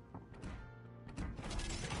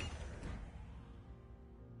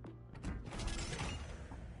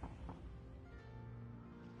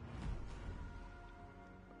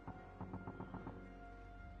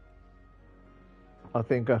 I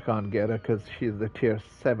think I can't get her because she's the tier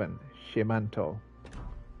 7 Shimanto.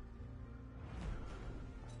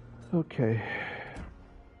 Okay.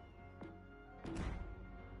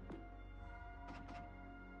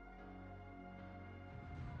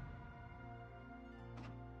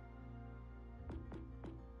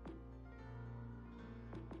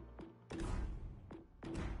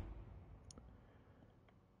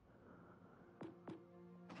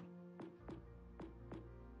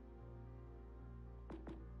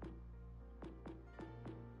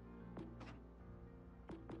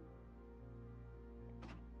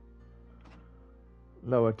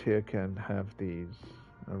 Lower tier can have these.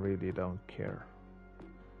 I really don't care.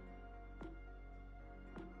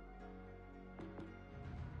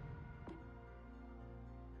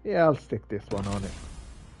 Yeah, I'll stick this one on it.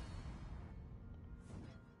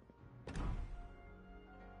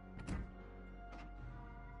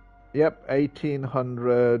 Yep,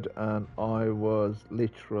 1800, and I was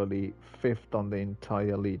literally 5th on the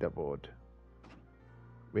entire leaderboard.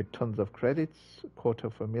 With tons of credits,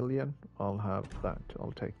 $250,000, I'll have that.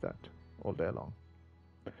 I'll take that all day long.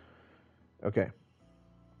 Okay.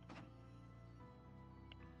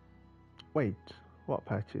 Wait, what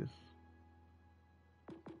patches?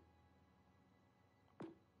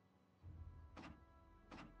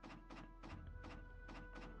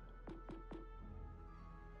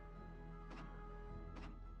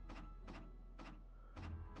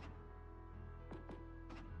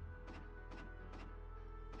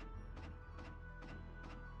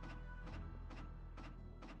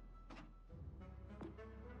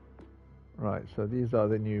 Right, so these are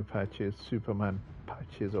the new patches, Superman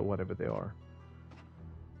patches or whatever they are.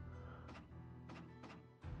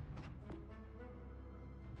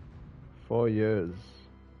 For 4 years.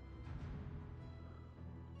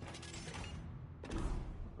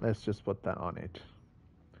 Let's just put that on it.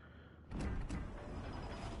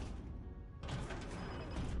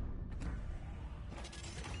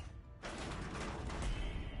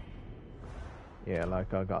 Yeah,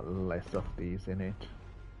 like I got less of these in it.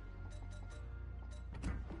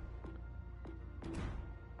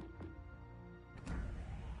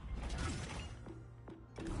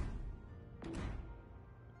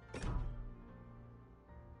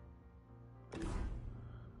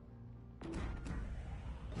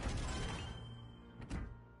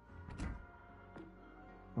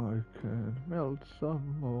 I can melt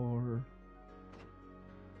some more.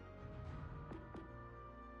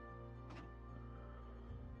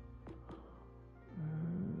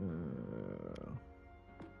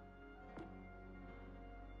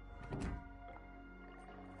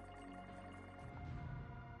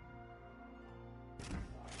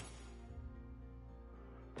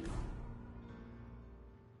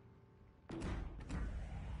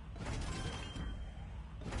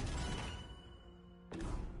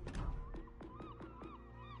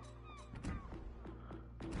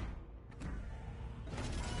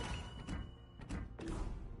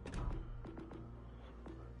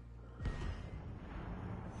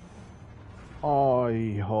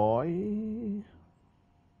 Hi, hi.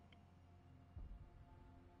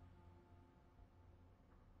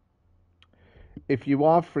 If you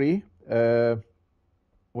are free,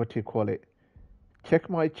 what do you call it? Check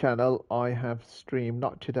my channel. I have streamed,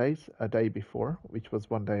 not today's, a day before, which was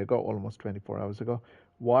one day ago, almost 24 hours ago.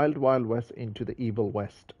 Wild Wild West into the Evil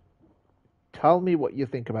West. Tell me what you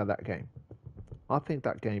think about that game. I think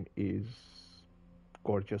that game is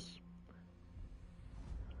gorgeous.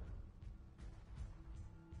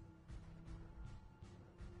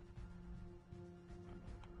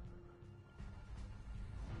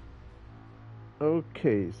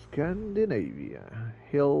 Okay, Scandinavia.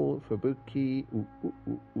 Hill, Fubuki. Ooh, ooh,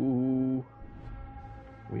 ooh, ooh.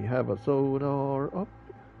 We have a sonar up.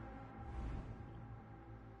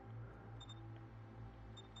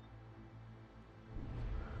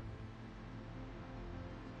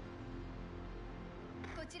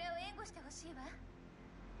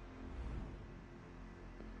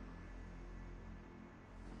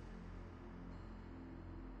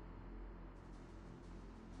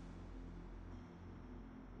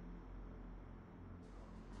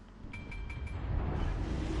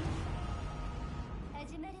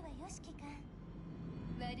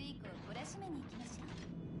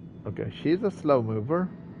 Okay, she's a slow mover.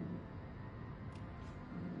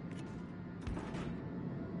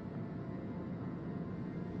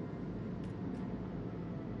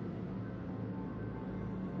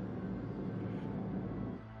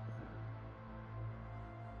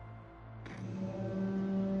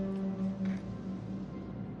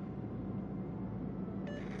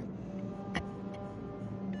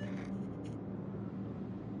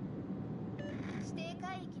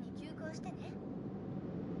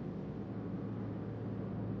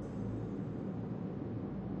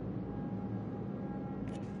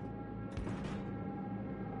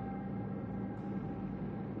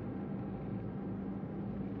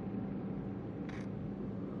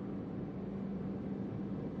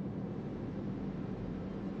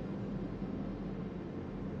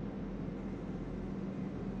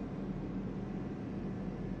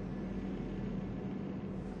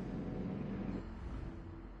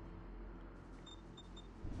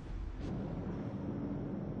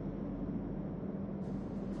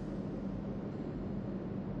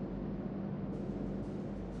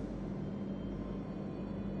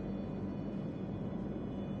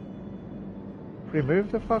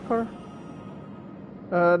 Remove the fucker?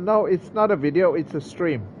 No, it's not a video, it's a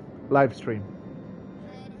stream. Live stream.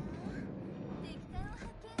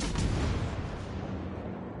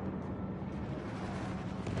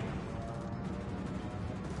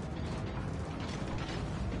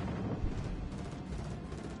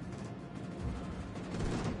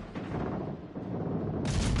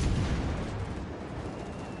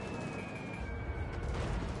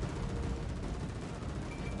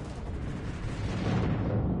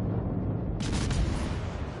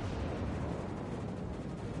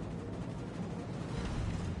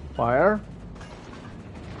 Fire.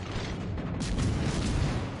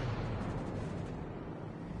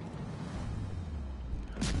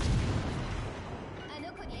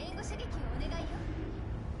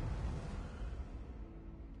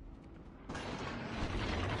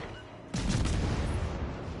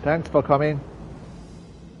 Thanks for coming.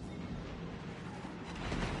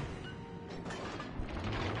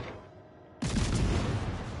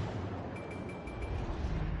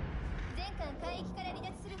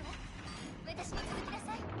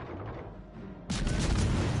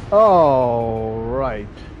 Oh, right.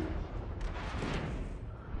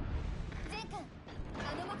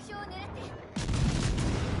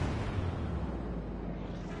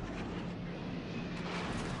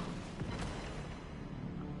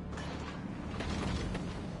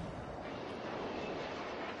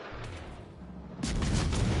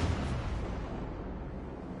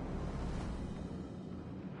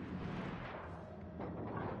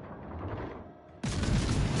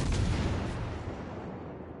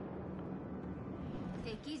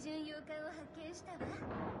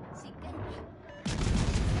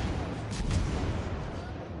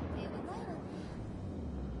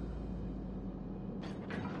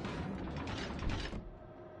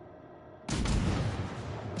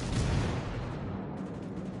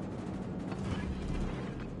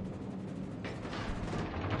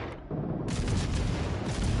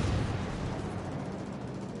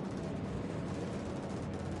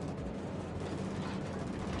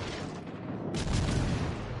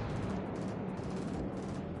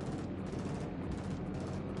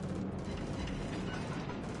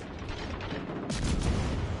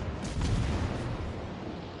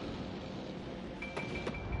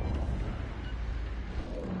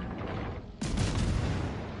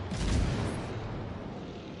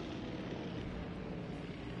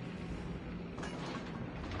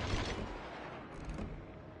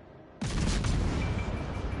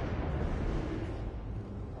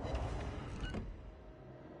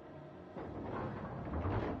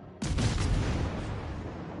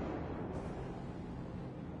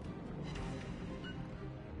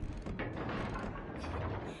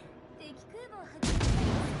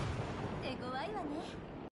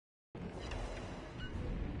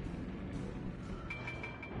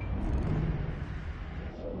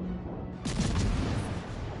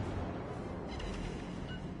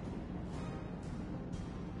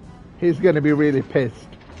 He's gonna be really pissed.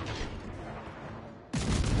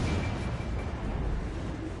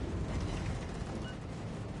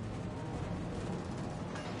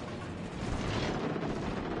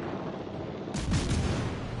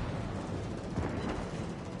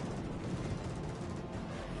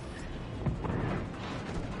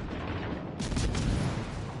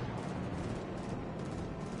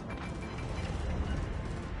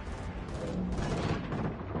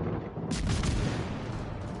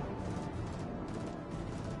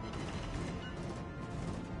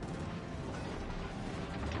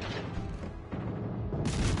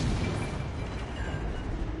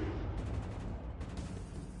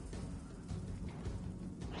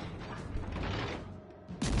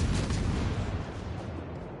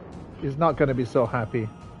 He's not going to be so happy.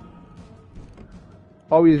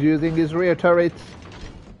 Oh, he's using his rear turrets.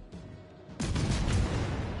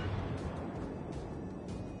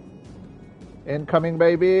 Incoming,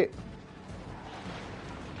 baby.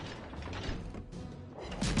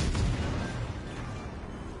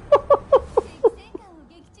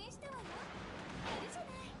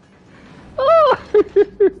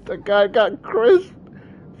 The guy got crisp.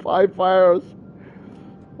 5 fires.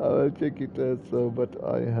 I will check it out, so, but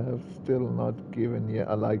I have still not given you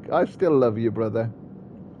a like. I still love you, brother.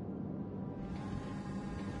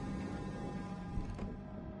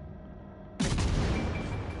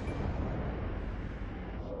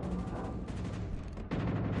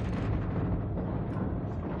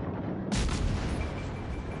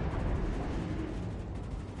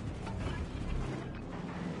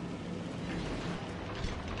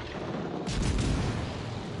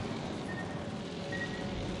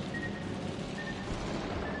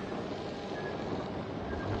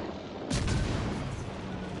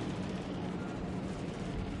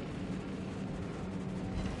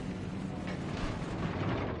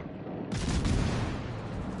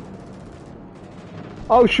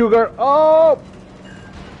 Oh, sugar. Oh!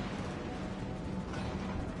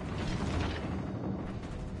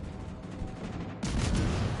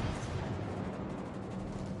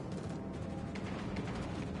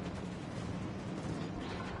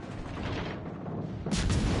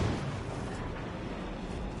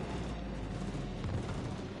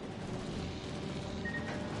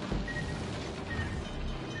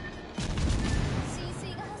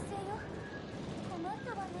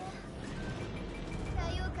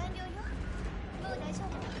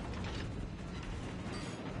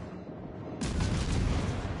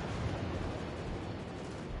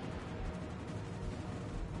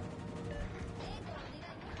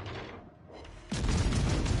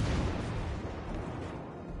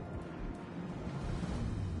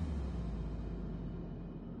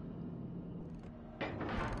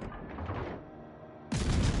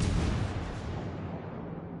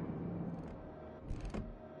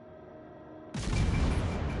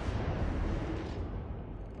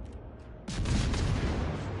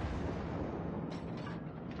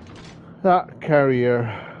 That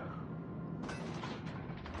carrier.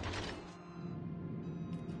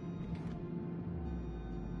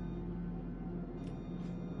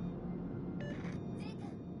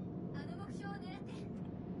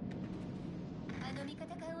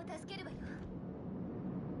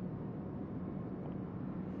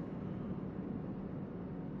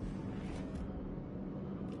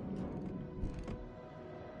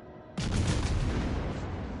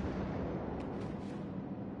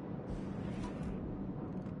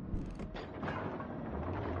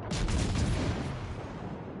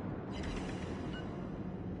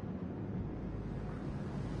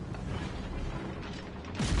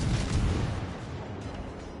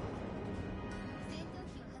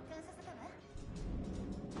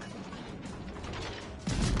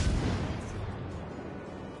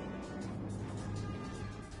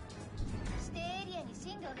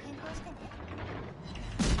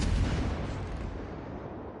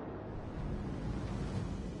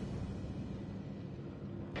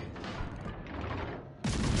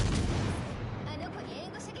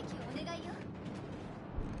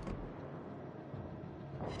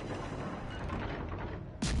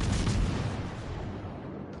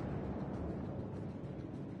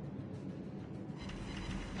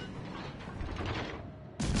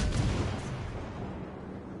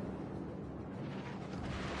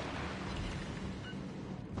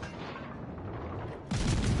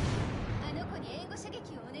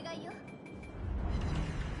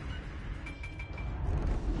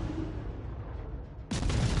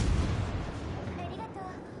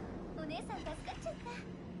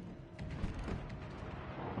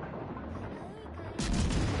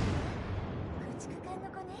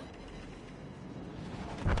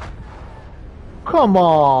 Come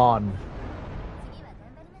on! 次は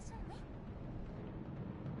頑張りましょうね。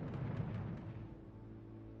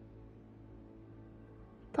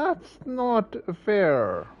 That's not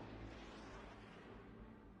fair.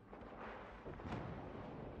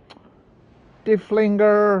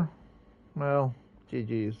 Difflinger. Well,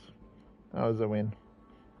 GG's. That was a win.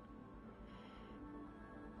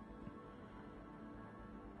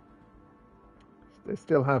 They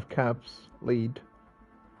still have caps lead.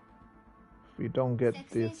 If we don't get 作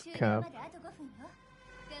戦 this 終了 cap, まであと5分よ。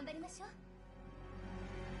頑張りましょう。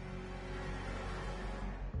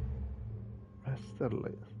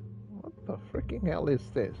 Westerly. What the freaking hell is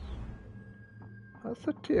this? That's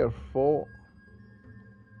a tier 4.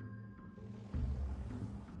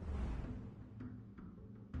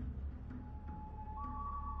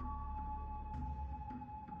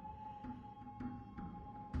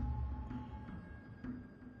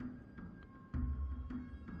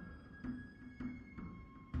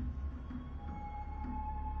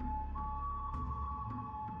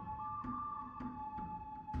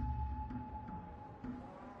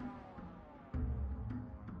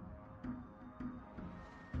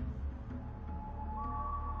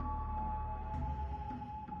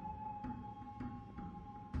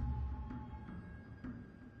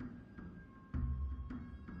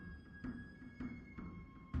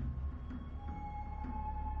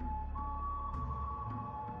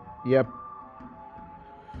 Yep.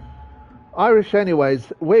 Irish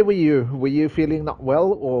anyways, where were you? Were you feeling not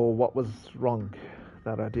well or what was wrong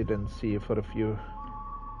that I didn't see you for a few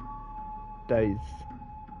days?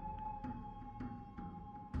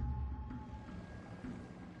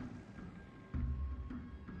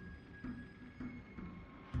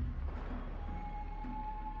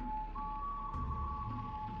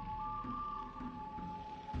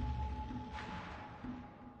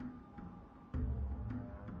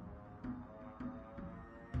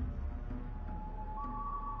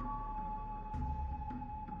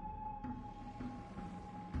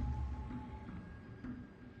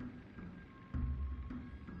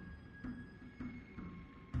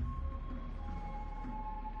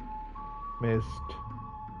 Missed.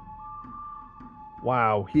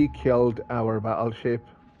 Wow, he killed our battleship.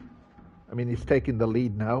 I mean, he's taking the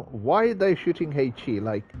lead now. Why are they shooting HE?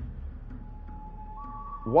 Like,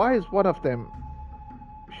 why is one of them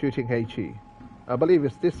shooting HE? I believe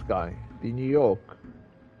it's this guy, the New York.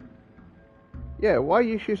 Yeah, why are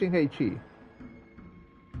you shooting HE?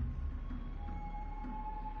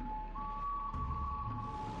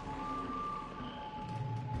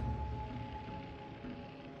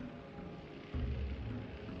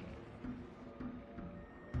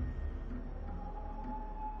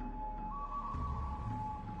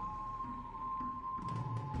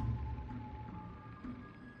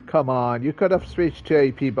 Come on, you could have switched to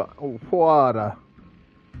AP, but oh, what?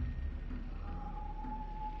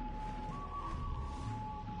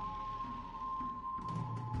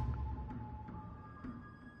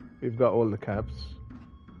 We've got all the caps.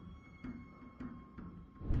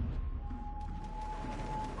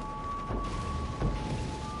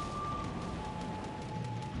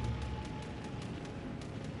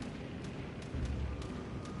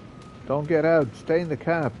 Don't get out, stay in the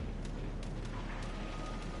cap.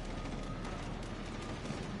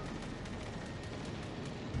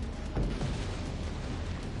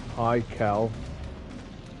 Hi, Cal.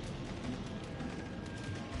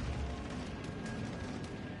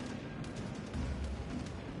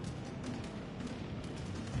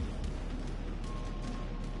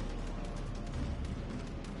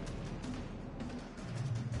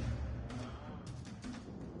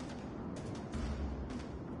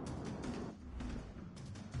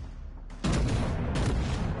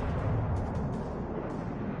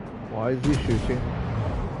 Why is he shooting?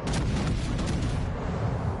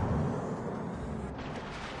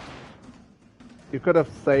 You could have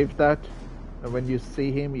saved that, and when you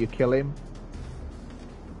see him, you kill him.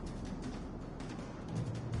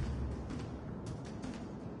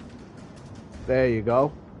 There you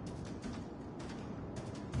go.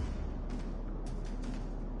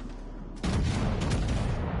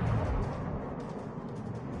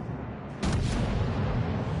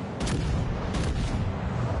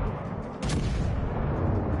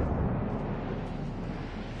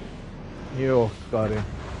 New York's got him.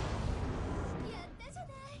 やったじゃな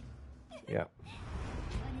い。 Yeah.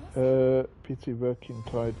 お姉さん PC working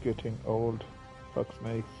tired, getting old. Fuck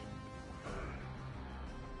snakes.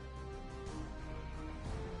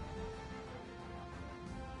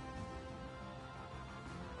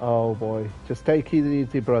 Oh boy. Just take it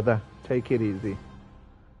easy, brother. Take it easy.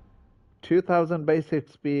 2000 base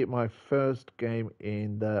XP, my first game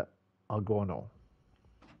in the Agono.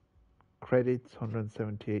 Credits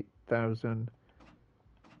 178,000.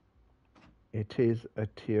 It is a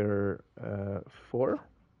tier 4,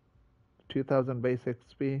 2000 base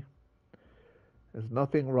XP. There's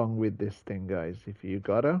nothing wrong with this thing, guys. If you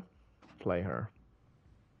gotta, play her.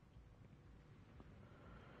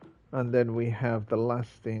 And then we have the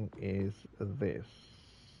last thing is this.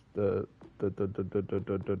 The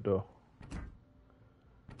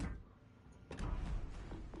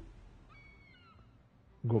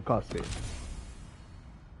Gokase.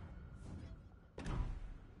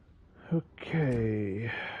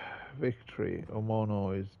 Okay. Victory.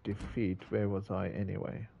 Omono is defeat. Where was I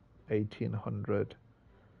anyway? 1800.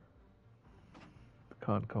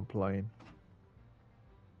 Can't complain.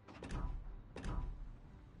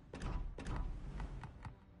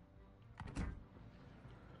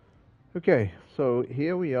 Okay, so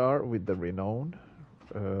here we are with the renown.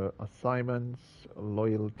 Assignments,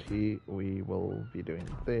 loyalty, we will be doing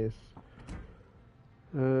this.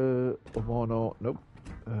 Omono, nope.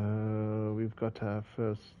 We've got to have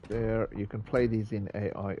first there. You can play these in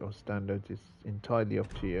AI or standards, it's entirely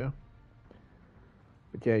up to you.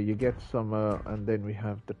 But yeah, you get some, and then we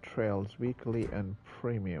have the trails, weekly and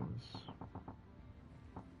premiums.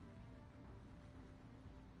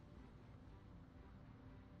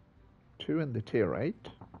 Two in the tier 8.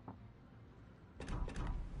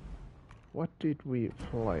 What did we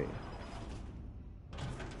play?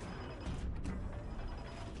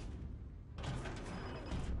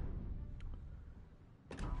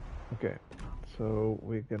 Okay, so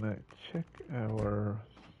we're gonna check our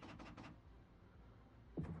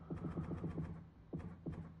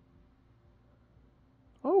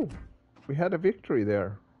oh, we had a victory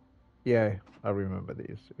there. Yeah, I remember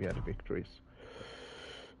these. We had victories.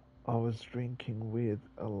 I was drinking with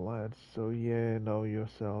a lad, so yeah, know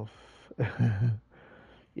yourself.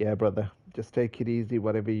 Yeah, brother, just take it easy,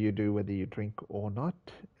 whatever you do, whether you drink or not.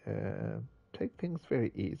 Take things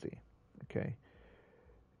very easy, okay?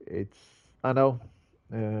 It's, I know,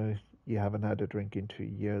 you haven't had a drink in 2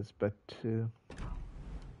 years, but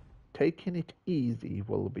taking it easy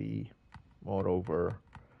will be, moreover,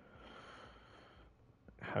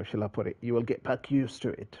 how shall I put it? You will get back used to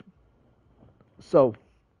it. So,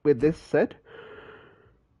 with this said,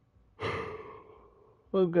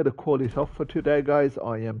 I'm going to call it off for today, guys.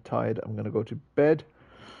 I am tired. I'm going to go to bed.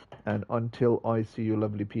 And until I see you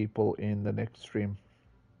lovely people in the next stream,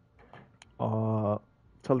 till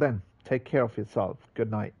then, take care of yourself.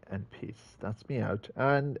 Good night and peace. That's me out.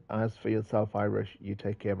 And as for yourself, Irish, you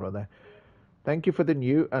take care, brother. Thank you for the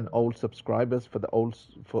new and old subscribers, for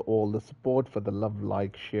all the support, for the love,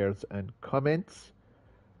 like, shares, and comments.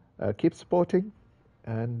 Keep supporting.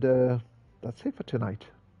 And that's it for tonight.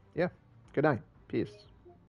 Yeah. Good night. Peace.